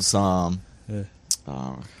people's how do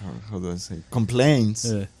I say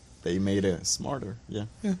complaints, they made it smarter. Yeah.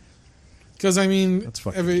 Because I mean, that's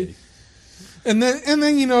fucking gay. And then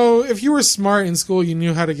if you were smart in school, you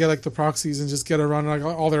knew how to get like the proxies and just get around like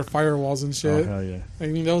all their firewalls and shit. Oh hell yeah! I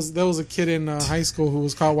mean, there was a kid in high school who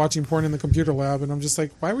was caught watching porn in the computer lab, and I'm just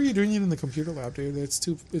like, why were you doing it in the computer lab, dude? It's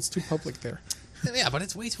too public there. Yeah, but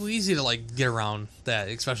it's way too easy to like get around that,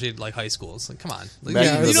 especially at, like high schools. Like, come on, like,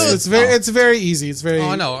 it's very easy. It's very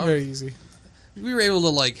very easy. We were able to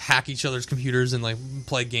like hack each other's computers and like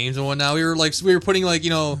play games and whatnot. We were putting like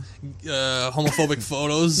homophobic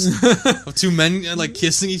photos of two men like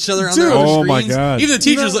kissing each other on their own screens. My God! Even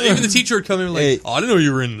the teacher would come in like, "Oh, I didn't know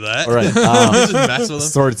you were into that." All right, just mess with them.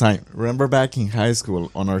 Story time. Remember back in high school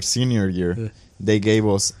on our senior year, they gave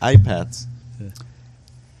us iPads.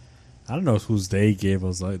 I don't know whose they gave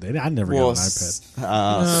us. I never got an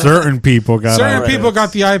iPad. Certain people got. People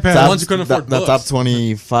got the iPad. The ones who couldn't afford the top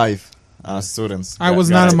 25. Students. I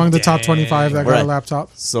was not among the top 25 that got a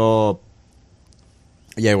laptop. So,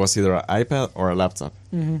 yeah, it was either an iPad or a laptop.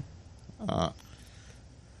 Mm-hmm.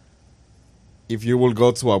 If you will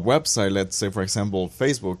go to a website, let's say, for example,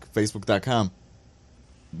 Facebook.com,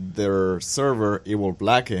 their server, it will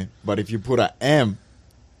block it. But if you put a M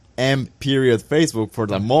period Facebook for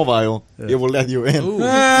the mobile, it will let you in.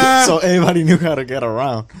 So everybody knew how to get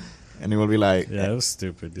around. And it will be like... Yeah, it was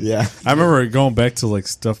stupid, dude. Yeah. I remember going back to like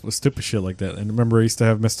stupid shit like that. And remember I used to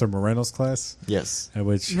have Mr. Moreno's class? Yes.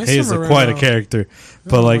 Which he's quite a character.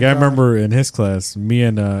 But I remember in his class, me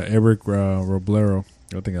and Eric Roblero,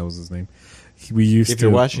 I think that was his name. We used to... If you're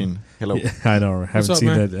watching, hello. Yeah, I know. I haven't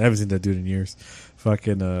seen that dude in years.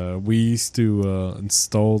 Fucking, we used to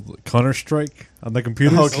install Counter-Strike on the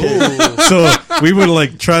computers. Okay. So we would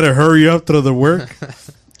like try to hurry up through the work.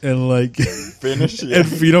 And like finish,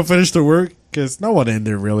 and you don't finish the work because no one in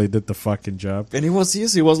there really did the fucking job. And it was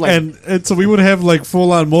easy. It was like and so we would have like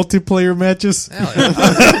full on multiplayer matches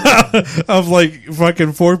of like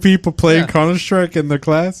fucking 4 people playing Counter-Strike in the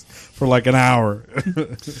class for like an hour.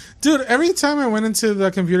 Dude, every time I went into the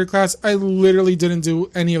computer class, I literally didn't do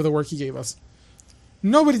any of the work he gave us.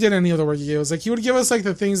 Nobody did any of the work he gave us. Like he would give us like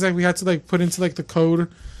the things that we had to like put into like the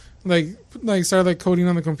code, like start like coding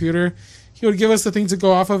on the computer. He would give us the thing to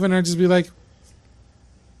go off of, and I'd just be like,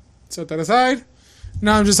 set that aside.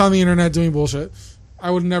 Now I'm just on the internet doing bullshit. I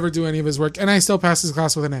would never do any of his work, and I still passed his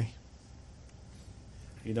class with an A.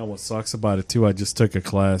 You know what sucks about it, too? I just took a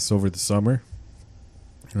class over the summer,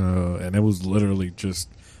 and it was literally just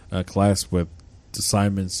a class with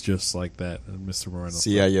assignments just like that, Mr. Moreno.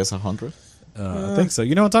 CIS 100? I think so.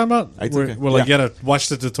 You know what I'm talking about? Where like, you gotta watch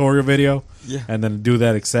the tutorial video and then do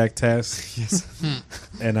that exact task. Yes.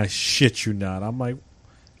 And I shit you not. I'm like,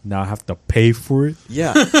 now I have to pay for it?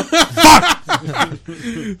 Yeah. Fuck!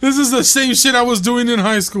 This is the same shit I was doing in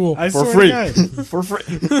high school. For free. For free.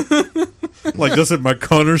 Like, doesn't my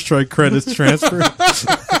Counter-Strike credits transfer?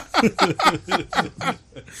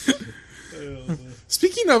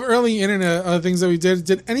 Speaking of early internet things that we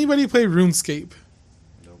did anybody play RuneScape?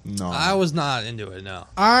 No. I was not into it, no.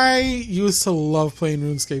 I used to love playing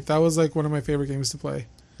RuneScape. That was like one of my favorite games to play.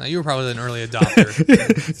 Now, you were probably an early adopter.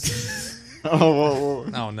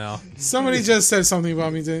 Oh, no. Somebody just said something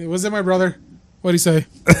about me. Was it my brother? What'd he say?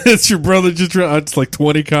 It's your brother. It's like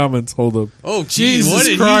 20 comments. Hold up. Oh,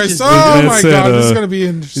 Jesus Christ. Oh, my God. This is going to be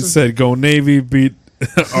interesting. It said, go Navy, beat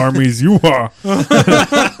armies you are.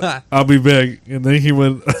 I'll be back. And then he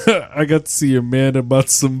went, I got to see a man about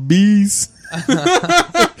some bees.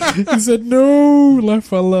 He said, no,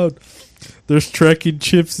 laugh out loud. There's tracking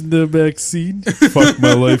chips in the vaccine. Fuck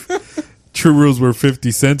my life. True rules were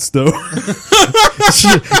 50 cents though.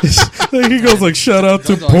 He goes like, shout out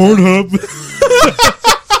to Pornhub.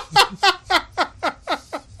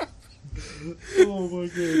 Oh my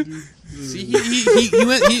god, dude. See,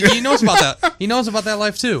 he knows about that. He knows about that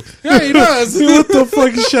life too. Yeah, he does. What the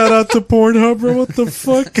fuck? Shout out to Pornhub, bro. What the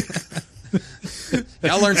fuck? You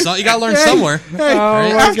gotta learn somewhere. Hey,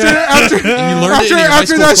 after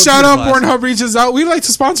that shout out, Pornhub reaches out. We'd like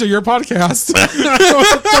to sponsor your podcast.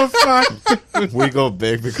 What the fuck? We go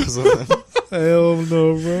big because of that. Hell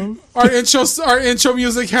no, bro. Our intro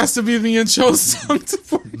music has to be the intro song to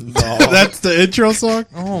Pornhub. No. That's the intro song?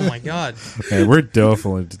 Oh my god. Hey, we're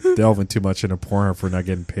definitely delving too much into Pornhub for not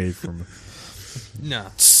getting paid from. No.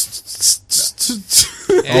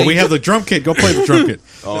 Oh, we have the drum kit. Go play the drum kit.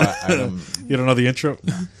 Oh, I don't. You don't know the intro?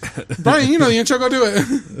 Brian, you know the intro. Go do it.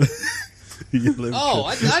 Oh,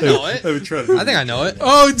 I know it. Let me try it. I think I know it.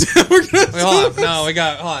 Oh, we're gonna. Wait, hold on. No, we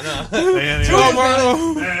got. Hold on. No.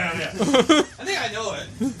 I think I know it.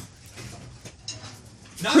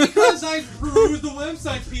 Not because I perused the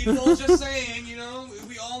website, people. Just saying, you know,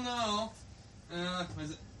 we all know. I'm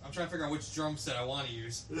trying to figure out which drum set I want to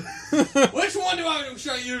use. Which one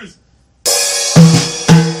should I use?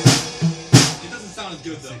 It doesn't sound as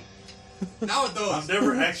good though. Now it does. I've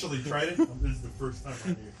never actually tried it. This is the first time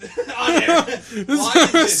I'm here. This is the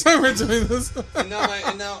first time we're doing this. And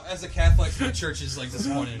now, as a Catholic, my church is like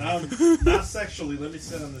disappointed. Not sexually. Let me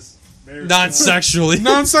sit on this. Non-sexually.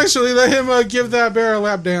 Non-sexually. Let him give that bear a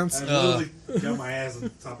lap dance. I literally got my ass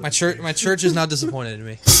on top of my church is now disappointed in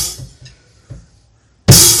me.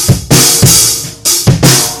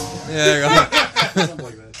 Yeah, there you go. Something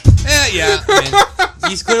like that. Yeah. I mean,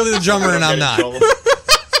 he's clearly the drummer, and I'm not.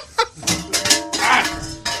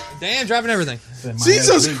 Damn, dropping everything.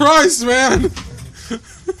 Jesus Christ, man!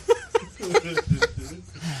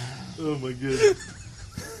 Oh my god.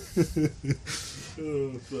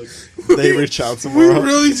 Oh fuck. They reach out tomorrow. We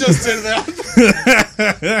really just did that.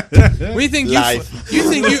 We think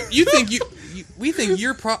we think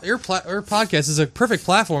your podcast is a perfect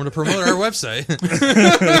platform to promote our website.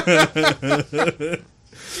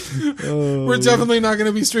 We're definitely not going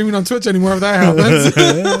to be streaming on Twitch anymore if that happens.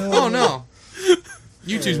 Oh no,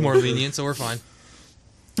 YouTube's more lenient, so we're fine.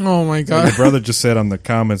 Oh my god! My brother just said on the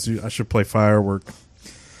comments, I should play Firework.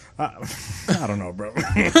 I don't know, bro.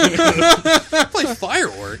 Play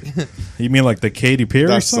Firework. You mean like the Katy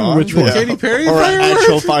Perry song? Which one? Katy Perry or Firework?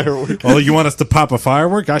 Actual firework. Oh, you want us to pop a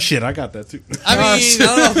firework? Ah, shit, I got that too. I mean, I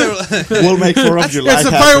don't know if we'll make 4th of July. It's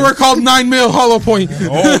a firework called 9mm Hollow Point. Oh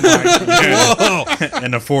my god! Whoa.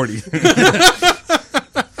 And a 40.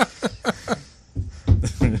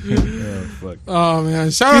 Oh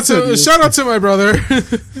man! Shout out to my brother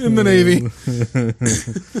in the Navy.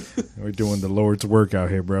 We're doing the Lord's work out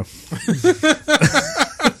here, bro.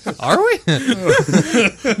 Are we?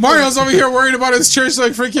 Mario's over here worried about his church,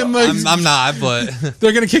 like freaking like. I'm not, but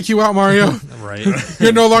they're gonna kick you out, Mario. Right?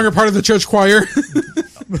 You're no longer part of the church choir.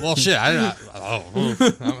 Well, shit. I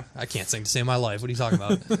can't sing to save my life. What are you talking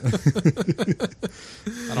about? I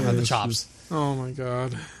don't have the chops. Oh my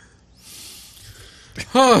god.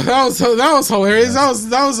 Oh, that was hilarious.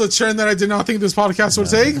 That was a trend that I did not think this podcast would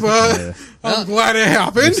take, but I'm glad it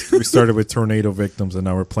happened. We started with tornado victims, and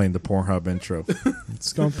now we're playing the Pornhub intro.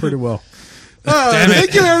 It's going pretty well.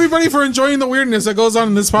 Thank you, everybody, for enjoying the weirdness that goes on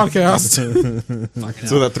in this podcast.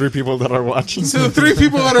 To the 3 people that are watching. To the 3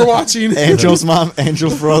 people that are watching. Angel's mom,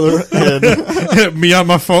 Angel's brother, and me on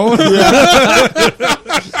my phone.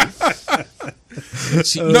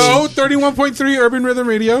 No, 31.3 Urban Rhythm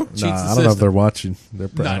Radio. Nah, I don't know if they're watching. They're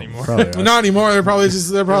not anymore. Not anymore. They're probably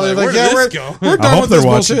like, yeah, we're done with this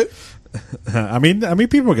bullshit. I mean,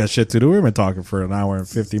 people got shit to do. We've been talking for an hour and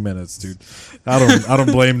 50 minutes, dude. I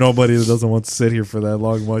don't blame nobody that doesn't want to sit here for that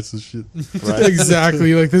long watch this shit. Right.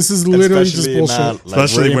 Exactly. Like, this is literally just bullshit.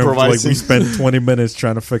 Especially when we spent 20 minutes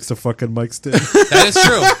trying to fix the fucking mic stand. That is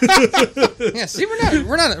true. Yeah, see,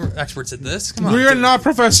 we're not experts at this. Come on. We are not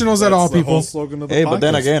professionals at all, people. Hey, but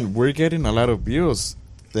then again, we're getting a lot of views.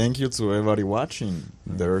 Thank you to everybody watching.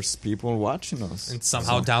 There's people watching us. And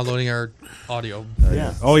somehow downloading our audio.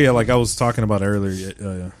 Yeah. Oh, yeah, like I was talking about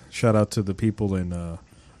earlier. Shout out to the people in, I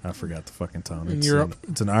forgot the fucking town. In Europe.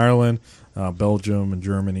 It's in Ireland, Belgium, and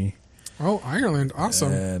Germany. Oh, Ireland.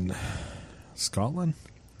 Awesome. And Scotland.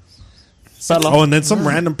 Bella. Oh, and then some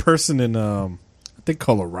random person in I think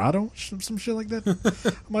Colorado, some shit like that. I'm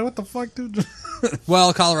like, what the fuck, dude?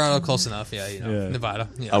 Well, Colorado, close enough. Yeah, Nevada.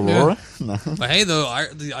 Yeah. Aurora? No. But hey,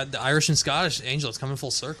 the Irish and Scottish Angel, it's coming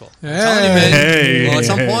full circle. Hey. I'm telling you, man. Hey. Well, at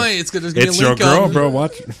some point, there's gonna be a link up. It's your girl, bro.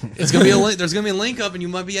 Watch. It's gonna be a link. There's gonna be a link up, and you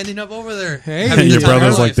might be ending up over there. Hey, your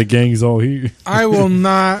brother's like the gang's all here. I will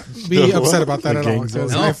not be upset about that at all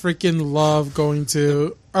because I freaking love going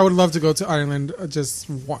to. I would love to go to Ireland just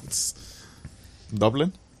once.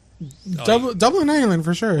 Dublin. Dublin, Ireland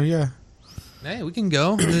for sure. Yeah. Hey, we can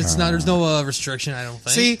go. It's not. There's no restriction. I don't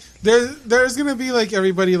think. See, there's gonna be like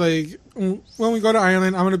everybody like when we go to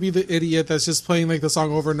Ireland, I'm gonna be the idiot that's just playing like the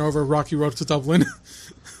song over and over, "Rocky Road to Dublin."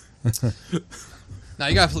 Now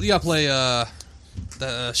you got to play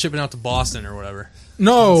the shipping out to Boston or whatever.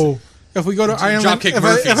 No, if we go to Ireland, if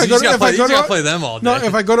I go to play them all day. No,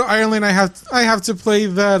 if I go to Ireland, I have to play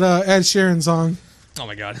that Ed Sheeran song. Oh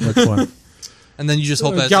my god, which one? And then you just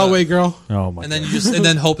hope that Galway Girl. Oh my! And then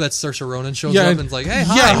then hope that Saoirse Ronan shows up and's like, "Hey,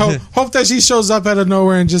 hi." Yeah, hope that she shows up out of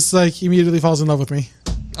nowhere and just like immediately falls in love with me.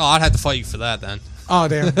 Oh, I'd have to fight you for that then. Oh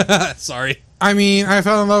damn! Sorry. I mean, I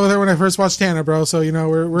fell in love with her when I first watched Tana, bro. So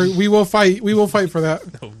we will fight. We will fight for that.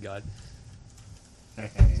 Oh god.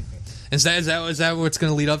 Is that what it's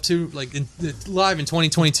going to lead up to? Like live in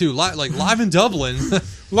 2022, live in Dublin.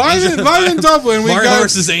 live in Dublin. We got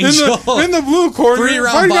versus Angel in the blue corner.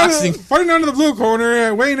 3-round boxing. Fighting out of the blue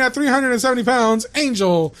corner, weighing at 370 pounds.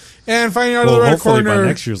 Angel and fighting out of the red hopefully corner. By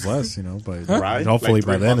next year's less, but right? Hopefully like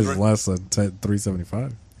by then it's less than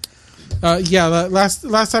 375. Yeah,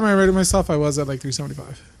 last time I rated myself, I was at like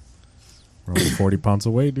 375. We're only 40 pounds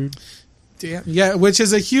away, dude. Damn. Yeah, which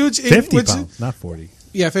is a huge 50 pounds, not 40.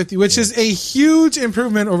 Yeah, 50, which is a huge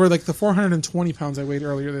improvement over like the 420 pounds I weighed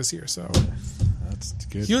earlier this year. So that's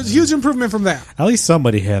good. Huge improvement from that. At least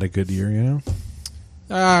somebody had a good year,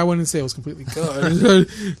 I wouldn't say it was completely good.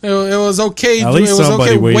 it was okay. At least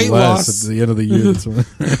somebody weighed weight less loss at the end of the year.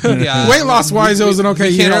 Yeah. Weight loss wise, it was an okay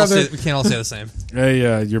year. We can't all say the same.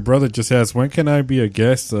 Hey, your brother just asked, when can I be a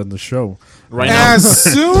guest on the show? Right now. As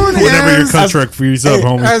soon whenever your contract frees up,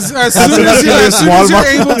 homie. As soon as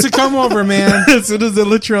you're able to come over, man. As soon as they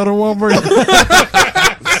let you out of Walmart.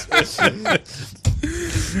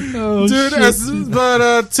 Dude,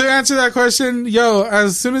 to answer that question,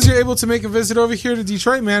 as soon as you're able to make a visit over here to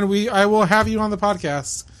Detroit, man, I will have you on the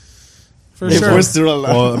podcast. For sure. We're still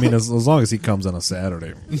alive. Well, I mean, as long as he comes on a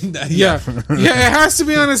Saturday. Yeah, it has to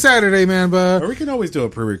be on a Saturday, man. But or we can always do a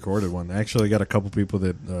pre-recorded one. Actually, I got a couple people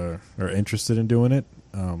that are interested in doing it.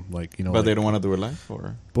 But they don't want to do it live,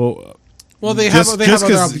 or well, they have other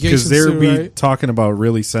obligations because they'll be right? talking about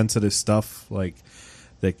really sensitive stuff, like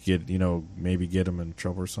that could maybe get them in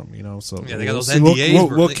trouble or something. So yeah, they got those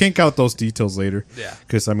NDAs. We'll kink out those details later. Yeah,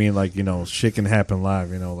 because I mean, shit can happen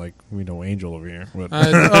live. Like we know Angel over here. But,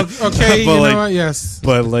 okay, but you know what? Yes,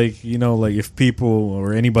 but if people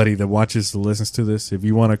or anybody that watches or listens to this, if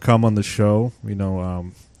you want to come on the show,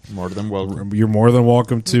 more than welcome. You're more than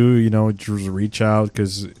welcome to, just reach out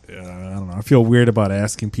because, I don't know, I feel weird about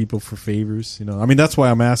asking people for favors, I mean, that's why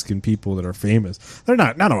I'm asking people that are famous. They're none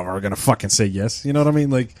of them are going to fucking say yes, you know what I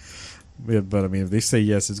mean? But I mean, if they say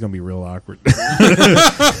yes, it's going to be real awkward. but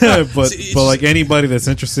anybody that's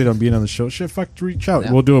interested in being on the show, reach out.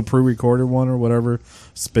 Yeah. We'll do a pre-recorded one or whatever,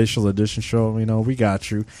 special edition show. We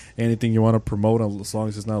got you. Anything you want to promote, as long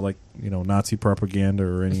as it's not Nazi propaganda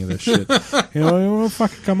or any of this shit.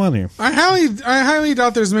 Fucking come on here. I highly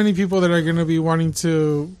doubt there's many people that are going to be wanting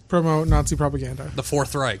to promote Nazi propaganda. The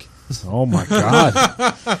Fourth Reich. Oh my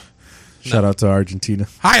god. Shout out to Argentina.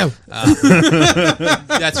 Hide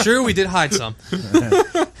That's true. We did hide some.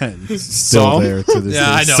 Still there to this day.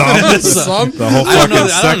 I know. Some? The whole fucking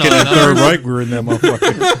second and third Reich were in that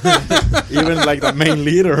motherfucker. Even the main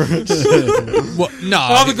leader. No.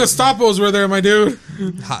 All the Gestapos were there, my dude.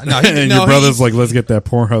 Your brother's like, let's get that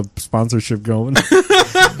Pornhub sponsorship going.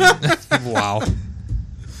 Wow.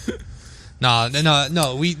 No.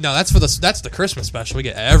 That's the Christmas special. We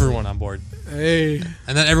get everyone on board. Hey,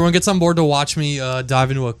 and then everyone gets on board to watch me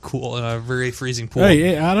dive into a cool, very freezing pool.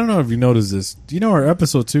 Hey, I don't know if you noticed this. Do you know our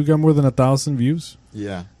episode 2 got more than 1,000 views?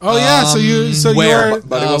 Yeah. Oh yeah. Where?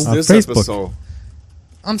 But it was this Facebook. episode.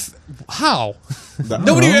 How?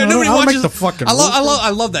 Nobody watches the fucking. I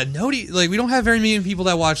love that. Nobody we don't have very many people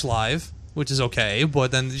that watch live, which is okay.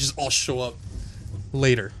 But then they just all show up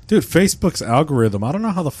later. Dude, Facebook's algorithm. I don't know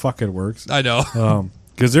how the fuck it works. I know.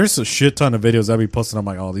 Because there's a shit ton of videos I be posting. I'm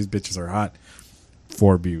like, oh, these bitches are hot.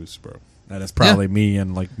 4 views, bro. That is probably me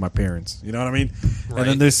and my parents. You know what I mean? Right. And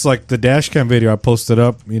then there's the dash cam video I posted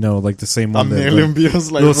up. The same one. Views.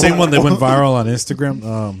 The same one that went viral on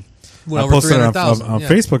Instagram. I posted it on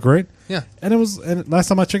Facebook, right? Yeah. And last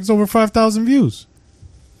time I checked, it was over 5,000 views.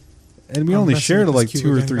 And we only shared it like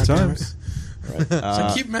 2 or 3 times. Right.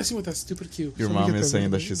 So keep messing with that stupid cube. Your mom is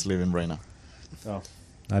saying that she's leaving right now. Oh.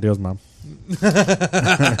 Adios, mom.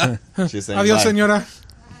 She's saying adios, bye. señora.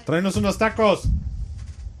 Tráenos unos tacos.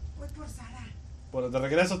 Voy por Sara. Por de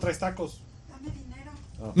regreso traes tacos. Dame dinero.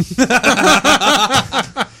 Oh.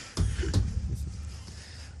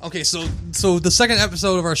 Okay, so the second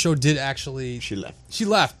episode of our show did actually... She left. She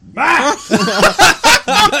left. Come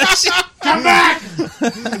back!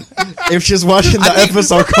 If she's watching the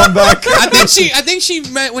episode, come back. I think she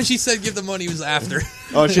meant when she said give the money was after.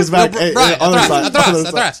 Oh, she's back. No, Hey, right, other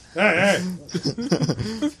atrás. side. Hey.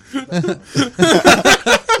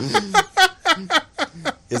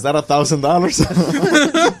 Is that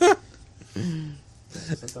 $1,000?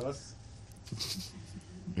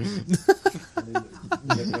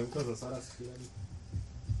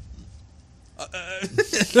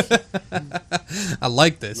 I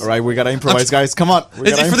like this. All right, we gotta improvise, guys. Come on.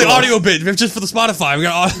 It's for the audio bit, just for the Spotify. We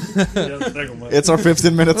got. It's our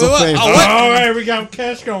 15 minutes of fame. All right, we got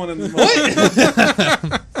cash going in this moment.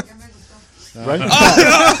 Right?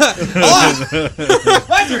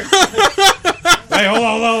 Hey,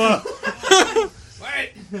 hold on.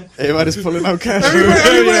 Everybody's pulling out cash.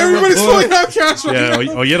 Everybody's pulling out cash right now.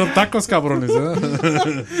 Yeah, oyeron tacos, cabrones.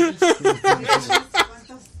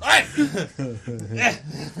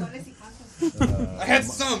 I had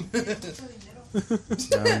some.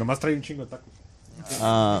 Nomás trae un chingo de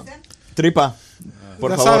tacos. Tripa. Por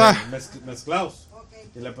La favor. Sara. Mezclados.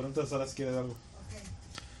 Y le preguntas a Sara si quiere algo.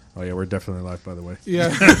 Oh yeah, we're definitely live, by the way. Yeah.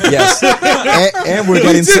 Yes. And we're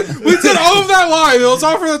getting... We did all of that live. It was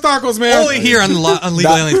all for the tacos, man. Only here on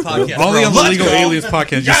Legal Aliens podcast. Only on the Legal Aliens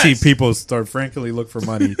podcast, Yes! you see people start frankly look for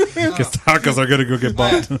money because tacos are gonna go get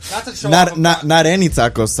bought. Not any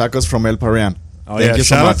tacos. Tacos from El Parian. Oh Thank yeah, you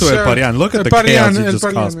so shout out much. to El Parian. Look at El the Parian, chaos he El just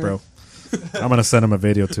Parian, caused, man. bro. I'm gonna send him a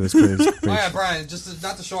video to his page. Oh yeah, Brian, just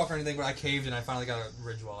not to show off or anything, but I caved and I finally got a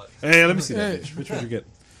Ridge wallet. Hey, let me see that Hey. bitch. Which one did you get?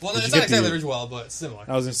 Well, Did it's you not get exactly the- Ridge wallet, but it's similar.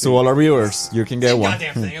 I was in To all our viewers, you can get one.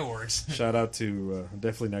 Goddamn thing, it works. Shout out to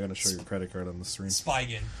definitely not gonna show your credit card on the stream.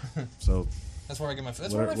 Spigen. So That's where I get my.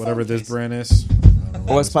 That's whatever this brand. brand is.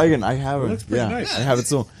 Oh, a Spigen. I have It it. looks pretty Yeah, nice. I have it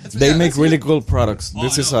too. It's- They yeah, make that's really it. cool products. Oh,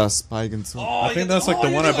 This I is know. a Spigen too. I think that's like the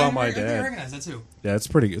one I bought my dad. I recognize that too. Yeah, it's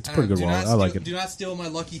pretty good wallet. I like it. Do not steal my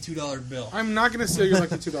lucky $2 bill. I'm not going to steal your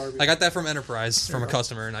lucky $2 bill. I got that from Enterprise from a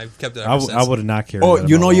customer, and I've kept it I ever since. would not care. Oh,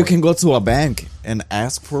 you know you can go to a bank and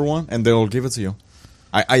ask for one, and they'll give it to you.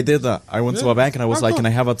 I did that. I went to a bank and I was Oh, like, cool. "Can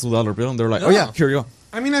I have a $2 bill?" And they're like, "Oh yeah, here you go."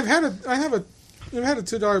 I mean, I've had a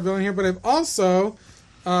 $2 bill in here, but I've also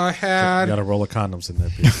You had got a roll of condoms in there,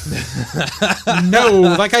 Pete. no.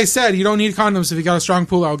 Like I said, you don't need condoms if you got a strong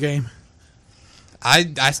pull-out game. I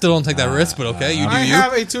still don't take that risk, but okay, you do I you.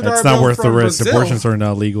 have a $2 That's bill not worth the from risk. Brazil, Abortions are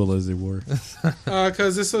not legal as they were.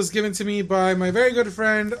 because this was given to me by my very good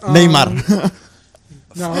friend Neymar.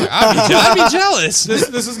 No, I'd be jealous.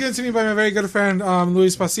 this was given to me by my very good friend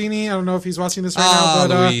Luis Pacini. I don't know if he's watching this right now,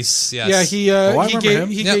 but Luis, yes. yeah, he I he remember him.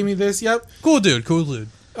 he Yep. gave me this. Yep. Cool dude.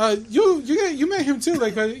 You met him too.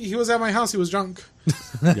 Like he was at my house. He was drunk.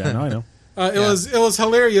 Yeah, no, I know. It was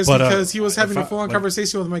hilarious But, because he was having if a full on like-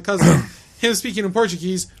 conversation with my cousin. Him speaking in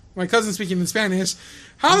Portuguese, my cousin speaking in Spanish.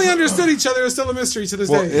 How they understood each other is still a mystery to this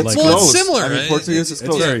Well, day. it's Like- Well, it's close. similar. I mean, Portuguese is It's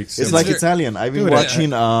close. very It's similar. like It's very- Italian. I've been Dude,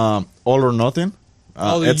 watching All or Nothing.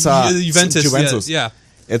 It's Juventus. Yeah.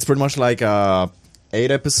 It's pretty much like a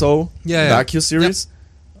 8-episode docu-series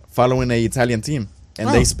following a Italian team, and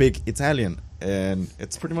they speak Italian, and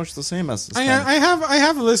it's pretty much the same as Spanish. I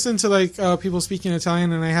have listened to like people speaking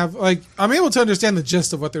Italian, and I'm able to understand the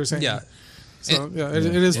gist of what they're saying. Yeah. So it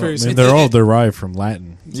is very I mean, simple. they're all derived from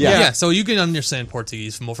Latin. Yeah. So you can understand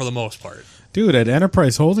Portuguese for the most part. Dude, at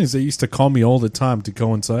Enterprise Holdings, they used to call me all the time to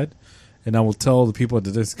go inside, and I will tell the people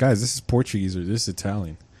that this is Portuguese or this is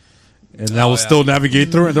Italian. And I will still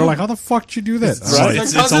navigate through it. And they're like, how the fuck did you do that? I'm Right. like,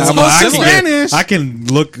 Because it's I'm supposed to like, be Spanish. I can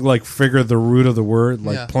figure the root of the word,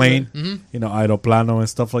 like Yeah. plane, aeroplano and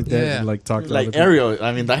stuff like that, Yeah. and like talk to like other people. Ariel.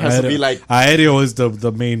 I mean, that has to be like aéreo is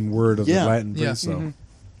the main word of Yeah. the Latin Yeah. phrase. So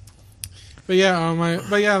But yeah, my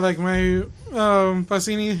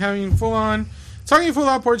Pacini having talking full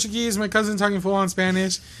on Portuguese, my cousin talking full on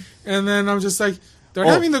Spanish, and then I'm just like, they're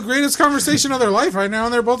having the greatest conversation of their life right now,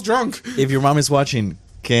 and they're both drunk. if your mom is watching,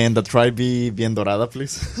 can the tribe be bien dorada,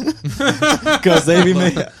 please? Because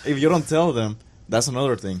if you don't tell them, that's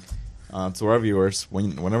another thing. To our viewers,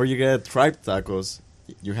 whenever you get tribe tacos,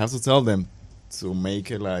 you have to tell them to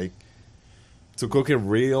make it to cook it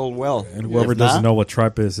real well. and whoever If doesn't not, know what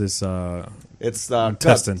tripe is it's the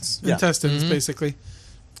intestines. cut, yeah, Intestines, basically.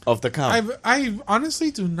 of the cow. I honestly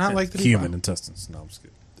do not like the Human intestines. No, I'm just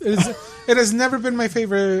kidding. It has never been my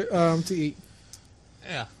favorite to eat.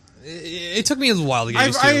 Yeah, it took me a while to get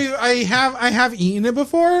used to. I have eaten it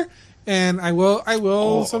before, and I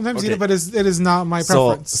will sometimes eat it, but it is not my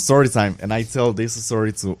preference. So story time, and I tell this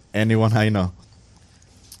story to anyone I know.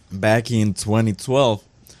 Back in 2012,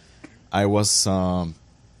 I was a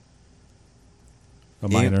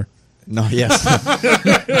minor. Yes,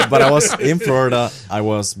 but I was in Florida. I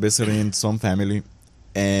was visiting some family,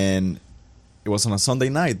 and it was on a Sunday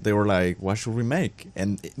night. They were like, "What should we make?"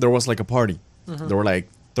 And there was like a party. There were like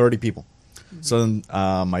 30 people. So then,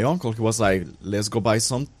 my uncle, he was like, "Let's go buy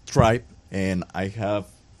some tripe, and I have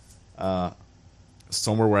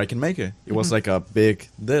somewhere where I can make it." It was like a big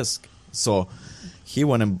disc. So he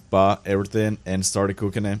went and bought everything and started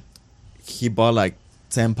cooking it. He bought like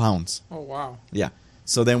 10 pounds. Oh, wow. Yeah.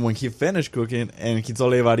 So then when he finished cooking and he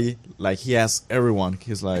told everybody, like he asked everyone,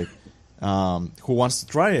 he's like, who wants to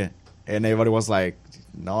try it? And everybody was like,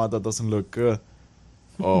 no, that doesn't look good.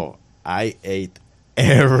 Oh, I ate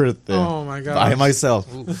everything. Oh my God. By myself.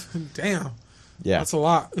 Damn. Yeah. That's a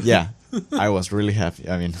lot. Yeah. I was really happy.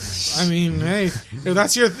 I mean, hey, if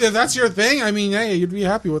that's your thing, I mean, hey, you'd be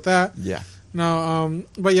happy with that. Yeah. No,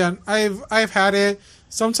 but yeah, I've had it.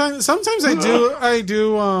 Sometimes I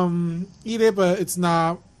do eat it, but it's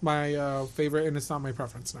not my favorite, and it's not my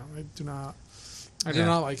preference now. I do not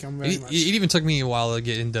like them very much. It even took me a while to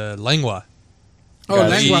get into lengua. Oh,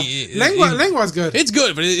 lengua's good. It's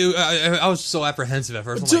good, but I was so apprehensive at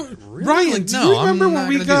first. I'm like, really? Ryan, do you remember when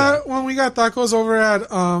we got tacos over at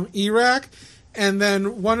Iraq, and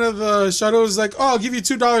then one of the shuttles was like, "Oh, I'll give you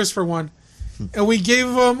 $2 for one." And we gave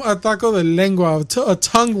him a taco de lengua, a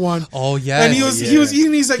tongue one. Oh yeah, and he was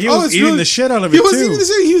eating. He's like, he was eating the shit out of it too. Eating the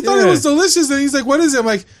shit. He thought it was delicious, and he's like, "What is it?" I'm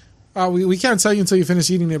like, we can't tell you until you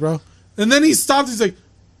finish eating it, bro." And then he stopped. He's like,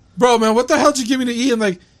 "Bro, man, what the hell did you give me to eat?" I'm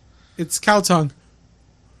like, "It's cow tongue."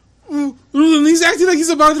 And he's acting like he's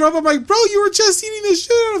about to throw up. I'm like, "Bro, you were just eating the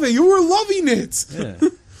shit out of it. You were loving it." Yeah.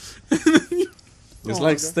 It's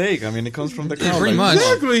like steak. I mean, it comes from the cow. Pretty much.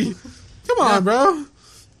 Exactly. Come on, bro.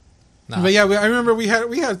 Nah. But yeah, I remember we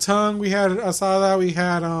had tongue, we had asada, we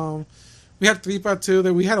had tripa too.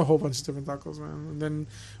 That we had a whole bunch of different tacos, man. And then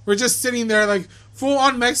we're just sitting there like full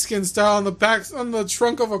on Mexican style on the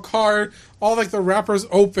trunk of a car, all like the wrappers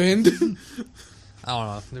opened. I don't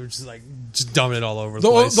know. They were just dumping it all over the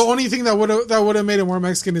place. The only thing that would have made it more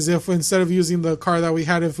Mexican is if instead of using the car that we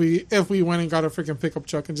had, if we went and got a freaking pickup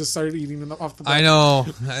truck and just started eating it off the back. I know.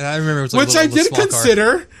 I remember it was like which I did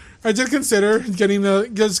consider. I did consider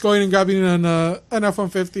going and grabbing an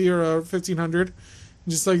F-150 or a 1500,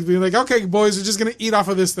 just like being like, okay, boys, we're just gonna eat off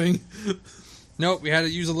of this thing. Nope, we had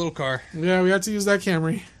to use a little car. Yeah, we had to use that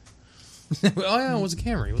Camry. Oh yeah, it was a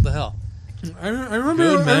Camry. What the hell? I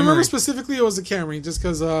remember specifically it was a Camry, just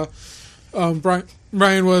because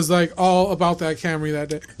Brian was like all about that Camry that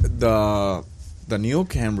day. The new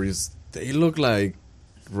Camrys, they look like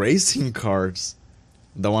racing cars.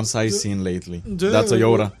 The ones I've seen lately. That's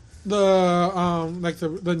Toyota.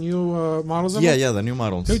 The new models of them? Yeah, the new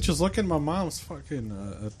models. Dude, just look at my mom's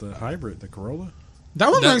fucking at the hybrid, the Corolla. I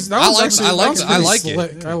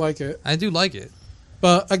like it. I do like it.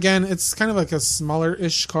 But again, it's kind of like a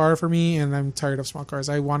smaller-ish car for me, and I'm tired of small cars.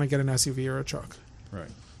 I want to get an SUV or a truck.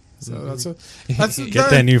 Right. So get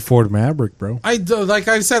that new Ford Maverick, bro. Like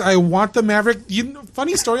I said, I want the Maverick.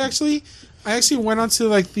 Funny story, actually. I actually went onto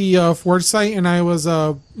like the Ford site, and I was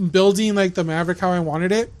building like the Maverick how I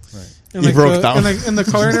wanted it. Right. And like broke down. And the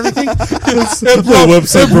color and everything.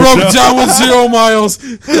 it broke down with 0 miles.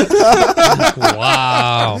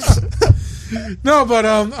 Wow. No, but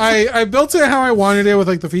I built it how I wanted it with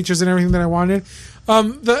like the features and everything that I wanted.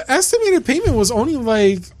 The estimated payment was only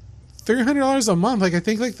like $300 a month. Like I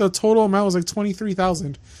think like the total amount was like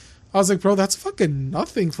 $23,000. I was like, bro, that's fucking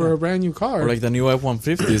nothing for a brand new car. Or like the new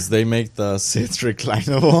F-150s, they make the seats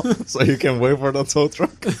reclinable so you can wait for the tow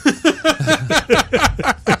truck.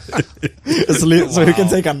 So you can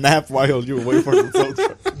take a nap while you wait for the tow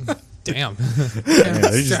truck. Damn.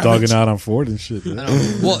 They're just dogging out on Ford and shit.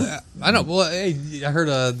 I know. Well, hey, I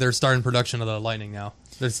heard they're starting production of the Lightning now.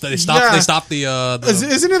 They stopped the.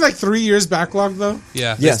 Isn't it like 3 years backlog though?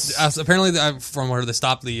 Yeah. Yes. Apparently, from where they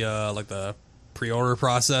stopped the pre-order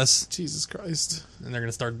process. Jesus Christ. And they're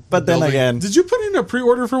gonna start. But then again, did you put in a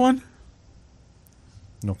pre-order for one?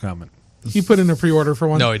 No comment. He put in a pre-order for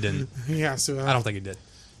one. No, he didn't. Yeah, so I don't think he did.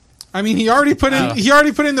 I mean, he already put in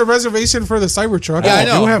the reservation for the Cybertruck. Yeah, I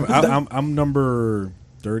know. I'm number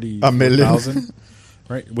 30,000, 1,000,000,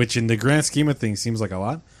 right? Which in the grand scheme of things seems like a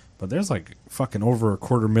lot, but there's like fucking over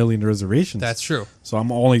 250,000 reservations. That's true. So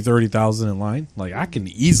I'm only 30,000 in line. Like I can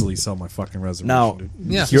easily sell my fucking reservation. Now,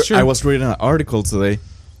 yeah, I was reading an article today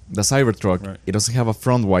the Cybertruck, it doesn't have a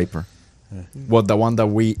front wiper. Yeah. Well,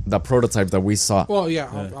 the prototype that we saw. Well,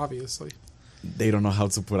 obviously. They don't know how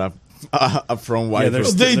to put a front wiper.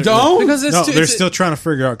 They don't? Because they're still trying to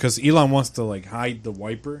figure out, because Elon wants to like hide the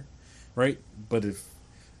wiper, right? But if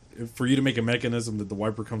for you to make a mechanism that the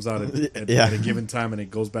wiper comes out at a given time and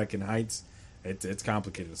it goes back and hides, it's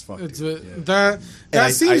complicated as fuck. That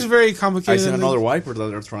seems very complicated. I see another wiper that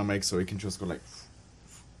they're trying to make so it can just go like,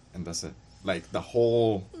 and that's it. Like the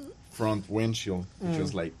whole front windshield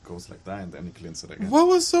just like goes like that and then it cleans it again. What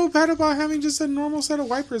was so bad about having just a normal set of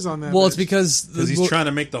wipers on that? Well, it's because he's trying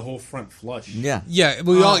to make the whole front flush. Yeah.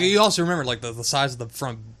 But you also remember like the size of the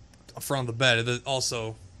front of the bed.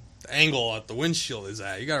 Also, the angle at the windshield is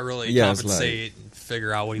at. You got to really compensate and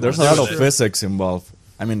figure out what you want to do. There's a lot of physics involved.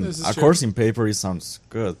 I mean, of course, in paper it sounds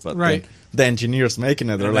good, but the engineers making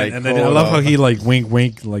it, they're like, and then I love how he like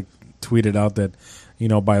wink, like tweeted out that,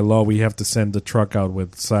 by law we have to send the truck out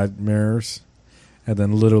with side mirrors, and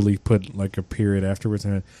then literally put like a period afterwards.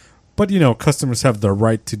 But customers have the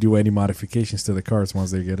right to do any modifications to the cars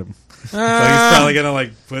once they get them. So he's probably gonna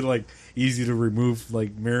like put like easy to remove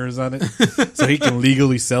like mirrors on it, so he can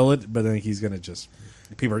legally sell it. But then he's gonna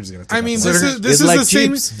people are just gonna. I mean, this is like the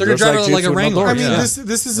same. They're gonna drive it like a Wrangler. I mean,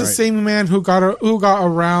 this is the same man who got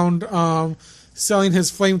around selling his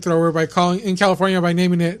flamethrower by in California by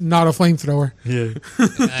naming it not a flamethrower. Yeah,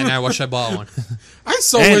 and I wish I bought one. I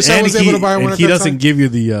wish I was able to buy one. And he doesn't give you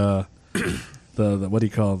the what do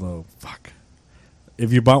you call the fuck?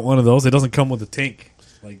 If you bought one of those, it doesn't come with a tank.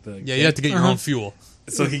 Like you have to get your own fuel.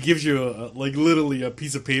 So he gives you literally a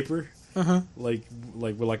piece of paper. Like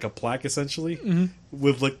with like a plaque essentially,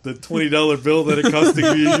 with like the $20 bill that it costs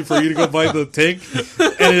for you to go buy the tank,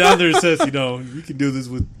 and it on there says, you can do this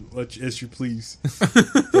with as you please,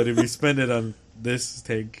 but if you spend it on this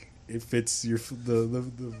tank, it fits your so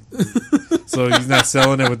he's not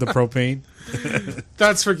selling it with the propane.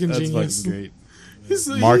 That's freaking genius. Fucking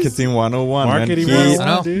great. Marketing 101. Marketing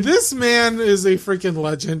 101, dude. This man is a freaking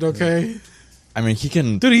legend. Okay. I mean, he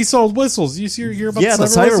can... Dude, he sold whistles. You hear about the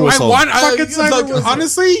cyber whistle?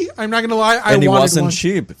 Honestly, I'm not going to lie. And it wasn't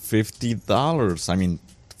cheap. $50. I mean,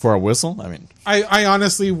 for a whistle? I mean... I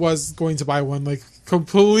honestly was going to buy one. Like,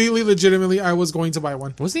 completely legitimately, I was going to buy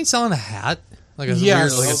one. Wasn't he selling a hat? Like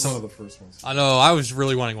yes. That was one of the first ones. I know. I was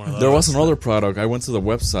really wanting one of those. There was another product. I went to the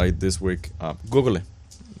website this week. Google it.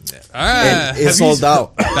 And it's sold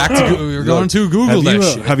out. Back to we're going to Google that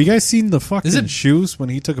shit. Have you guys seen the fucking shoes when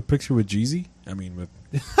he took a picture with Jeezy? I mean, with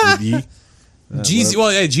Ye. Jeezy.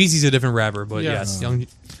 Well, yeah, Jeezy's a different rapper, but yes, young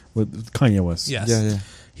with Kanye West. Yes, yeah.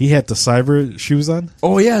 He had the cyber shoes on.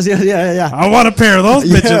 Oh yes, yeah. I want a pair of those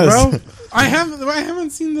bitches, bro. I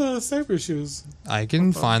haven't seen the cyber shoes. I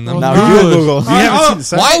can find them. Now Google. You haven't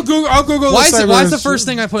seen the cyber? I'll Google. Why is the first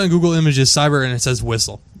thing I put in Google Images cyber and it says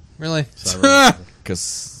whistle? Really?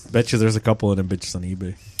 Because bet you there's a couple of them bitches on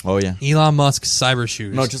eBay. Oh yeah, Elon Musk cyber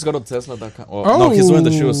shoes. No, just go to Tesla.com. No, he's doing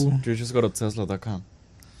the shoes. You just go to Tesla.com.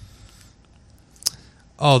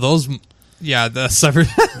 Oh, those. Yeah, the cyber.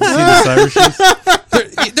 See the cyber shoes?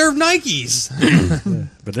 They're Nikes.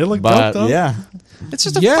 But they look dope though. Yeah. It's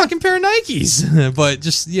just a fucking pair of Nikes. But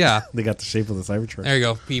just, They got the shape of the Cybertruck. There you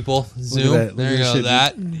go, people. Zoom. There you go.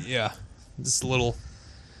 That. Yeah. This little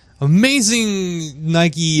amazing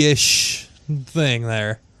Nike-ish thing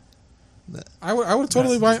there. I would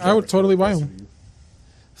totally buy them.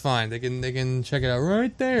 Fine. They can check it out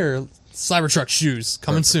right there. Cybertruck shoes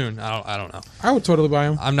coming soon. I don't know. I would totally buy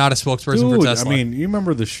them. I'm not a spokesperson for Tesla. I mean, you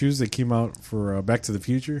remember the shoes that came out for Back to the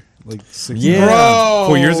Future, like 4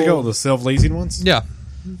 years ago, the self-lacing ones. Yeah.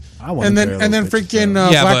 I want. And then freaking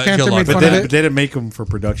Black Panther made fun of it. But they didn't make them for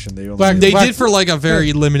production. They did for like a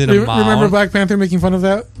very limited amount. Remember Black Panther making fun of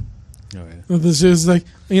that? Oh yeah. The shoes, like,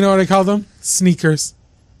 you know what I call them? Sneakers.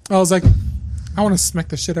 I was like, I want to smack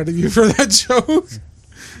the shit out of you for that joke.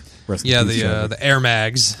 The Air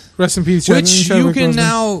Mags. Rest in peace, which you can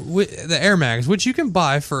now the Air Mags, which you can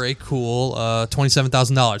buy for a cool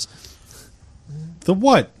 $27,000. The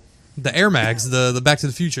what? The Air Mags, the Back to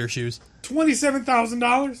the Future shoes.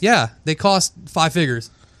 $27,000? Yeah, they cost 5 figures.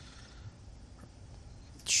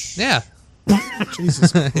 Yeah.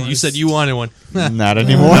 Jesus Christ. You said you wanted one. Not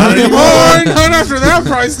anymore. Not anymore. Not after that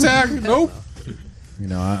price tag. Nope. You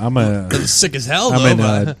know, I'm a sick as hell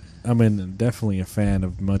though. I'm definitely a fan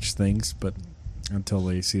of much things, but until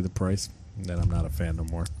they see the price, then I'm not a fan no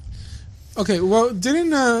more. Okay, well,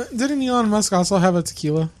 didn't Elon Musk also have a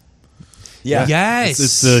tequila? Yeah. Yes.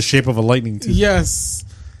 It's the shape of a lightning too. Yes.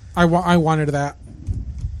 I wanted that.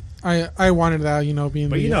 I wanted that, you know, being.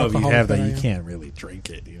 But you know, if you have that, you can't really drink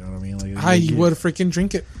it. You know what I mean? Like, I would freaking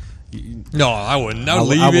drink it. No, I wouldn't. I would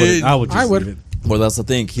leave it. I would. Well, that's the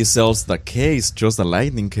thing. He sells the case, just the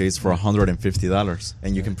Lightning case, for $150,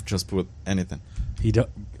 and you can just put anything. He do-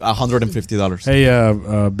 $150.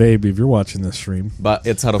 Hey, babe, if you're watching this stream, but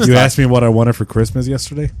it's out of you stock. asked me what I wanted for Christmas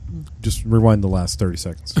yesterday. Just rewind the last 30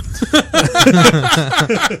 seconds.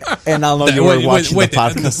 And I know you were watching the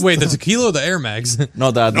podcast. Wait, the tequila or the Air Mags?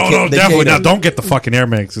 No, definitely not. Don't get the fucking Air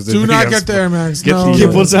Mags. Do not get the Air Mags. He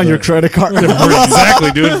puts on your credit card.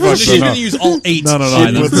 Exactly, dude. You're going to use all 8. No.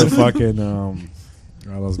 He puts the fucking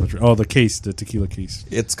the case, the tequila case.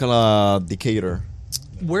 It's called Decatur.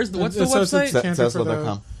 What's the website?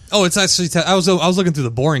 Tesla.com. Oh, it's actually. I was looking through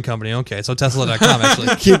the boring company. Okay, so Tesla.com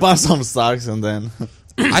actually. Keep on some stocks and then.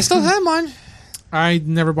 I still have mine. I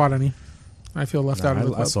never bought any. I feel left out of the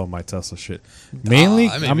club. I sold my Tesla shit. Mainly,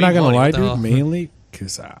 I'm not gonna lie, dude. Mainly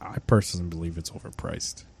because I personally believe it's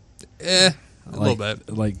overpriced. A little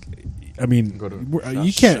bit. Like, I mean,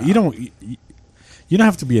 you can't. You don't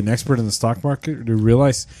have to be an expert in the stock market to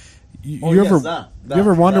realize. You ever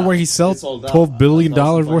wonder where he sells $12 billion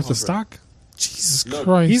worth of stock? Jesus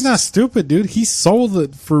Christ. He's not stupid, dude. He sold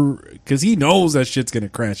it because he knows that shit's going to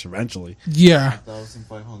crash eventually. Yeah.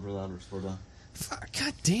 $1,500 for that.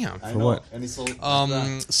 God damn. For what? And he sold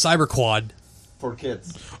CyberQuad. For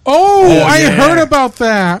kids. I heard about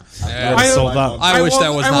that. I sold out. I wish that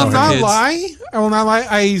was not for kids. I will not lie.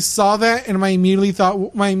 I saw that and my immediate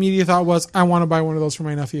thought was, I want to buy one of those for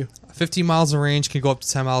my nephew. 15 miles of range can go up to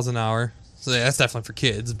 10 miles an hour. So yeah, that's definitely for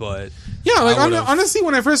kids, but yeah, like honestly,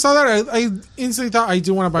 when I first saw that, I instantly thought I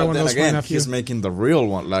do want to buy one of those for my nephew. He's making the real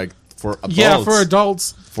one, like for adults. Yeah, for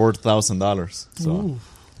adults, $4,000. So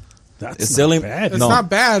that's not bad. It's not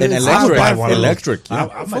bad. An electric. Yeah.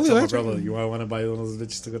 I might tell my brother, you want to buy one of those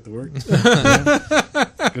bitches to go to work?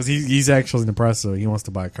 Because he's actually in the process, so he wants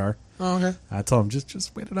to buy a car. Oh, okay. I told him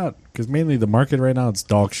just wait it out, because mainly the market right now it's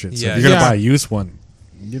dog shit. So yeah. if you're gonna buy a used one,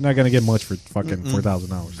 you're not gonna get much for fucking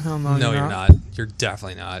 $4,000. Hell no, you're not. You're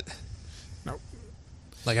definitely not. Nope.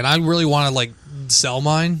 Like, and I really want to like sell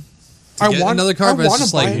mine. I want another car, but it's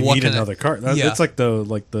just like you need another car. It's like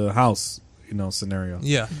the house, scenario.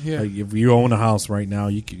 Yeah. Like if you own a house right now,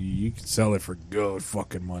 you can sell it for good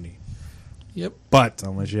fucking money. Yep. But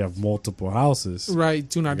unless you have multiple houses, right?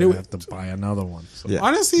 Do not do it. Have to buy another one. So. Yeah.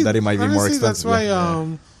 Honestly, that it might be more expensive. That's why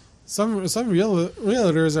some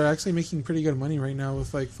realtors are actually making pretty good money right now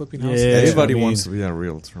with like flipping houses. Yeah, everybody wants to be a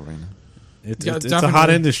realtor right now. It's a hot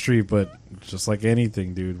industry, but just like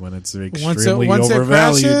anything, dude, when it's extremely once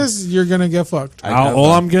overvalued, it crashes, you're gonna get fucked.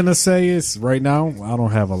 All I'm gonna say is, right now, I don't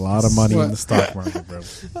have a lot of money in the stock market, bro.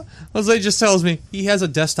 Jose just tells me he has a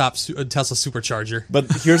desktop Tesla supercharger.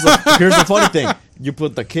 But here's the funny thing: you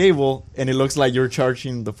put the cable, and it looks like you're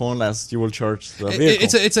charging the phone as you will charge the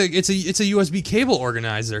vehicle. It's a USB cable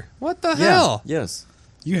organizer. What the hell? Yes.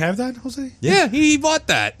 You have that, Jose? Yeah, he bought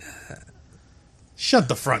that. Shut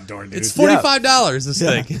the front door, dude. It's $45. This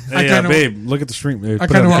thing. Hey, babe, look at the stream. I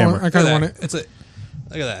kind of want it. Look at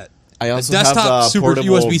that. I also desktop have the super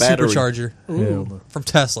USB battery. supercharger from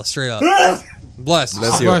Tesla, straight up. Bless you.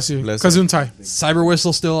 Kazuntai. Cyber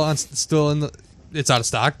Whistle still in the. It's out of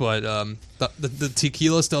stock, but the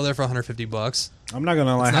tequila is still there for $150. I'm not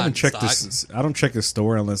gonna lie. I haven't checked this. I don't check the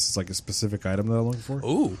store unless it's like a specific item that I'm looking for.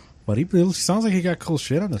 Ooh. But he sounds like he got cool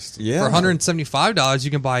shit on this. Yeah. For $175,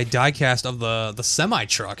 you can buy a diecast of the semi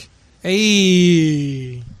truck.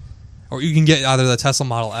 Hey. Or you can get either the Tesla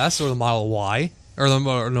Model S or the Model Y. Or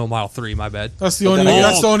Model 3, my bad. That's the only way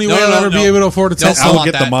I'll ever be able to afford a Tesla. I will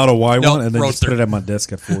get the Model Y one and then just put it at my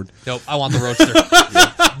desk at Ford. Nope, I want the Roadster.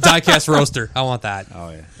 Diecast Roadster. I want that.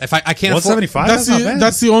 Oh, yeah. If I can't afford... $175?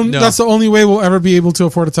 That's the only way we'll ever be able to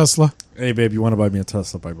afford a Tesla. Hey, babe, you want to buy me a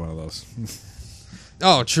Tesla? Buy one of those.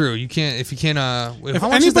 Oh, true. You can't... If you can't... if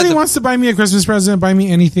anybody wants to buy me a Christmas present, buy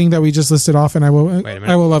me anything that we just listed off, and I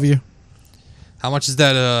will love you. How much is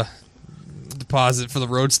that deposit for the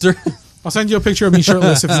Roadster? I'll send you a picture of me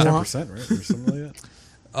shirtless if you want. 10%, right? Or something like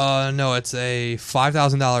that? No, it's a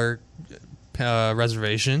 $5,000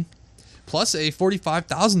 reservation plus a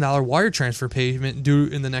 $45,000 wire transfer payment due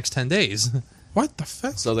in the next 10 days. What the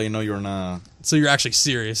fuck? So they know you're not... So you're actually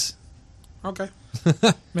serious. Okay.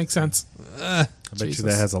 Makes sense. I bet you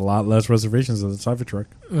that has a lot less reservations than the Cybertruck.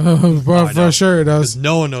 For sure it does. Because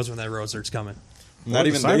no one knows when that Roadster's coming. Not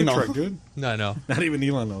even Cybertruck, dude. No. Not even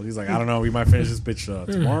Elon knows. He's like, I don't know. We might finish this bitch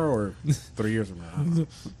tomorrow or 3 years from now.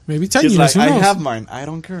 Maybe 10 years. Like, I have mine. I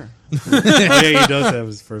don't care. Yeah, he does have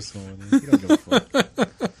his personal one. He don't give a fuck.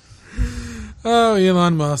 Oh,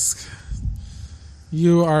 Elon Musk.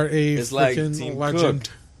 You are a freaking legend.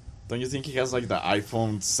 Cook. Don't you think he has like the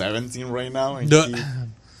iPhone 17 right now? And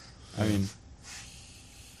I mean...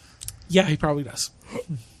 Yeah, he probably does.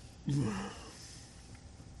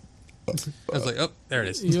 I was like, oh, there it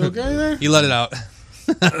is. You okay there? He let it out.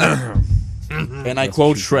 And I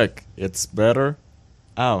quote Shrek: "It's better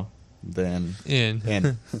out than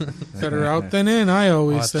in." Better out than in. I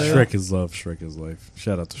always say. Shrek is love. Shrek is life.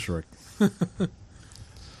 Shout out to Shrek.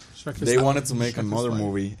 They wanted to make another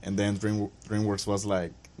movie, and then DreamWorks was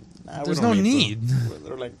like, nah, "There's no need."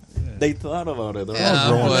 They're like, they thought about it.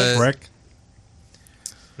 Shrek.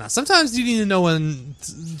 Now, sometimes you need to know when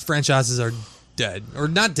franchises are dead or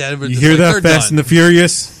not dead. But you hear that? Fast and the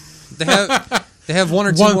Furious. They have one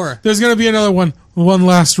or two more. There's gonna be another one. One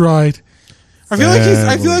last ride. I feel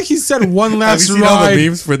like he said one last ride. Have you seen ride. all the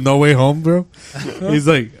memes for No Way Home, bro? He's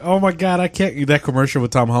like, oh my god, I can't. That commercial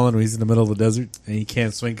with Tom Holland when he's in the middle of the desert and he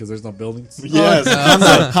can't swing because there's no buildings. Yes.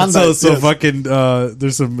 Fucking.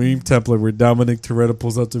 There's a meme template where Dominic Toretto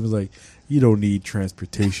pulls up to him and is like, you don't need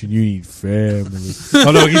transportation, you need family.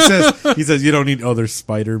 Oh no, he says you don't need other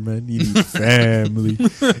Spider-Men, you need family.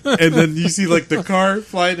 And then you see like the car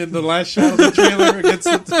flying in the last shot of the trailer against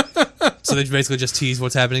So they basically just tease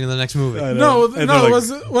what's happening in the next movie.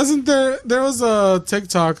 Wasn't there was a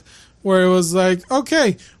TikTok where it was like,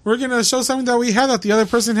 okay, we're gonna show something that we have that the other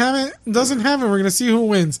person doesn't have, and we're gonna see who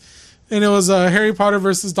wins. And it was Harry Potter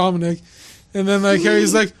versus Dominic. And then like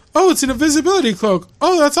Harry's like, oh, it's an invisibility cloak.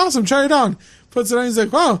 Oh, that's awesome. Try it on. Puts it on. He's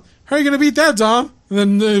like, wow, how are you going to beat that, Dom?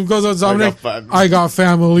 And then it goes on to Dominic. I got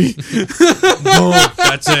family. Boom.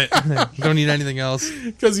 That's it. You don't need anything else.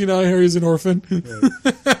 Because, Harry's an orphan.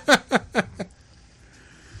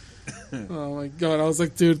 Oh, my God. I was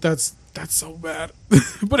like, dude, that's so bad.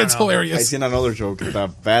 But it's hilarious. I seen another joke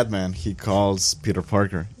that Batman, he calls Peter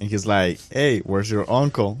Parker and he's like, hey, where's your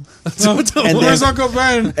uncle? Where's Uncle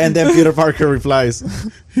Ben? And then Peter Parker replies,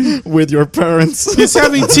 with your parents. He's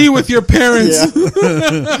having tea with your parents.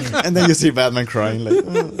 Yeah. And then you see Batman crying like,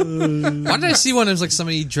 Why did I see one? It was like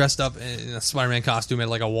somebody dressed up in a Spider-Man costume at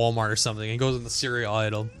like a Walmart or something and goes in the cereal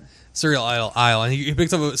aisle, and he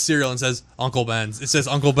picks up a cereal and says Uncle Ben's. It says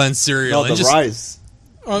Uncle Ben's cereal. No, the rice.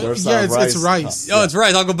 It's rice. Oh, it's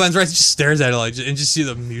rice. Uncle Ben's rice. He just stares at it and just see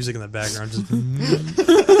the music in the background.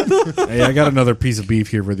 Hey, I got another piece of beef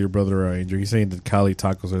here with your brother Andrew. He's saying that Cali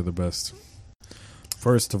tacos are the best.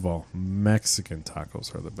 First of all, Mexican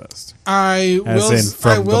tacos are the best.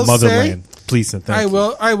 The motherland. Please and thank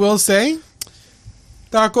you. I will say,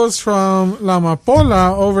 tacos from La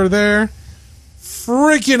Amapola over there,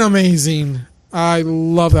 freaking amazing. I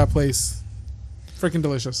love that place. Freaking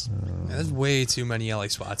delicious. There's way too many LA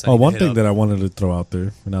spots. One thing that I wanted to throw out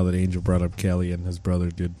there, now that Angel brought up Cali and his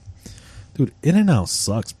brother did. Dude, In-N-Out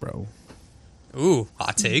sucks, bro. Ooh,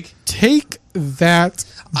 hot take. Take that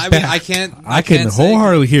I back. mean, I can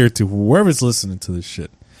wholeheartedly hear to whoever's listening to this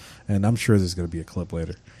shit, and I'm sure there's going to be a clip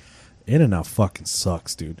later. In-N-Out fucking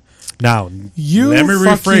sucks, dude. Now, let me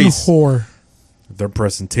rephrase. Whore. Their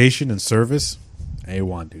presentation and service,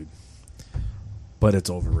 A1, dude. But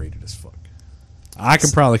it's overrated as fuck. I can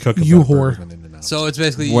probably cook a better burger than In-N-Out. So it's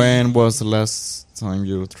basically... When was the last time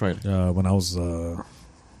you tried it? When I was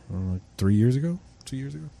 3 years ago? 2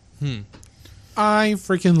 years ago? I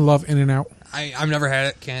freaking love In-N-Out. I've never had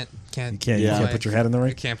it. Can't you can't put your hat in the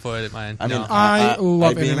ring? Can't put it, man. I mean, no. I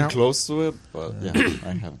love I've In-N-Out. been close to it, but yeah,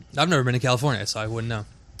 I haven't. I've never been to California, so I wouldn't know.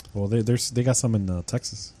 Well, they got some in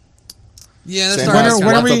Texas. Yeah, that's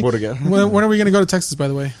when are we going to go to Texas, by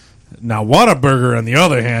the way? Now, Whataburger, on the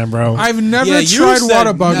other hand, bro. I've never tried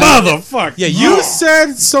Whataburger. Motherfucker. Yeah, you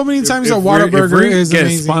said so many times that Whataburger is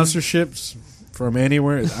amazing. Sponsorships from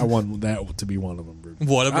anywhere, I want that to be one of them, bro.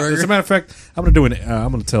 Whataburger? As a matter of fact, I'm going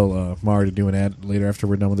to tell Mari to do an ad later after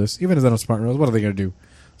we're done with this. Even if they don't sponsor us, what are they going to do?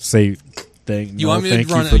 Say thank you. Want me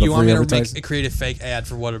to create a fake ad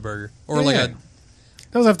for Whataburger? Or It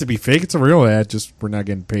doesn't have to be fake. It's a real ad. Just we're not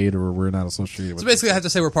getting paid or we're not associated with it. So basically, I have to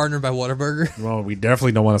say we're partnered by Whataburger. Well, we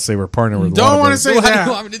definitely don't want to say we're partnered with Whataburger. Don't want to say that. How do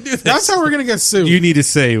you want me to do this? That's how we're going to get sued. You need to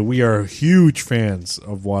say we are huge fans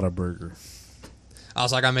of Whataburger. I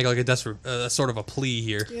was like, I make like a sort of a plea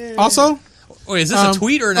here. Yeah. Also, wait, is this a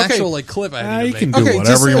tweet or an actual clip? You can do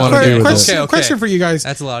whatever you want to do with it. Question for you guys.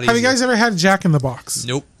 That's a lot easier. Have you guys ever had Jack in the Box?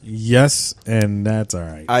 Nope. Yes, and that's all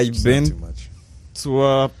right. I've been too much.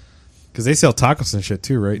 Because they sell tacos and shit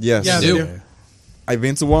too, right? Yes. Yeah, they do. I've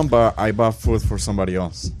been to one, but I bought food for somebody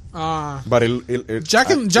else. But Jack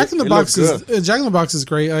in the Box is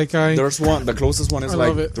great. Like there's one. The closest one is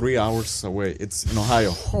like 3 hours away. It's in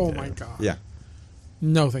Ohio. Oh my god. Yeah.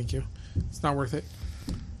 No, thank you. It's not worth it.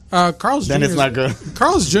 Carl's Jr. Then it's not good.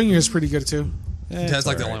 Carl's Jr. is pretty good too. That's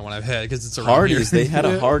like the only one I've had because it's a Hardee's. They had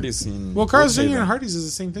a Hardee's in. Well, Carl's Jr. and Hardee's is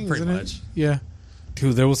the same thing, pretty isn't much. it? Yeah.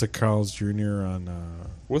 Dude, there was a Carl's Jr. on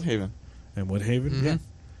Woodhaven. In Woodhaven?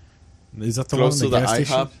 Mm-hmm. Is that the close one to the gas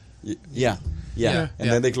station? IHOP? Yeah. Yeah. And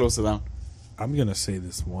then they closed it down. I'm gonna say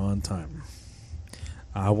this one time.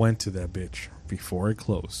 I went to that bitch before it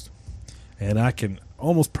closed, and I can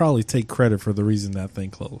almost probably take credit for the reason that thing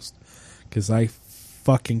closed. Because I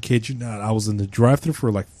fucking kid you not, I was in the drive-thru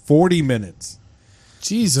for like 40 minutes.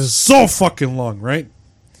 Jesus. So fucking long, right?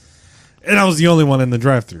 And I was the only one in the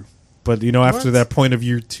drive-thru. But, you know, after that point of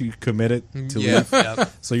you're too committed to leave. Yep.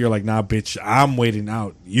 So you're like, nah, bitch, I'm waiting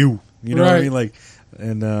out. You know what I mean? Like,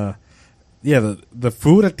 and, the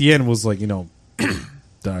food at the end was like, you know,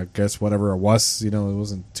 I guess whatever it was, you know, it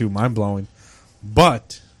wasn't too mind-blowing.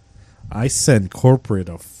 But I sent corporate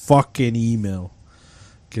a fucking email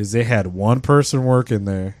because they had one person working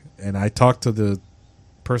there, and I talked to the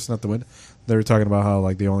person at the window. They were talking about how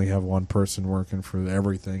like they only have one person working for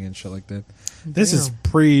everything and shit like that. Damn. This is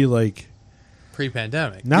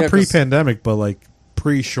pre-pandemic. Not pre-pandemic, but like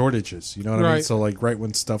pre-shortages. You know what I mean? So like right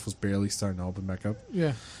when stuff was barely starting to open back up.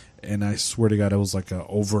 Yeah. And I swear to God, it was like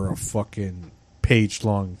over a fucking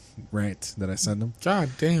page-long rant that I sent them. God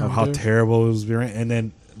damn, of how terrible it was. And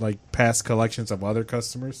then like past collections of other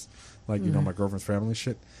customers, like you know my girlfriend's family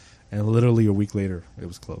shit. And literally a week later, it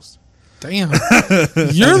was closed. Damn,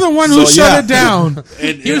 you're the one who shut it down.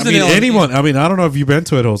 Anyone. I mean, I don't know if you've been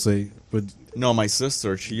to it, Jose, but no, my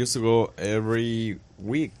sister. She used to go every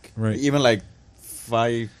week, right? Even like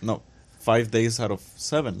 5 days out of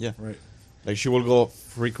 7. Yeah, right. Like she will go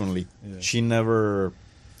frequently. Yeah. She never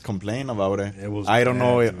complained about it. It was. I don't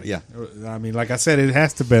know. I mean, like I said, it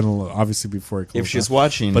has to been obviously before it closed. If she's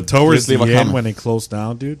watching, but towards the end when it closed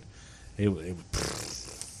down, dude, it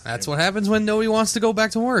that's what happens when nobody wants to go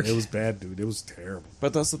back to work. It was bad, dude. It was terrible.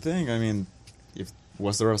 But that's the thing. I mean,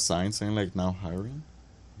 was there a sign saying like now hiring?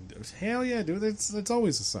 Hell yeah, dude. It's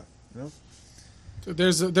always a sign. You know?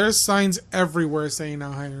 There's signs everywhere saying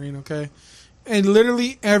now hiring. Okay, and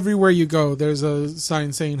literally everywhere you go, there's a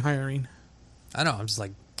sign saying hiring. I know. I'm just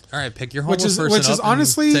like, all right, pick your homeless person which is up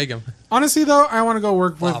honestly, and take him. Honestly though, I want to go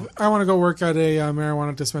work at a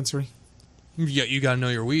marijuana dispensary. Yeah, you got to know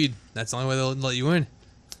your weed. That's the only way they'll let you in.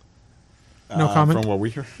 No comment. From what we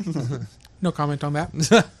hear. No comment on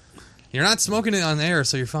that. You're not smoking it on the air,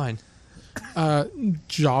 so you're fine.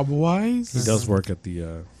 Job-wise? He does work at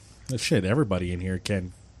the... shit, everybody in here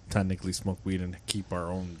can technically smoke weed and keep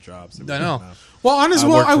our own jobs. I know. Well,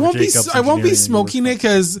 honestly, I won't be smoking it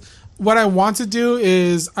because what I want to do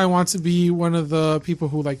is I want to be one of the people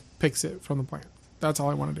who like picks it from the plant. That's all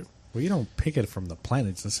I want to do. Well, you don't pick it from the plant;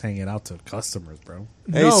 it's just hang it out to customers, bro.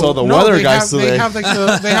 Hey, so the weather guys today. They have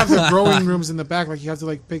the growing rooms in the back. Like you have to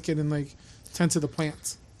like pick it and like tend to the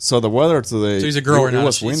plants. So the weather today. So he's a grower, it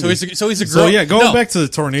was windy. So he's a grower. So yeah, going back to the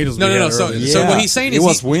tornadoes. No. So what he's saying is it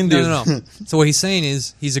was windy. No. So what he's saying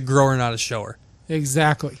is he's a grower, not a shower.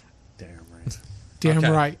 Exactly. Damn right. Damn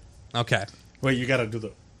right. Okay. Wait, you got to do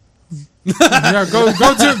the. Yeah, go on,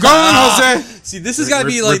 Jose. See, this has got to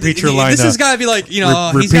be like repeat your line. This has got to be like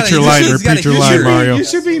repeat your line, Mario. You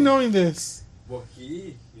should be knowing this. Well,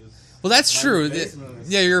 that's true.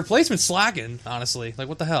 Yeah, your replacement's slacking. Honestly, like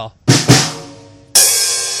what the hell?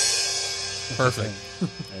 Perfect.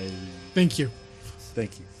 Hey. Thank you.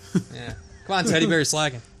 Yeah. Come on, teddy bear,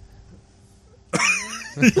 slacking.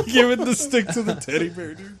 Giving the stick to the teddy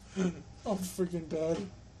bear, dude. I'm freaking dead.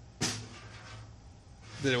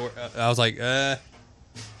 Did it work? I was like,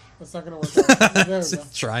 That's not going to work out. There we go.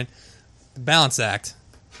 Trying. Balance act.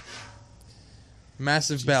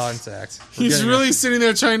 Massive balance act. He's really sitting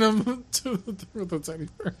there trying to throw the teddy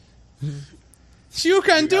bear. You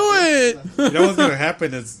can do it! You know what's going to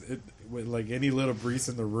happen is, with like any little breeze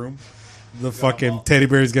in the room, the fucking teddy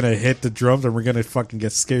bear is going to hit the drums and we're going to fucking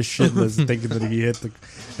get scared shitless thinking that he hit the...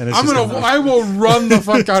 And it's I will run the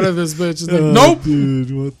fuck out of this bitch. It's like, nope!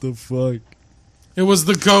 Dude, what the fuck? It was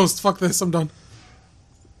the ghost. Fuck this, I'm done.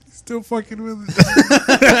 Still fucking with it.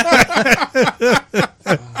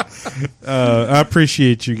 I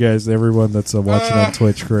appreciate you guys, everyone that's watching on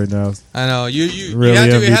Twitch right now. I know you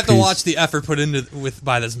really have to watch the effort put into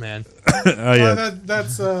by this man. Oh yeah,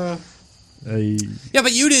 that's yeah,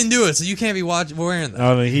 but you didn't do it, so you can't be wearing them.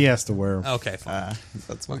 Oh no, he has to wear them. Okay, fine.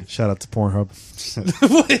 That's fine. Shout out to Pornhub.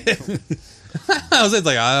 I was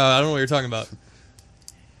like, I don't know what you're talking about.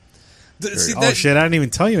 See, shit! I didn't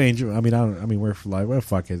even tell you, Angel. I mean, we're live. Well,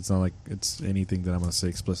 fuck it. It's not like it's anything that I'm gonna say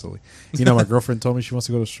explicitly. You know, my girlfriend told me she wants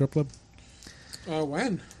to go to a strip club.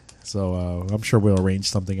 When? So I'm sure we'll arrange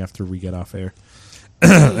something after we get off air.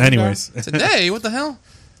 Anyways, today? What the hell?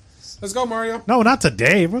 Let's go, Mario. No, not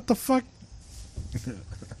today. What the fuck?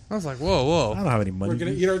 I was like, whoa. I don't have any money. We're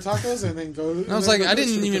gonna eat our tacos and then go. I was like, I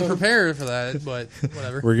didn't even prepare for that, but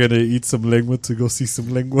whatever. We're gonna eat some lengua to go see some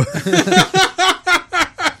lengua.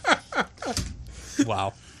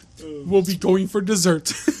 Wow. We'll be going for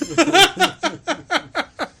dessert.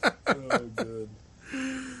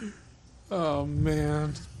 Oh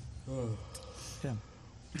man. Yeah.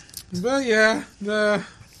 But yeah,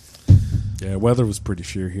 weather was pretty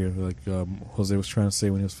sheer here. Like Jose was trying to say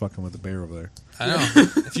when he was fucking with the bear over there. I know.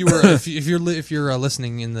 if you're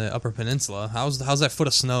listening in the Upper Peninsula, how's that foot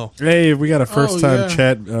of snow? Hey, we got a first time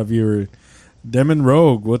chat viewer, Demon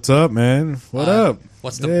Rogue. What's up, man? What up?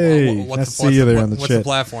 What's the hey? What's I see you there on the what's chat. the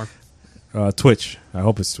platform? Twitch. I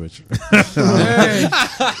hope it's Twitch. Even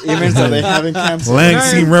so, they haven't canceled.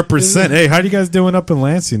 Lansing represent. Hey, how are you guys doing up in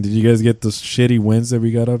Lansing? Did you guys get those shitty winds that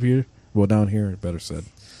we got up here? Well, down here, better said.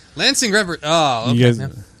 Lansing represent. Oh, okay. You guys,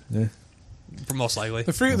 yeah. Most likely.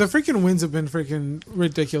 The freaking winds have been freaking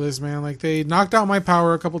ridiculous, man. Like, they knocked out my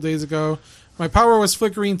power a couple days ago. My power was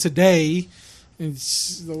flickering today. And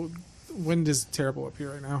the wind is terrible up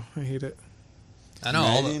here right now. I hate it. I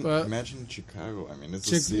know. Imagine Chicago. I mean, it's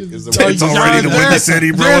already the Windy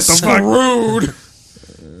City, bro. What the fuck? Screwed.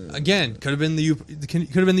 Again, could have been the UP.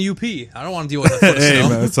 I don't want to deal with that. Hey,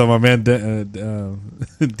 man, so my man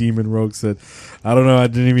Demon Rogue said, "I don't know. I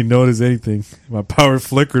didn't even notice anything. My power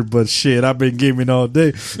flickered, but shit, I've been gaming all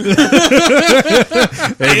day." Hey,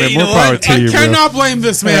 man, more power to you, bro. I cannot blame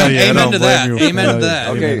this man. Amen to that. Amen to that.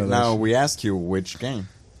 Okay, now we ask you which game.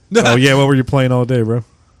 Oh yeah, what were you playing all day, bro?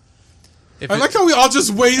 I like how we all just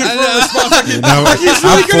waited for a response. Like he's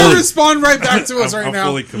really going to respond right back to us right now. I'm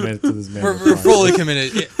fully committed to this man. We're fully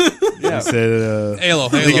committed. Yeah. I said, Halo.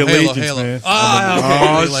 Man. Okay.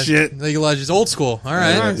 Shit. League of Legends, old school. All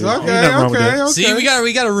right. Okay. See, we got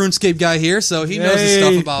a RuneScape guy here, so he knows his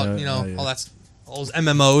stuff about all that, all those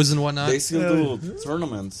MMOs and whatnot. They still do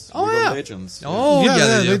tournaments. Oh League yeah. of Legends. Oh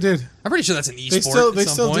yeah, they did. I'm pretty sure that's an esport. They at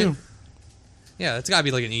some still point. do. Yeah, it's got to be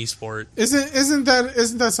like an esport. Isn't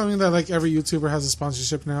that something that like every YouTuber has a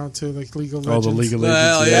sponsorship now to like League of Oh, Legends? the League of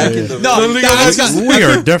Legends. No, we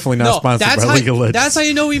are definitely not sponsored by League of Legends. That's how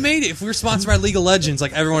you know we made it. If we were sponsored by League of Legends,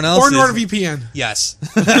 like everyone else, or NordVPN. Yes,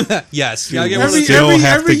 yes. We still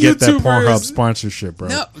have to get that Pornhub sponsorship, bro.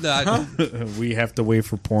 No, we have to wait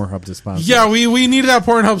for Pornhub to sponsor. Yeah, we need that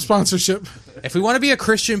Pornhub sponsorship. If we want to be a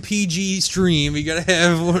Christian PG stream, we gotta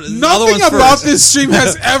have nothing about this stream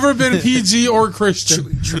has ever been PG or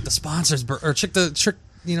Christian. Trick the sponsors, or trick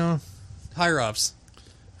higher ups.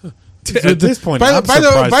 At this point, I'm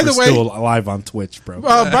surprised we're still live on Twitch, bro.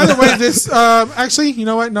 By the way, this actually, you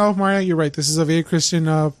know what? No, Mario, you're right. This is a very Christian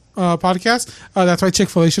podcast. That's why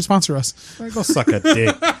Chick-fil-A should sponsor us. Go suck a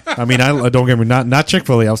dick. I mean, I don't get me not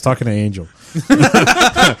Chick-fil-A. I was talking to Angel.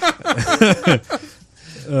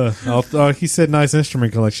 He said nice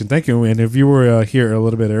instrument collection. Thank you. And if you were here a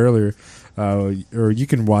little bit earlier, or you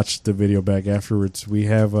can watch the video back afterwards. We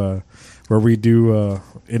have where we do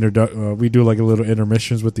we do like a little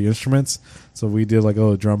intermissions with the instruments. So we did like a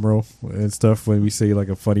little drum roll and stuff when we say like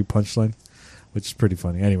a funny punchline, which is pretty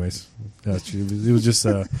funny. Anyways, it was just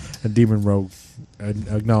a Demon Rogue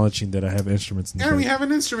acknowledging that I have instruments. And we have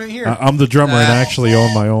an instrument here. I'm the drummer and I actually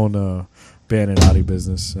own my own band and Audi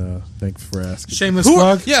business. Thanks for asking. Shameless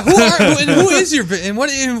plug. Yeah, who is your band? And what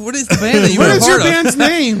is the band that you What are is part your of? band's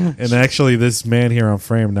name? And actually, this man here on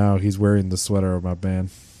frame now, he's wearing the sweater of my band.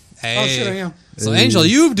 Hey. Oh shit, I am. So Angel,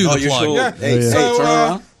 you do the plug. Yeah. Hey, So, turn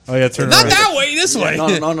around. Oh yeah, turn Not around. that way, this way.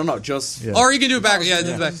 No. Just Or you can do it back. Yeah,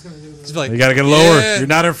 do it back. Just like, You gotta get lower. Yeah. You're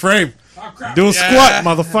not in frame. Oh, crap. Do a squat,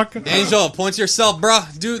 motherfucker. Angel, point to yourself, bro.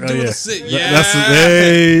 Do the sit. Yeah. That's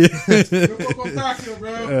hey. Tokyo,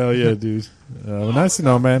 bro. Hell yeah, dude. Well, nice to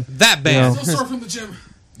know, man. That band. So sore from the gym.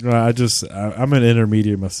 I'm an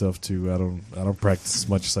intermediate myself too. I don't practice as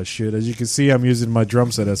much as I should. As you can see, I'm using my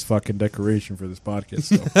drum set as fucking decoration for this podcast.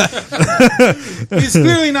 So. He's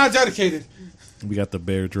clearly not dedicated. We got the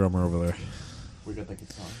bear drummer over there. we got the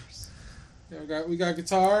guitars. Yeah, we got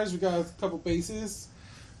guitars. We got a couple basses.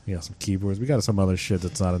 We got some keyboards. We got some other shit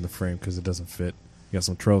that's not in the frame because it doesn't fit. We got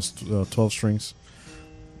some 12 strings.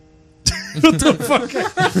 What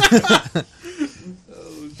the fuck?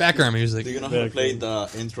 Background music. Do you know how to play the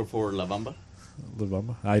intro for La Bamba? La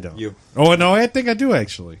Bamba? I don't. You. Oh, no, I think I do,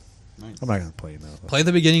 actually. Nice. I'm not going to play it now. Play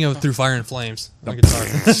the beginning of Through Fire and Flames on guitar.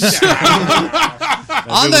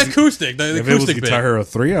 On the acoustic. The if it was acoustic Guitar bit. Hero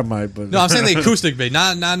 3, I might, but... No, I'm saying the acoustic bit,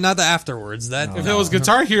 not the afterwards. That If it was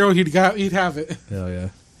Guitar Hero, he'd have it. Hell yeah.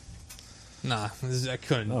 Nah, I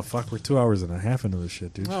couldn't. Oh, fuck, we're 2 hours and a half into this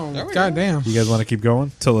shit, dude. Oh, goddamn. You guys want to keep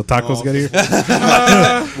going till the tacos get here?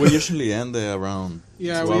 We usually end around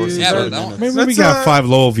 2 hours and Yeah, 30 but that one- minutes. Maybe we got 5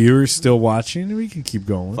 low viewers still watching. We can keep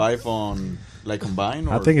going. 5 on, like, combined?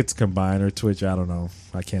 Or? I think it's combined or Twitch. I don't know.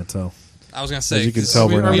 I can't tell. I was gonna say, as you can tell,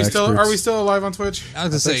 are we still alive on Twitch? I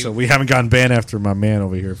was gonna say, so we haven't gotten banned after my man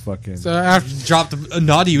over here fucking dropped a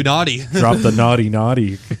naughty. Dropped the naughty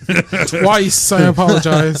twice. I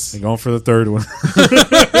apologize. I'm going for the third one.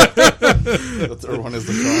 The third one is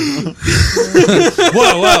the charm.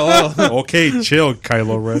 Whoa. Okay, chill,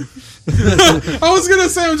 Kylo Ren. I was gonna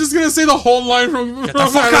say, I'm just gonna say the whole line from. Get the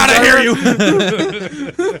fuck out of here, you!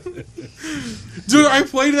 Dude, I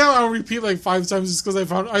played it out on repeat like 5 times just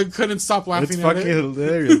because I couldn't stop laughing It's at fucking it.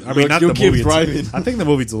 hilarious. I mean, not the movie. I think the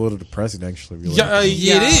movie's a little depressing, actually. Yeah,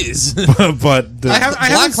 it is. but I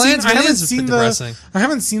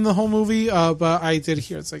haven't seen the whole movie, but I did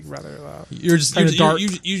hear it's like rather. You're just dark.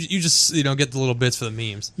 You just get the little bits for the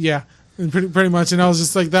memes. Yeah, and pretty much. And I was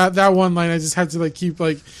just like that one line. I just had to like keep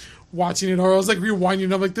like watching it, or I was like rewinding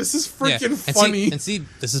it. I'm like, this is freaking funny. And see,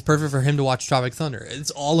 this is perfect for him to watch Tropic Thunder.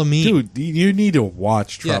 It's all a meme. Dude, you need to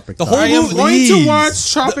watch Tropic Thunder. I am going to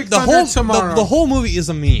watch Tropic Thunder tomorrow. The whole movie is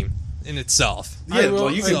a meme in itself. Yeah, well,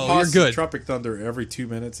 you can pause good. Tropic Thunder every 2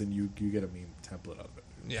 minutes, and you get a meme template out of it.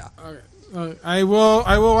 Yeah. Okay. I will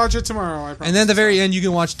watch it tomorrow. I promise. And then at the very end, you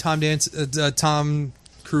can watch Tom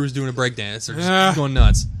Cruise doing a breakdance or just going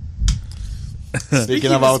nuts.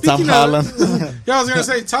 Speaking about Tom Holland. Yeah, I was gonna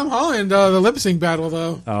say Tom Holland, the lip sync battle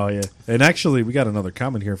though. Oh yeah, and actually we got another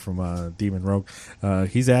comment here from Demon Rogue.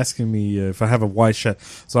 He's asking me if I have a wide shot.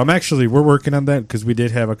 So we're working on that because we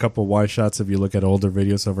did have a couple wide shots. If you look at older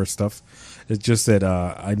videos of our stuff, it's just that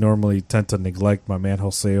I normally tend to neglect my man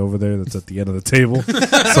Jose over there. That's at the end of the table.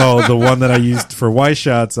 So the one that I used for wide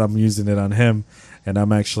shots, I'm using it on him, and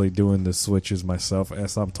I'm actually doing the switches myself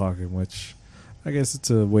as I'm talking, which. I guess it's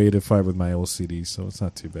a way to fight with my OCD, so it's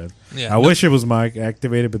not too bad. Yeah, I wish it was mic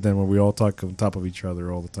activated, but then when we all talk on top of each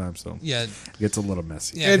other all the time, so it gets a little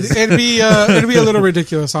messy. Yeah, it'd be a little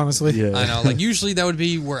ridiculous, honestly. Yeah, I know. Like usually that would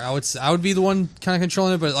be where I would be the one kind of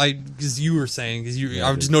controlling it, but like because you were saying, I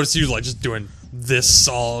would just notice you like just doing this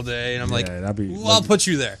all day, and I'm like, I'll put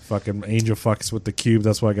you there. Fucking Angel fucks with the cube.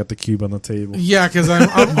 That's why I got the cube on the table. Yeah, because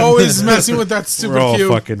I'm always messing with that stupid cube. We're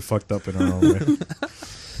all fucking fucked up in our own way.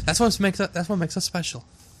 That's what makes us special.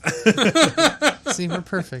 See, we're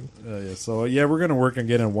perfect. So we're gonna work on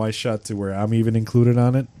getting a wide shot to where I'm even included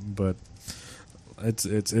on it, but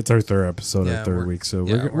it's our third episode, our third week, so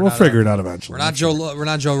we'll figure it out eventually. We're not Joe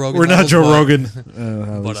Rogan. We're not Joe Rogan.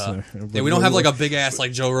 We don't have like a big ass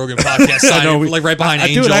like Joe Rogan podcast sign like right behind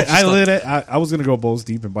Angel. Dude, I was gonna go balls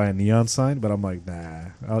deep and buy a neon sign, but I'm like, nah,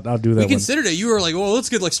 I'll do that. We considered it. You were like, well, let's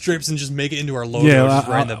get like strips and just make it into our logo.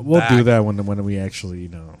 Yeah, we'll do that when we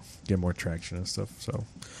actually get more traction and stuff. So.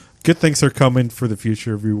 Good things are coming for the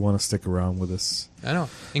future if you want to stick around with us. I know.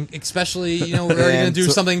 And especially, we're already going to do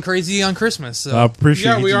something crazy on Christmas. So. I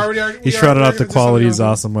appreciate it. Yeah, he shouted out the quality is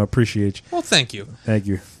awesome. I appreciate you. Well, thank you. Thank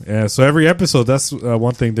you. So every episode, that's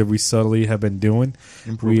one thing that we subtly have been doing.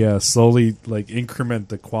 We slowly increment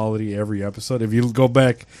the quality every episode. If you go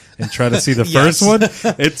back and try to see the first one,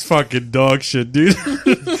 it's fucking dog shit, dude.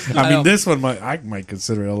 I mean, this one I might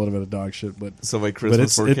consider it a little bit of dog shit, but so by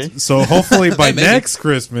Christmas, so hopefully by next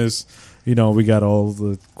Christmas. We got all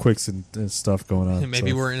the quicks and stuff going on.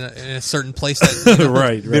 Maybe we're in a certain place that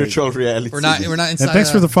right. Virtual reality. We're not inside. And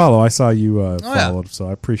thanks for the follow. I saw you followed, so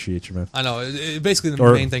I appreciate you, man. I know. Basically,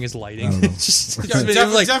 the main thing is lighting. It's just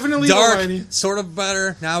definitely dark, lighting. Sort of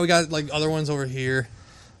better. Now we got like other ones over here.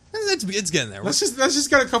 It's getting there. Let's just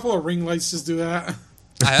get a couple of ring lights. Just do that.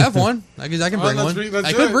 I have one. I can bring one.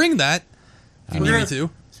 I could bring that. If you need me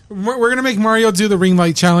to. We're gonna make Mario do the ring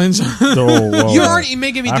light challenge. You're already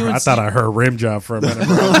making me do it. I thought I heard rim job for a minute.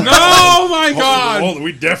 Oh my god!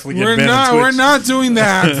 We definitely get we're not doing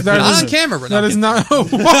that. Not on camera. That is not. Whoa.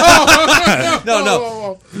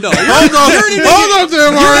 No. Hold up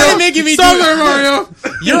there, Mario. You're already making me Stop there, Mario.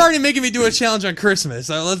 You're already making me do a challenge on Christmas.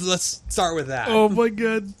 So let's start with that. Oh my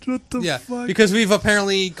god! What the fuck? Because we've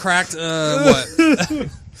apparently cracked what.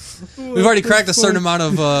 We've already cracked a certain amount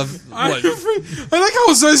of what? I like how I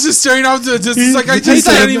was just staring out to just like I just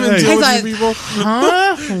can't even deal with these people.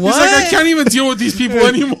 Huh? What? He's like I can't even deal with these people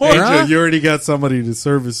anymore. Angel, you already got somebody to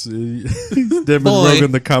service. Devin Rogan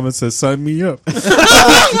in the comments says, "Sign me up."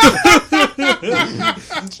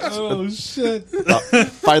 Oh shit!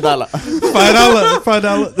 $5.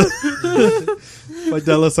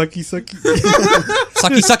 $5 sucky.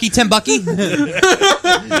 Sucky, 10 bucky.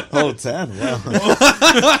 Oh, 10. Wow.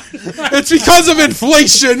 It's because of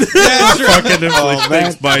inflation. Yeah, fucking inflation.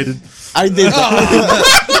 Thanks, Biden. I did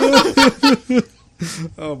that.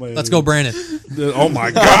 Oh my! Let's go, Brandon. Oh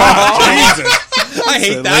my god! Jesus! I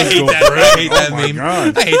hate that meme.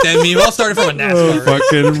 God. I hate that meme. I'll start it from a NASCAR.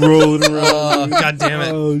 Fucking rolling around. Oh, god damn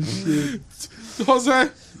it! Oh shit! Jose.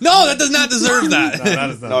 No, that does not deserve that. No, that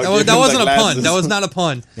is not. That wasn't a pun. That was not a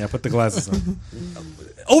pun. Yeah, put the glasses on.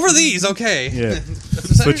 Over these, okay. Yeah.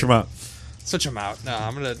 Switch them out. Switch them out.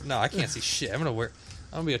 No, I can't see shit. I'm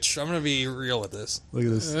gonna be real with this. Look at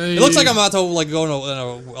this. It looks like I'm about to like go in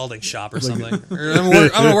a welding shop or something. Or I'm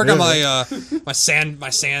gonna work on my sand,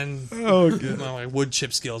 my wood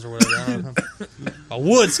chip skills or whatever. I don't know. My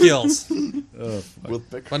wood skills.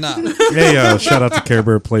 But nah. Hey, shout out to Care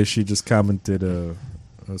Bear Place. She just commented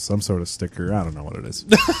some sort of sticker. I don't know what it is.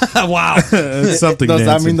 Wow. Something. Does that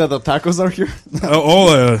dancing. mean that the tacos are here?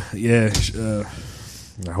 Yeah.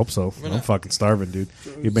 I hope so. I'm fucking starving, dude.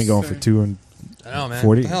 You've been going for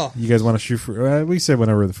 2:40. You guys want to shoot for? We said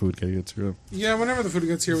whenever the food gets here. Yeah, whenever the food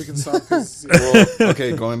gets here, we can stop. Well,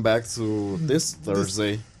 okay, going back to this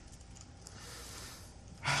Thursday.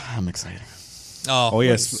 I'm excited. Oh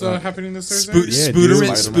yes. yes. So happening this Thursday?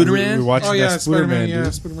 Spooderman. We're watching Spider-Man.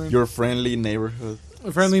 dude. Spider-Man. Your friendly neighborhood.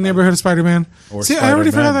 A friendly neighborhood Spider-Man. See, I already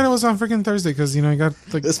forgot that Spider-Man. it was on freaking Thursday because I got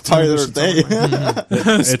like It's Spider Day.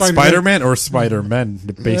 It's Spider-Man or Spider-Man,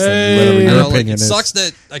 based on whatever I your know, opinion it is. sucks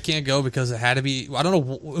that I can't go because it had to be. I don't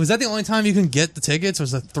know. Was that the only time you can get the tickets?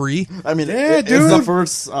 Was it 3? I mean, Yeah, it's the dude.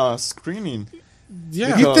 first screening.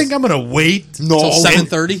 Yeah. You think I'm gonna wait No. Till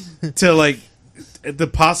 7:30? till like the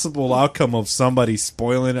possible outcome of somebody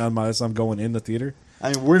spoiling it unless I'm going in the theater?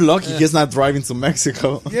 I mean, we're lucky he's not driving to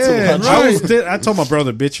Mexico. Yeah, to watch it. I told my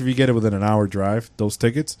brother, bitch, if you get it within an hour drive, those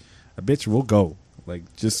tickets, a bitch will go.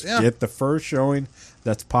 Like, just get the first showing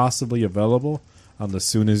that's possibly available on the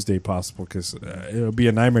soonest day possible, because it'll be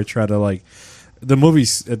a nightmare to try to, like, the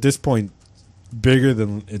movie's at this point bigger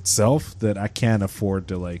than itself that I can't afford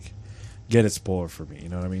to, like, get it spoiled for me. You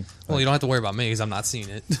know what I mean? Well, you don't have to worry about me because I'm not seeing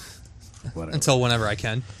it Whatever. until whenever I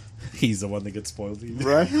can. He's the one that gets spoiled.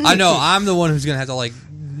 Right? I know. I'm the one who's gonna have to like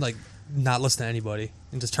not listen to anybody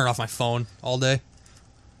and just turn off my phone all day.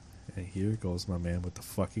 And here goes my man with the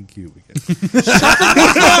fucking cube again.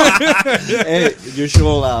 Hey,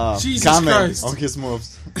 usual Jesus comment Christ. on his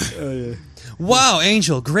moves. Wow,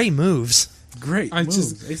 Angel, great moves. Great. I'm move.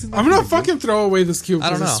 Isn't that gonna pretty fucking throw away this cube.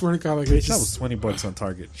 I don't 'cause know. I swear to God, like, good? it's That was just, $20 on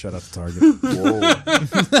Target. Shout out to Target.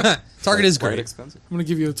 Whoa. Target is Quite great. expensive. I'm gonna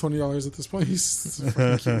give you $20 at this point.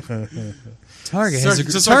 Target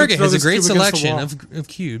Just so I can throw has a this great cube against the selection wall. of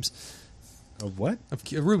cubes. Of what? Of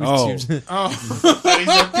Rubik's cubes. Oh,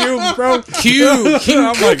 Cubes, bro. Cube.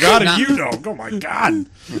 Oh my god, Not- and you don't. Oh my god.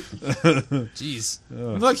 Jeez.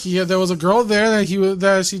 look, there was a girl there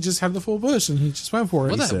that she just had the full bush, and he just went for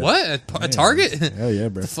it. What? A Target? Hell yeah,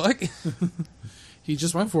 bro. The fuck? He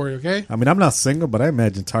just went for it. Okay. I mean, I'm not single, but I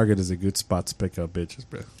imagine Target is a good spot to pick up bitches,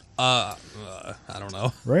 bro. I don't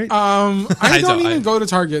know. Right? I don't even go to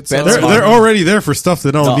Target. So. they're already there for stuff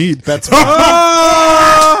they don't need. That's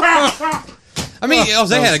I mean,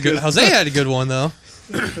 Jose had a good one though.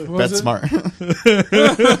 That's smart.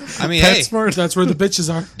 I mean, Pet hey, smart. That's where the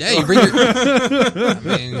bitches are. yeah, you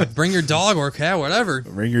bring your dog or cat, whatever.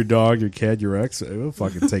 Bring your dog, your cat, your ex. We'll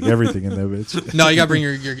fucking take everything in that bitch. No, you gotta bring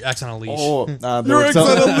your ex on a leash. Oh, they Your were ex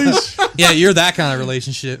on a telling leash. Yeah, you're that kind of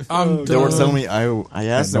relationship. they were telling me, I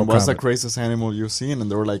asked Yeah, no them, what's the comment. craziest animal you've seen? And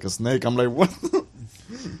they were like, a snake. I'm like, what?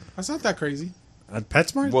 That's not that crazy. At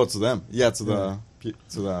PetSmart? Well, to them. Yeah, to the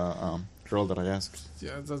girl that I asked.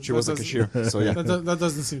 Yeah, She was a cashier. So, yeah. That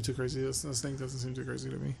doesn't seem too crazy. That snake doesn't seem too crazy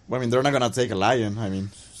to me. Well, I mean, they're not going to take a lion. I mean,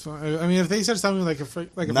 So I mean, if they said something like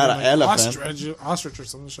Not an elephant. ostrich or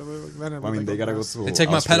something, like that. I mean, they got to go to They take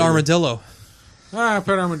my pet Australia. armadillo. Pet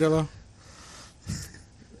armadillo.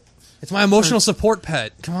 It's my emotional support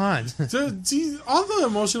pet. Come on. Dude, all the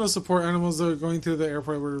emotional support animals that are going through the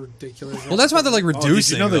airport were ridiculous. Well, that's why they're like Oh, did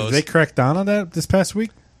reducing you know that those. they cracked down on that this past week?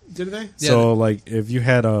 Did they? Yeah. So, like, if you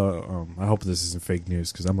had a, I hope this isn't fake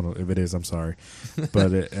news because if it is, I'm sorry.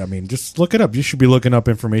 But I mean, just look it up. You should be looking up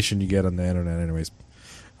information you get on the internet, anyways.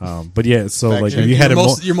 But yeah, so Fact like, check. if you had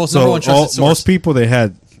Your most number one trusted source. most people they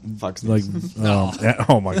had Fox like, News.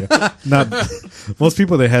 oh my god, not most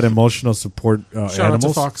people they had emotional support Shout animals. out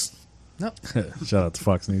to Fox. Shout out to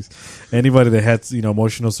Fox News. Anybody that had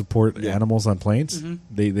emotional support Yeah. animals on planes,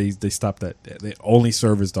 they stopped that. They only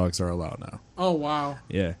service dogs are allowed now. Oh wow.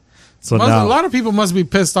 Yeah. So A now, lot of people must be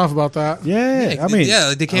pissed off about that. yeah, Yeah, I mean,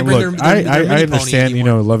 yeah, they can't bring look, their I mini pony understand,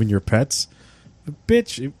 anymore. loving your pets, but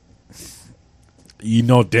bitch. You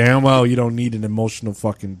know damn well you don't need an emotional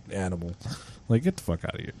fucking animal. Like, get the fuck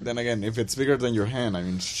out of here. Then again, if it's bigger than your hand, I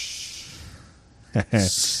mean,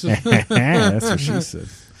 That's what she said.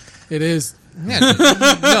 It is.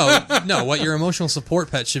 Yeah, no. What your emotional support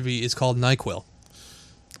pet should be is called NyQuil.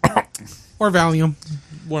 Or Valium.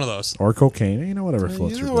 One of those. Or cocaine. Whatever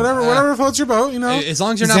floats your boat. Whatever floats your boat. As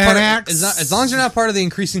long as you're not as long as you're not part of the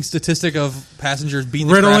increasing statistic of passengers beating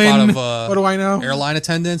the crap out of what do I know? airline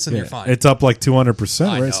attendants, and you're fine. It's up like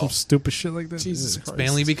 200%, right? Some stupid shit like that. Jesus Christ. It's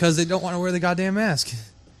mainly because they don't want to wear the goddamn mask.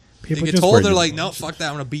 People they get told, they're like, no, fuck that,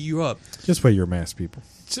 I'm going to beat you up. Just wear your mask, people.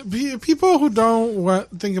 People who don't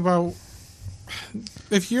think about...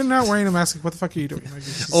 If you're not wearing a mask, what the fuck are you doing?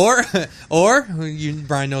 Or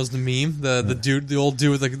Brian knows the meme, the old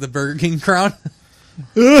dude with the Burger King crown.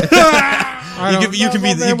 You can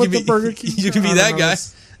be that guy.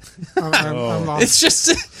 I'm lost. It's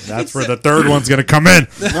just that's where the third one's gonna come in.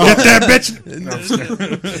 Get that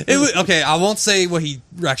bitch. Okay, I won't say what he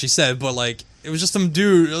actually said, but like it was just some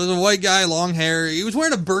dude. It was a white guy, long hair. He was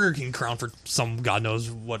wearing a Burger King crown for some god knows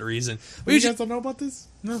what reason. You guys don't know about this?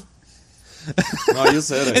 No. No, you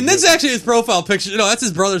said it. And this is actually his profile picture. No, that's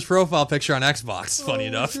his brother's profile picture on Xbox. Funny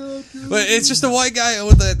enough, but it's just a white guy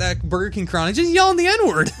with that Burger King crown. He's just yelling the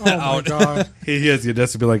N-word out. My God. He has the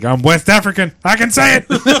audacity to be like, "I'm West African. I can say it."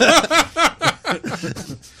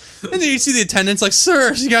 And then you see the attendants like,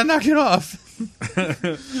 "Sir, you gotta knock it off."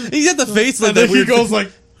 He's got the face like that. He goes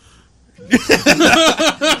like,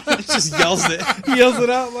 just yells it. He yells it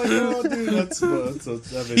out like, "Oh, dude, that's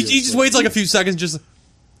he just waits like a few seconds, just.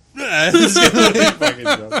 I'm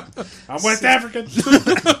West African.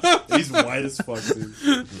 He's white as fuck, dude.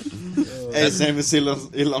 Hey, same as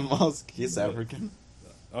Elon Musk. He's African.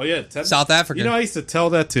 Oh yeah, South African. I used to tell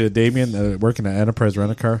that to Damien working at Enterprise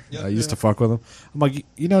Rent-A-Car. I used to fuck with him. I'm like,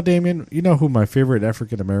 Damien, you know who my favorite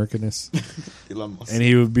African American is? Elon Musk. And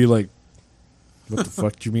he would be like, "What the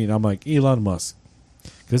fuck do you mean?" I'm like, Elon Musk,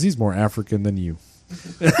 because he's more African than you.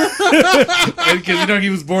 Because he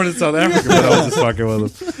was born in South Africa, but I was just fucking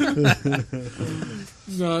with him.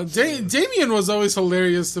 No, Damien was always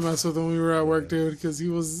hilarious to mess with when we were at work, dude. Because he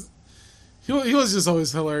was just always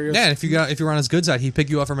hilarious. Yeah, and if you were on his good side, he'd pick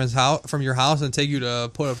you up from your house and take you to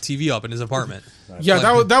put a TV up in his apartment.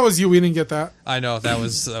 Yeah, that was you. We didn't get that. I know that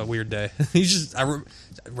was a weird day. I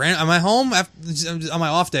ran on my home on my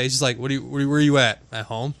off day. He's just like, where are you at? At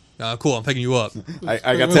home. Cool, I'm picking you up.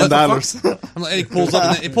 I got $10. I'm like, and he pulls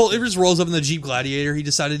up. It just rolls up in the Jeep Gladiator he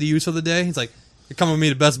decided to use for the day. He's like, "You're coming with me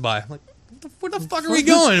to Best Buy." I'm like, "Where the fuck are we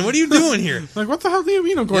going? What are you doing here?" Like, what the hell do you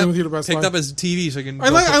mean I'm going with you to Best Buy? Picked up his TV so I can. I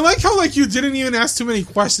like how you didn't even ask too many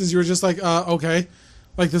questions. You were just like, okay,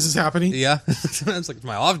 like this is happening. Yeah, it's like it's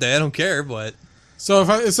my off day. I don't care, but so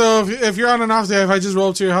if you're on an off day, if I just roll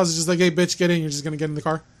up to your house, it's just like, "Hey, bitch, get in." You're just gonna get in the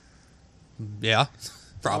car. Yeah,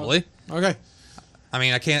 probably. Okay. I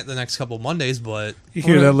mean, I can't the next couple of Mondays, but... You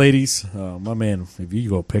hear that, ladies? My man, if you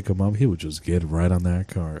go pick him up, he would just get right on that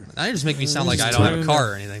car. Now you just make me sound like I don't have a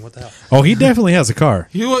car or anything. What the hell? Oh, he definitely has a car.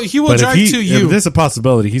 He will drive to you. If there's a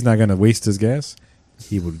possibility he's not going to waste his gas,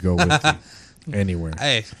 he would go with you anywhere.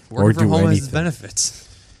 Hey, working from home has benefits.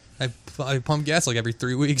 I pump gas like every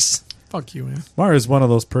 3 weeks. Fuck you, man. Mar is one of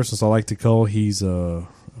those persons I like to call he's a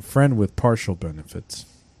friend with partial benefits.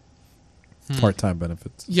 Part-time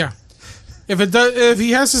benefits. Yeah. If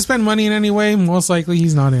he has to spend money in any way, most likely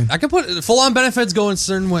he's not in. I can put full-on benefits go in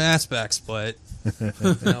certain aspects, but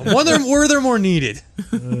were there more needed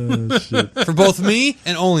for both me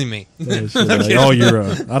and only me? I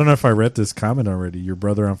don't know if I read this comment already. Your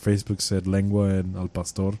brother on Facebook said lengua and al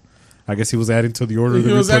pastor. I guess he was adding to the order that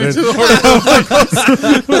we put in.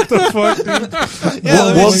 What the fuck, dude?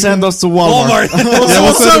 Yeah, we'll send us to Walmart. We'll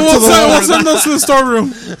send us to the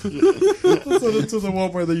storeroom. We'll send it to the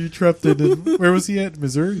Walmart that you trapped in. Where was he at?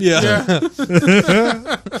 Missouri? Yeah.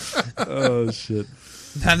 Oh, shit.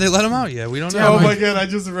 Have they let him out yet? We don't know. Oh, my God. I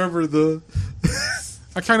just remember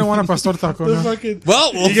I kind of want a pastor taco now.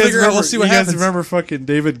 Well, we'll figure out. We'll see what happens. You guys remember fucking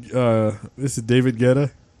David, this is David Guetta?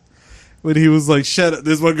 When he was like, "Shut up!"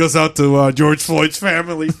 This one goes out to George Floyd's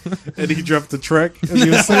family, and he dropped the track. And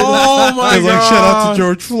he was saying, "Oh my God!" Like, "Shout out to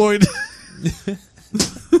George Floyd."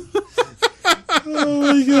 Oh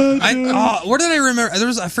my God! Where did I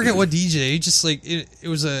remember? I forget what DJ. He just like it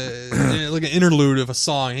was like an interlude of a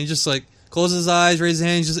song. And he just like closes his eyes, raises his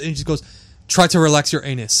hands, and he just goes, "Try to relax your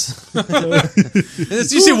anus." And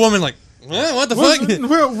you see a woman like. What the fuck?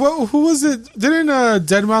 Who was it? Didn't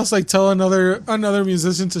Deadmau5 like tell another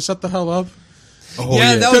musician to shut the hell up? Oh,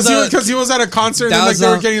 yeah, that was because he was at a concert and like they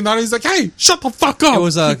were getting down. He's like, "Hey, shut the fuck up!" It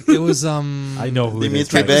was I know who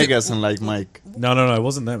Dimitri Vegas and like Mike. No, it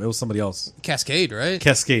wasn't them. It was somebody else. Cascade, right?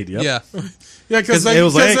 Cascade, yep. Yeah. Yeah, because like, it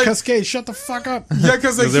was like, "Hey, Cascade, shut the fuck up." Yeah,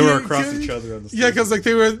 because like they were across each other on the stage. Yeah, because like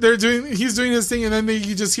he's doing his thing, and then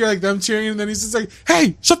you just hear like them cheering, and then he's just like,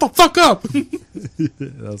 "Hey, shut the fuck up." That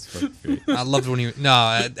was fucking great. I loved when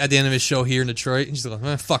at the end of his show here in Detroit, he's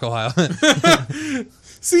like, "Fuck Ohio."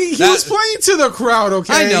 See, he was playing to the crowd.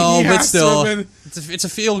 Okay, I know, but still, it's a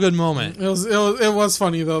feel good moment. It was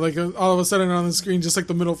funny though. Like all of a sudden on the screen, just like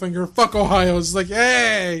the middle finger, fuck Ohio. It's like,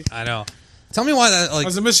 hey. I know. Tell me why that. Like,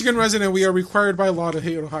 as a Michigan resident, we are required by law to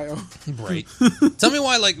hate Ohio. Right. Tell me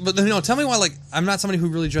why. Like, but tell me why. Like, I'm not somebody who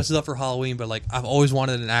really dresses up for Halloween, but like, I've always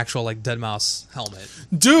wanted an actual like dead mouse helmet.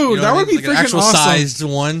 Dude, you know that would be like freaking an actual awesome. Sized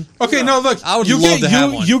one. Okay, no, look, I would love to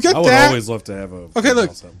have one. You get I that. would always love to have a. Okay,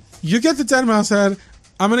 look, you get the dead mouse head.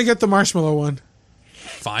 I'm gonna get the marshmallow one.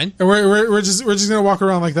 Fine. And we're just gonna walk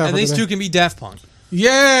around like that. And these two can be Daft Punk.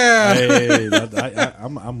 Yeah. Hey,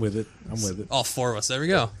 I'm with it. I'm with it. All four of us. There we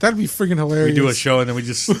go. That'd be freaking hilarious. We do a show and then we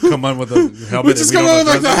just come on with a helmet. We just come on with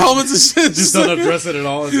like the helmets and shit. Just don't address it at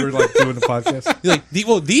all as we're like doing the podcast. You're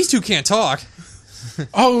like, these two can't talk.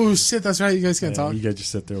 Oh shit, that's right. You guys can't talk. You guys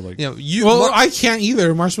just sit there like. I can't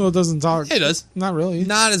either. Marshmallow doesn't talk. Yeah, he does. Not really.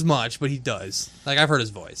 Not as much, but he does. Like I've heard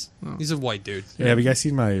his voice. Oh. He's a white dude. Yeah, have you guys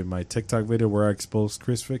seen my TikTok video where I exposed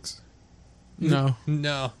Chris Fix? No.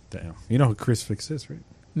 Damn. You know who Chris Fix is, right?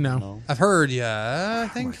 No. I've heard, yeah,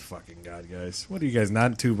 I think. Oh my fucking God, guys. What are you guys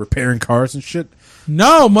not into repairing cars and shit?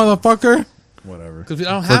 No, motherfucker. Whatever. Because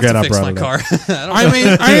I don't have to fix my car.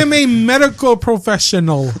 I am a medical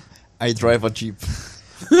professional. I drive a Jeep.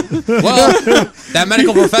 Well, that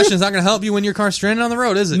medical profession is not going to help you when your car's stranded on the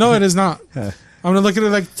road, is it? No, it is not. I'm going to look at it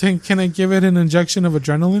like, can I give it an injection of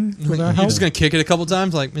adrenaline? Will that help? You're just going to kick it a couple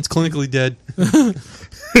times? Like, it's clinically dead.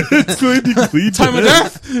 It's clinically Time of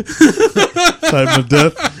death? Time of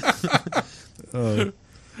death.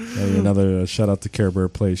 Another shout out to Care Bear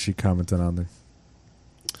Plays. She commented on there.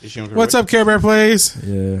 What's up, Care Bear Plays?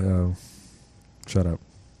 Yeah, shut up.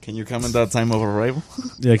 Can you comment that time of arrival?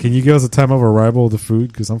 Yeah, can you give us a time of arrival of the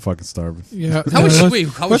food? Because I'm fucking starving. Yeah. How would she?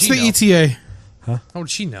 What's the ETA? Huh? How would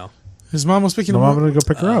she know? His mom was picking him up. My mom gonna go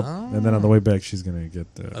pick her up, and then on the way back, she's gonna get.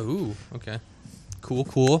 Oh, okay.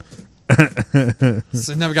 Cool.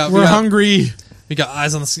 So now we're hungry. We got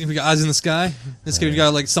eyes on the. We got eyes in the sky. This we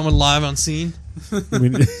got like someone live on scene.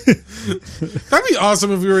 That'd be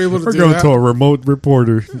awesome if we were able to. We're going to a remote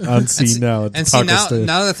reporter on scene now. And see now that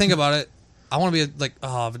I think about it, I want to be like,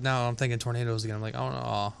 but now I'm thinking tornadoes again. I'm like,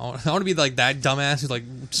 I want to be like that dumbass who's like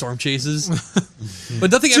storm chases.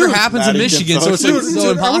 But nothing ever happens in Michigan, so it's like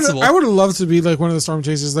so impossible. I would love to be like one of the storm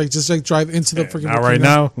chasers, like just like drive into the freaking. Not right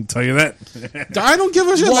now, I'll tell you that. I don't give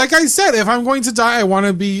a shit. Well, like I said, if I'm going to die, I want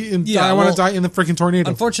to be. I want to die in the freaking tornado.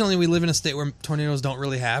 Unfortunately, we live in a state where tornadoes don't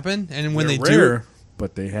really happen, and when they're they rare, do,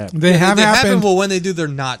 but they happen. They have happened. Well, when they do, they're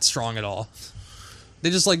not strong at all. They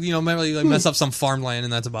just maybe mess up some farmland,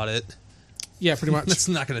 and that's about it. Yeah, pretty much. It's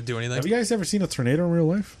not going to do anything. Have you guys ever seen a tornado in real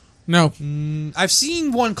life? No. I've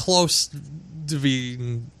seen one close to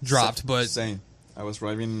being dropped, but... Same. I was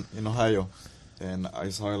driving in Ohio, and I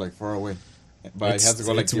saw it like far away. But I had to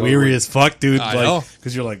go like... It's weary as fuck, dude. I know.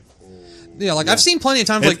 Because you're like... Yeah, I've seen plenty of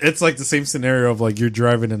times it's like the same scenario of like you're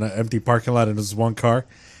driving in an empty parking lot and there's one car,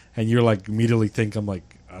 and you're like immediately think, I'm like,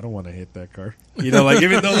 I don't want to hit that car. You know, like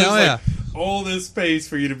even though there's all this space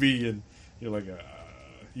for you to be in, you're like...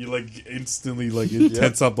 You like instantly like it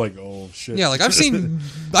tense up like oh shit. Yeah, like I've seen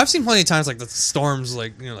plenty of times like the storms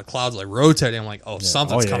like the clouds like rotating. I'm like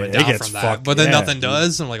something's coming down from that, but then nothing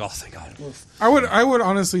does. I'm like oh thank God. I would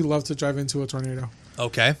honestly love to drive into a tornado.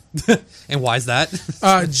 Okay, and why is that?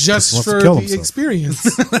 Just for the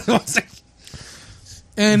experience.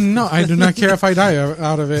 And no, I do not care if I die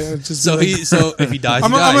out of it. Just so if he dies,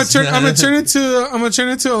 I'm gonna turn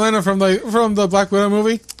into Elena from the Black Widow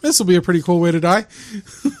movie. This will be a pretty cool way to die.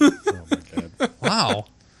 Oh my God! Wow,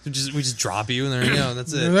 we just drop you and there you go.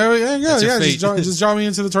 That's it. There you go. Yeah, just drop me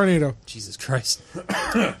into the tornado. Jesus Christ!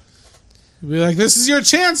 Be like, this is your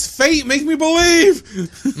chance, fate. Make me believe.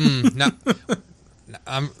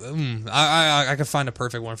 I could find a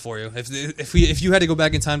perfect one for you. If you had to go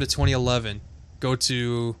back in time to 2011. Go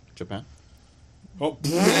to Japan. Oh,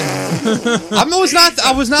 I was not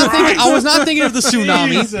thinking of the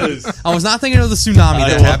tsunami. Jesus. I was not thinking of the tsunami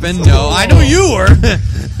that happened. No, I know you were.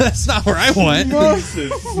 That's not where I went.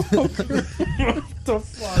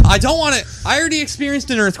 I don't want it. I already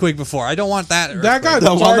experienced an earthquake before. I don't want that. That got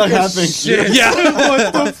the one that happened. Yeah.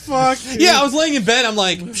 What the fuck? Yeah, I was laying in bed. I'm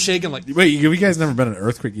like shaking. Like wait, you guys never been in an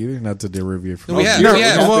earthquake either? Not to derive you from. We have.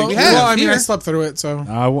 Well, I mean, I slept through it. So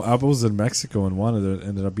I was in Mexico and one of it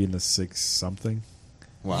ended up being a 6 something.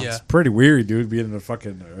 Wow, yeah. It's pretty weird, dude, being in a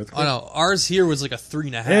fucking earthquake. Oh no, ours here was like a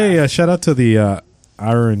 3.5. Hey, shout out to the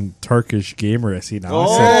Iron Turkish gamer. I see now.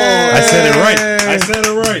 I said it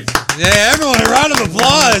right. Yeah, everyone, a round of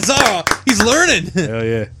applause. Oh, he's learning. Hell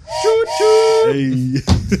yeah.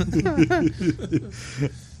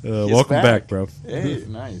 Hey. Welcome back, bro. Hey,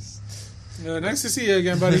 nice. Nice to see you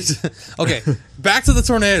again, buddy. Okay, back to the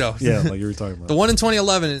tornado. Yeah, like you were talking about. The one in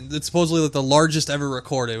 2011, it's supposedly like the largest ever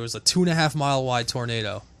recorded. It was a 2.5 mile wide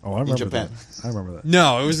tornado. Oh, I remember Japan. that. I remember that.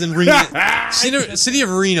 No, it was in Reno, city of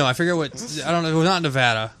Reno. I forget what. I don't know. It was not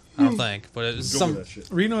Nevada. I don't think, but it was some.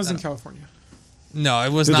 Reno is in California. No,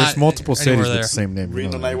 it was Dude, not. There's multiple cities anywhere with there. the same name.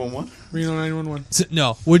 Reno 911. Reno 911.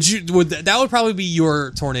 No, that would probably be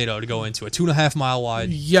your tornado to go into, a 2.5 mile wide.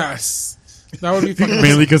 Yes, that would be fucking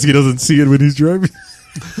Mainly because he doesn't see it when he's driving.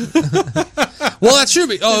 Well, that should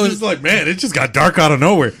be. Oh, It's like, man, it just got dark out of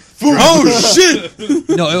nowhere. oh shit!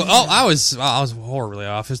 No, I was horribly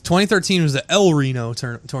off. It was 2013 was the El Reno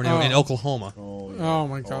tornado in Oklahoma. Oh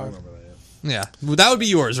my god. Yeah, well, that would be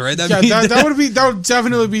yours, right? That would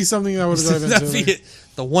definitely be something that would have that'd be it.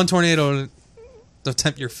 The one tornado to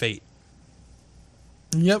tempt your fate.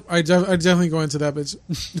 Yep, I definitely go into that bitch.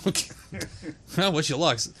 Okay. Well, wish you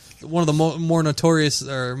luck. One of the more notorious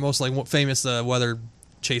or most like famous weather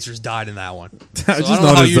chasers died in that one. So I don't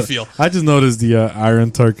know how you feel. I just noticed the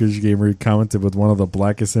Iron Turkish gamer commented with one of the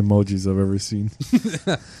blackest emojis I've ever seen.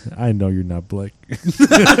 I know you're not black.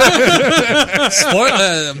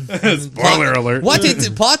 Spoiler alert. What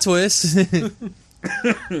did plot twist?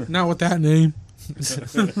 Not with that name. I was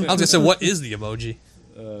gonna say, what is the emoji?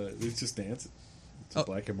 It's just dance. It's a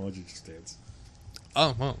black emoji, just dance.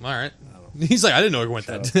 Oh, well, all right. He's like, I didn't know it went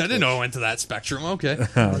that. I didn't know it went to that spectrum. Okay.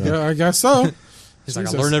 I guess so. He's like,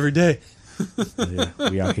 I learn every day. Yeah,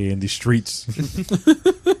 we out here in the streets.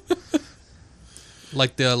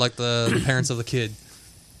 like the parents of the kid.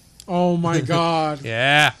 Oh my god.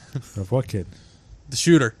 Yeah. Of what kid? The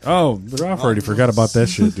shooter. Oh, Ralph already forgot about that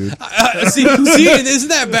shit, dude. See, isn't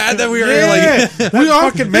that bad that we were like... we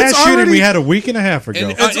fucking mass shooting we had a week and a half ago.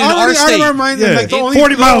 It's already out of our mind. Yeah. Like,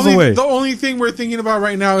 40 miles away. The only thing we're thinking about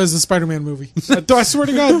right now is the Spider-Man movie. I swear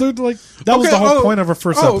to God, dude, like that was the whole point of our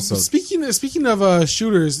first episode. Speaking of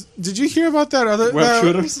shooters, did you hear about that other Web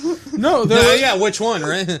shooters? No, yeah, which one,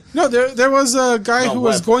 right? No, there was a guy who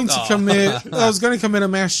was going to commit a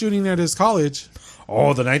mass shooting at his college.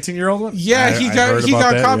 Oh, the 19-year-old one? Yeah, he got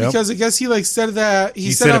caught because I guess he said that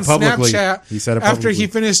he said on Snapchat he said it after he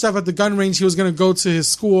finished up at the gun range he was going to go to his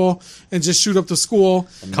school and just shoot up the school.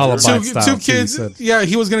 Columbine style. Two kids. Yeah,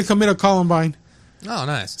 he was going to commit a Columbine. Oh,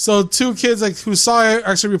 nice. So 2 kids who saw it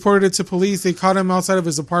actually reported it to police. They caught him outside of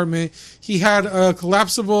his apartment. He had a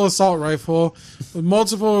collapsible assault rifle with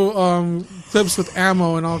multiple clips with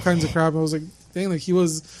ammo and all kinds of crap. I was like, dang, like he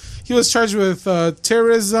was charged with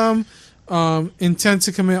terrorism. Intent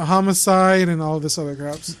to commit homicide and all this other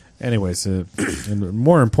craps. Anyways, in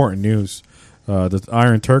more important news, the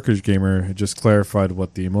Iron Turkish gamer had just clarified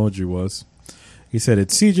what the emoji was. He said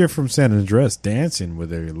it's CJ from San Andreas dancing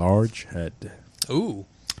with a large head. Ooh.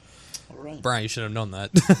 All right. Brian, you should have known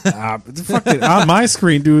that. Fucking on my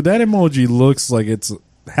screen, dude, that emoji looks like it's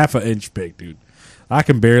half an inch big, dude. I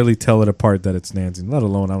can barely tell it apart that it's dancing, let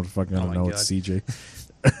alone I'm fucking gonna know it's CJ.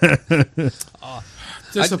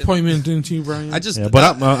 Disappointment, didn't you, Brian?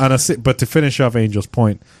 But to finish off Angel's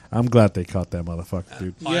point, I'm glad they caught that motherfucker,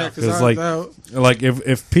 dude. Yeah, because like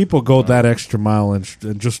if people go that extra mile and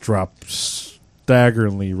just drop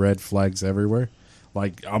staggeringly red flags everywhere,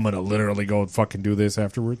 like I'm gonna literally go and fucking do this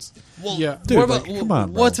afterwards. Well, yeah, dude, come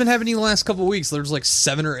on, bro. What's been happening the last couple of weeks? There's like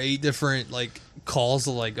 7 or 8 different calls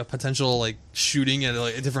to a potential shooting at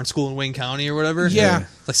a different school in Wayne County or whatever. Yeah,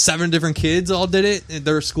 like 7 different kids all did it at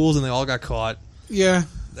their schools and they all got caught. Yeah,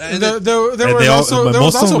 most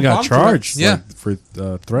of them got charged. Yeah, for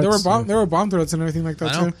threats. There were bomb threats and everything like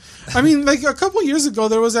that too. I mean, a couple years ago,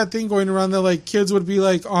 there was that thing going around that kids would be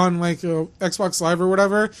on Xbox Live or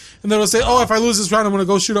whatever, and they would say, "Oh, if I lose this round, I'm going to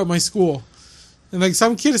go shoot up my school." And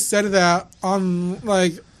some kid said that on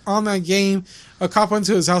that game. A cop went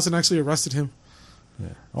to his house and actually arrested him. Yeah.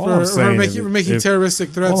 For making terroristic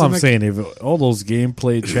threats. All I'm saying, if all those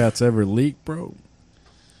gameplay chats ever leak, bro.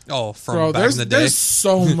 Oh, back in the day. There's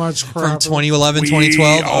so much crap. From 2011,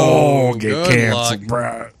 2012. Get canceled,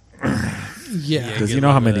 bro. Yeah. Because you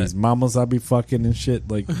know how many mamas I be fucking and shit?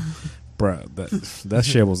 Bro, that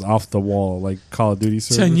shit was off the wall, Call of Duty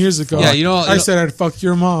servers. 10 years ago. Yeah, I said I'd fuck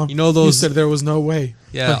your mom. You said there was no way.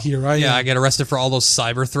 Yeah. But here I am. I get arrested for all those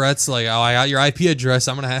cyber threats. I got your IP address.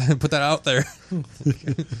 I'm going to put that out there.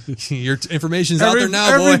 Your information's out there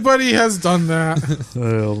now, boy. Everybody has done that.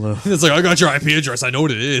 Hell no. It's I got your IP address. I know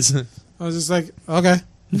what it is. I was just okay.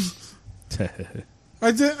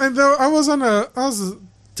 I did. I was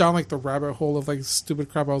down the rabbit hole of stupid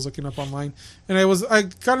crap I was looking up online, and I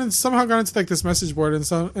somehow got into this message board, and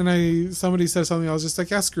somebody said something. I was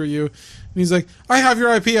just yeah, screw you, and he's like, I have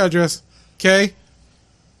your IP address, okay?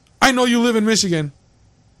 I know you live in Michigan,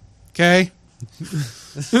 okay?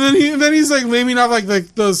 And then he's like naming off like the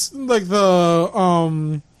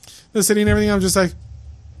city and everything. I'm just like,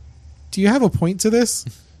 do you have a point to this?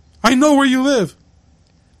 I know where you live.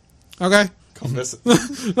 Okay. Come visit.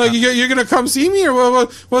 Like you're gonna come see me, or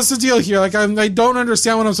what's the deal here? Like I don't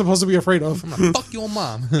understand what I'm supposed to be afraid of. I'm gonna fuck your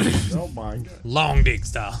mom. Oh my God. Long dick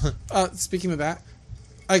style. Speaking of that,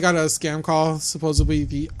 I got a scam call, supposedly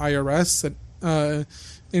the IRS,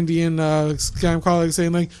 Indian scam call, like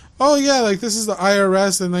saying like, oh yeah, like this is the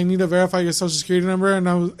IRS and I need to verify your social security number, and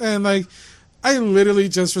I literally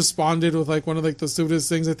just responded with like one of like the stupidest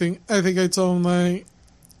things. I think I told him like,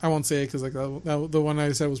 I won't say it because like the one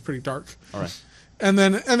I said was pretty dark. All right. And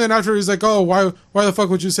then after he's like, oh, why the fuck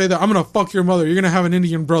would you say that? I'm gonna fuck your mother. You're gonna have an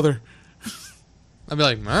Indian brother. I'd be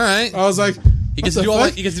like, all right. I was like, he gets to do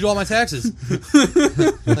all my taxes.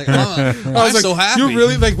 Like, I'm so happy. You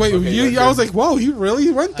really like wait? Okay, I was like, whoa, you really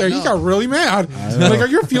went there? You got really mad. Like, are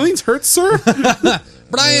your feelings hurt, sir?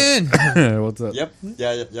 Brian, what's up? Yep.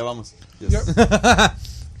 Yeah. Vamos. Yes. Yep.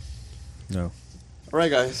 No. All right,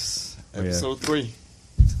 guys. Episode 3.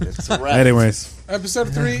 It's a wrap. Anyways,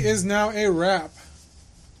 Episode 3 is now a wrap.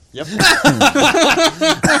 Yep.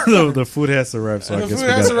 the food has arrived, so I guess we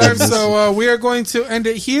got to so we are going to end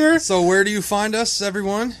it here. So where do you find us,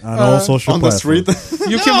 everyone? On all social on platforms. the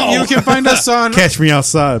street. You can find us on. Catch me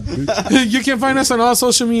outside. You can find us on all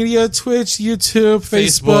social media: Twitch, YouTube,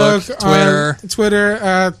 Facebook, Twitter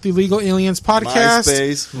at the Legal Aliens Podcast.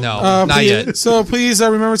 MySpace. No, not yet. So please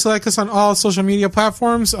remember to like us on all social media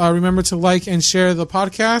platforms. Remember to like and share the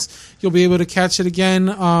podcast. You'll be able to catch it again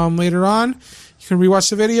later on. You can rewatch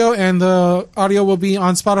the video, and the audio will be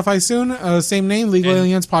on Spotify soon. Same name, Legal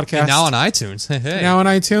Aliens Podcast. And now on iTunes. Hey. Now on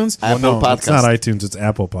iTunes. Apple Podcast. It's not iTunes, it's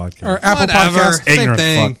Apple Podcast. Or Apple Whatever. Podcast. Same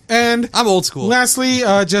thing. Fuck. And I'm old school. lastly,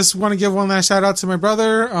 just want to give one last shout out to my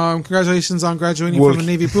brother. Congratulations on graduating from a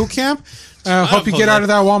Navy boot camp. Hope you get out of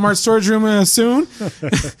that Walmart storage room soon.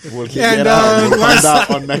 We'll get out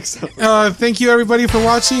on next episode. Thank you everybody for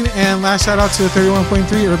watching, and last shout out to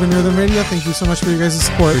 31.3 Urban Rhythm Radio. Thank you so much for your guys'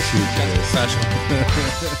 support. Appreciate you guys. Professional.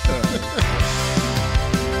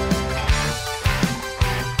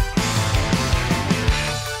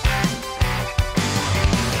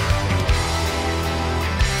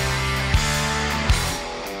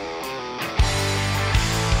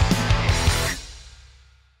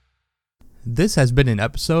 This has been an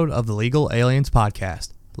episode of the Legal Aliens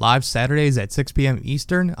Podcast, live Saturdays at 6 p.m.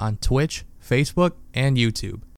 Eastern on Twitch, Facebook, and YouTube.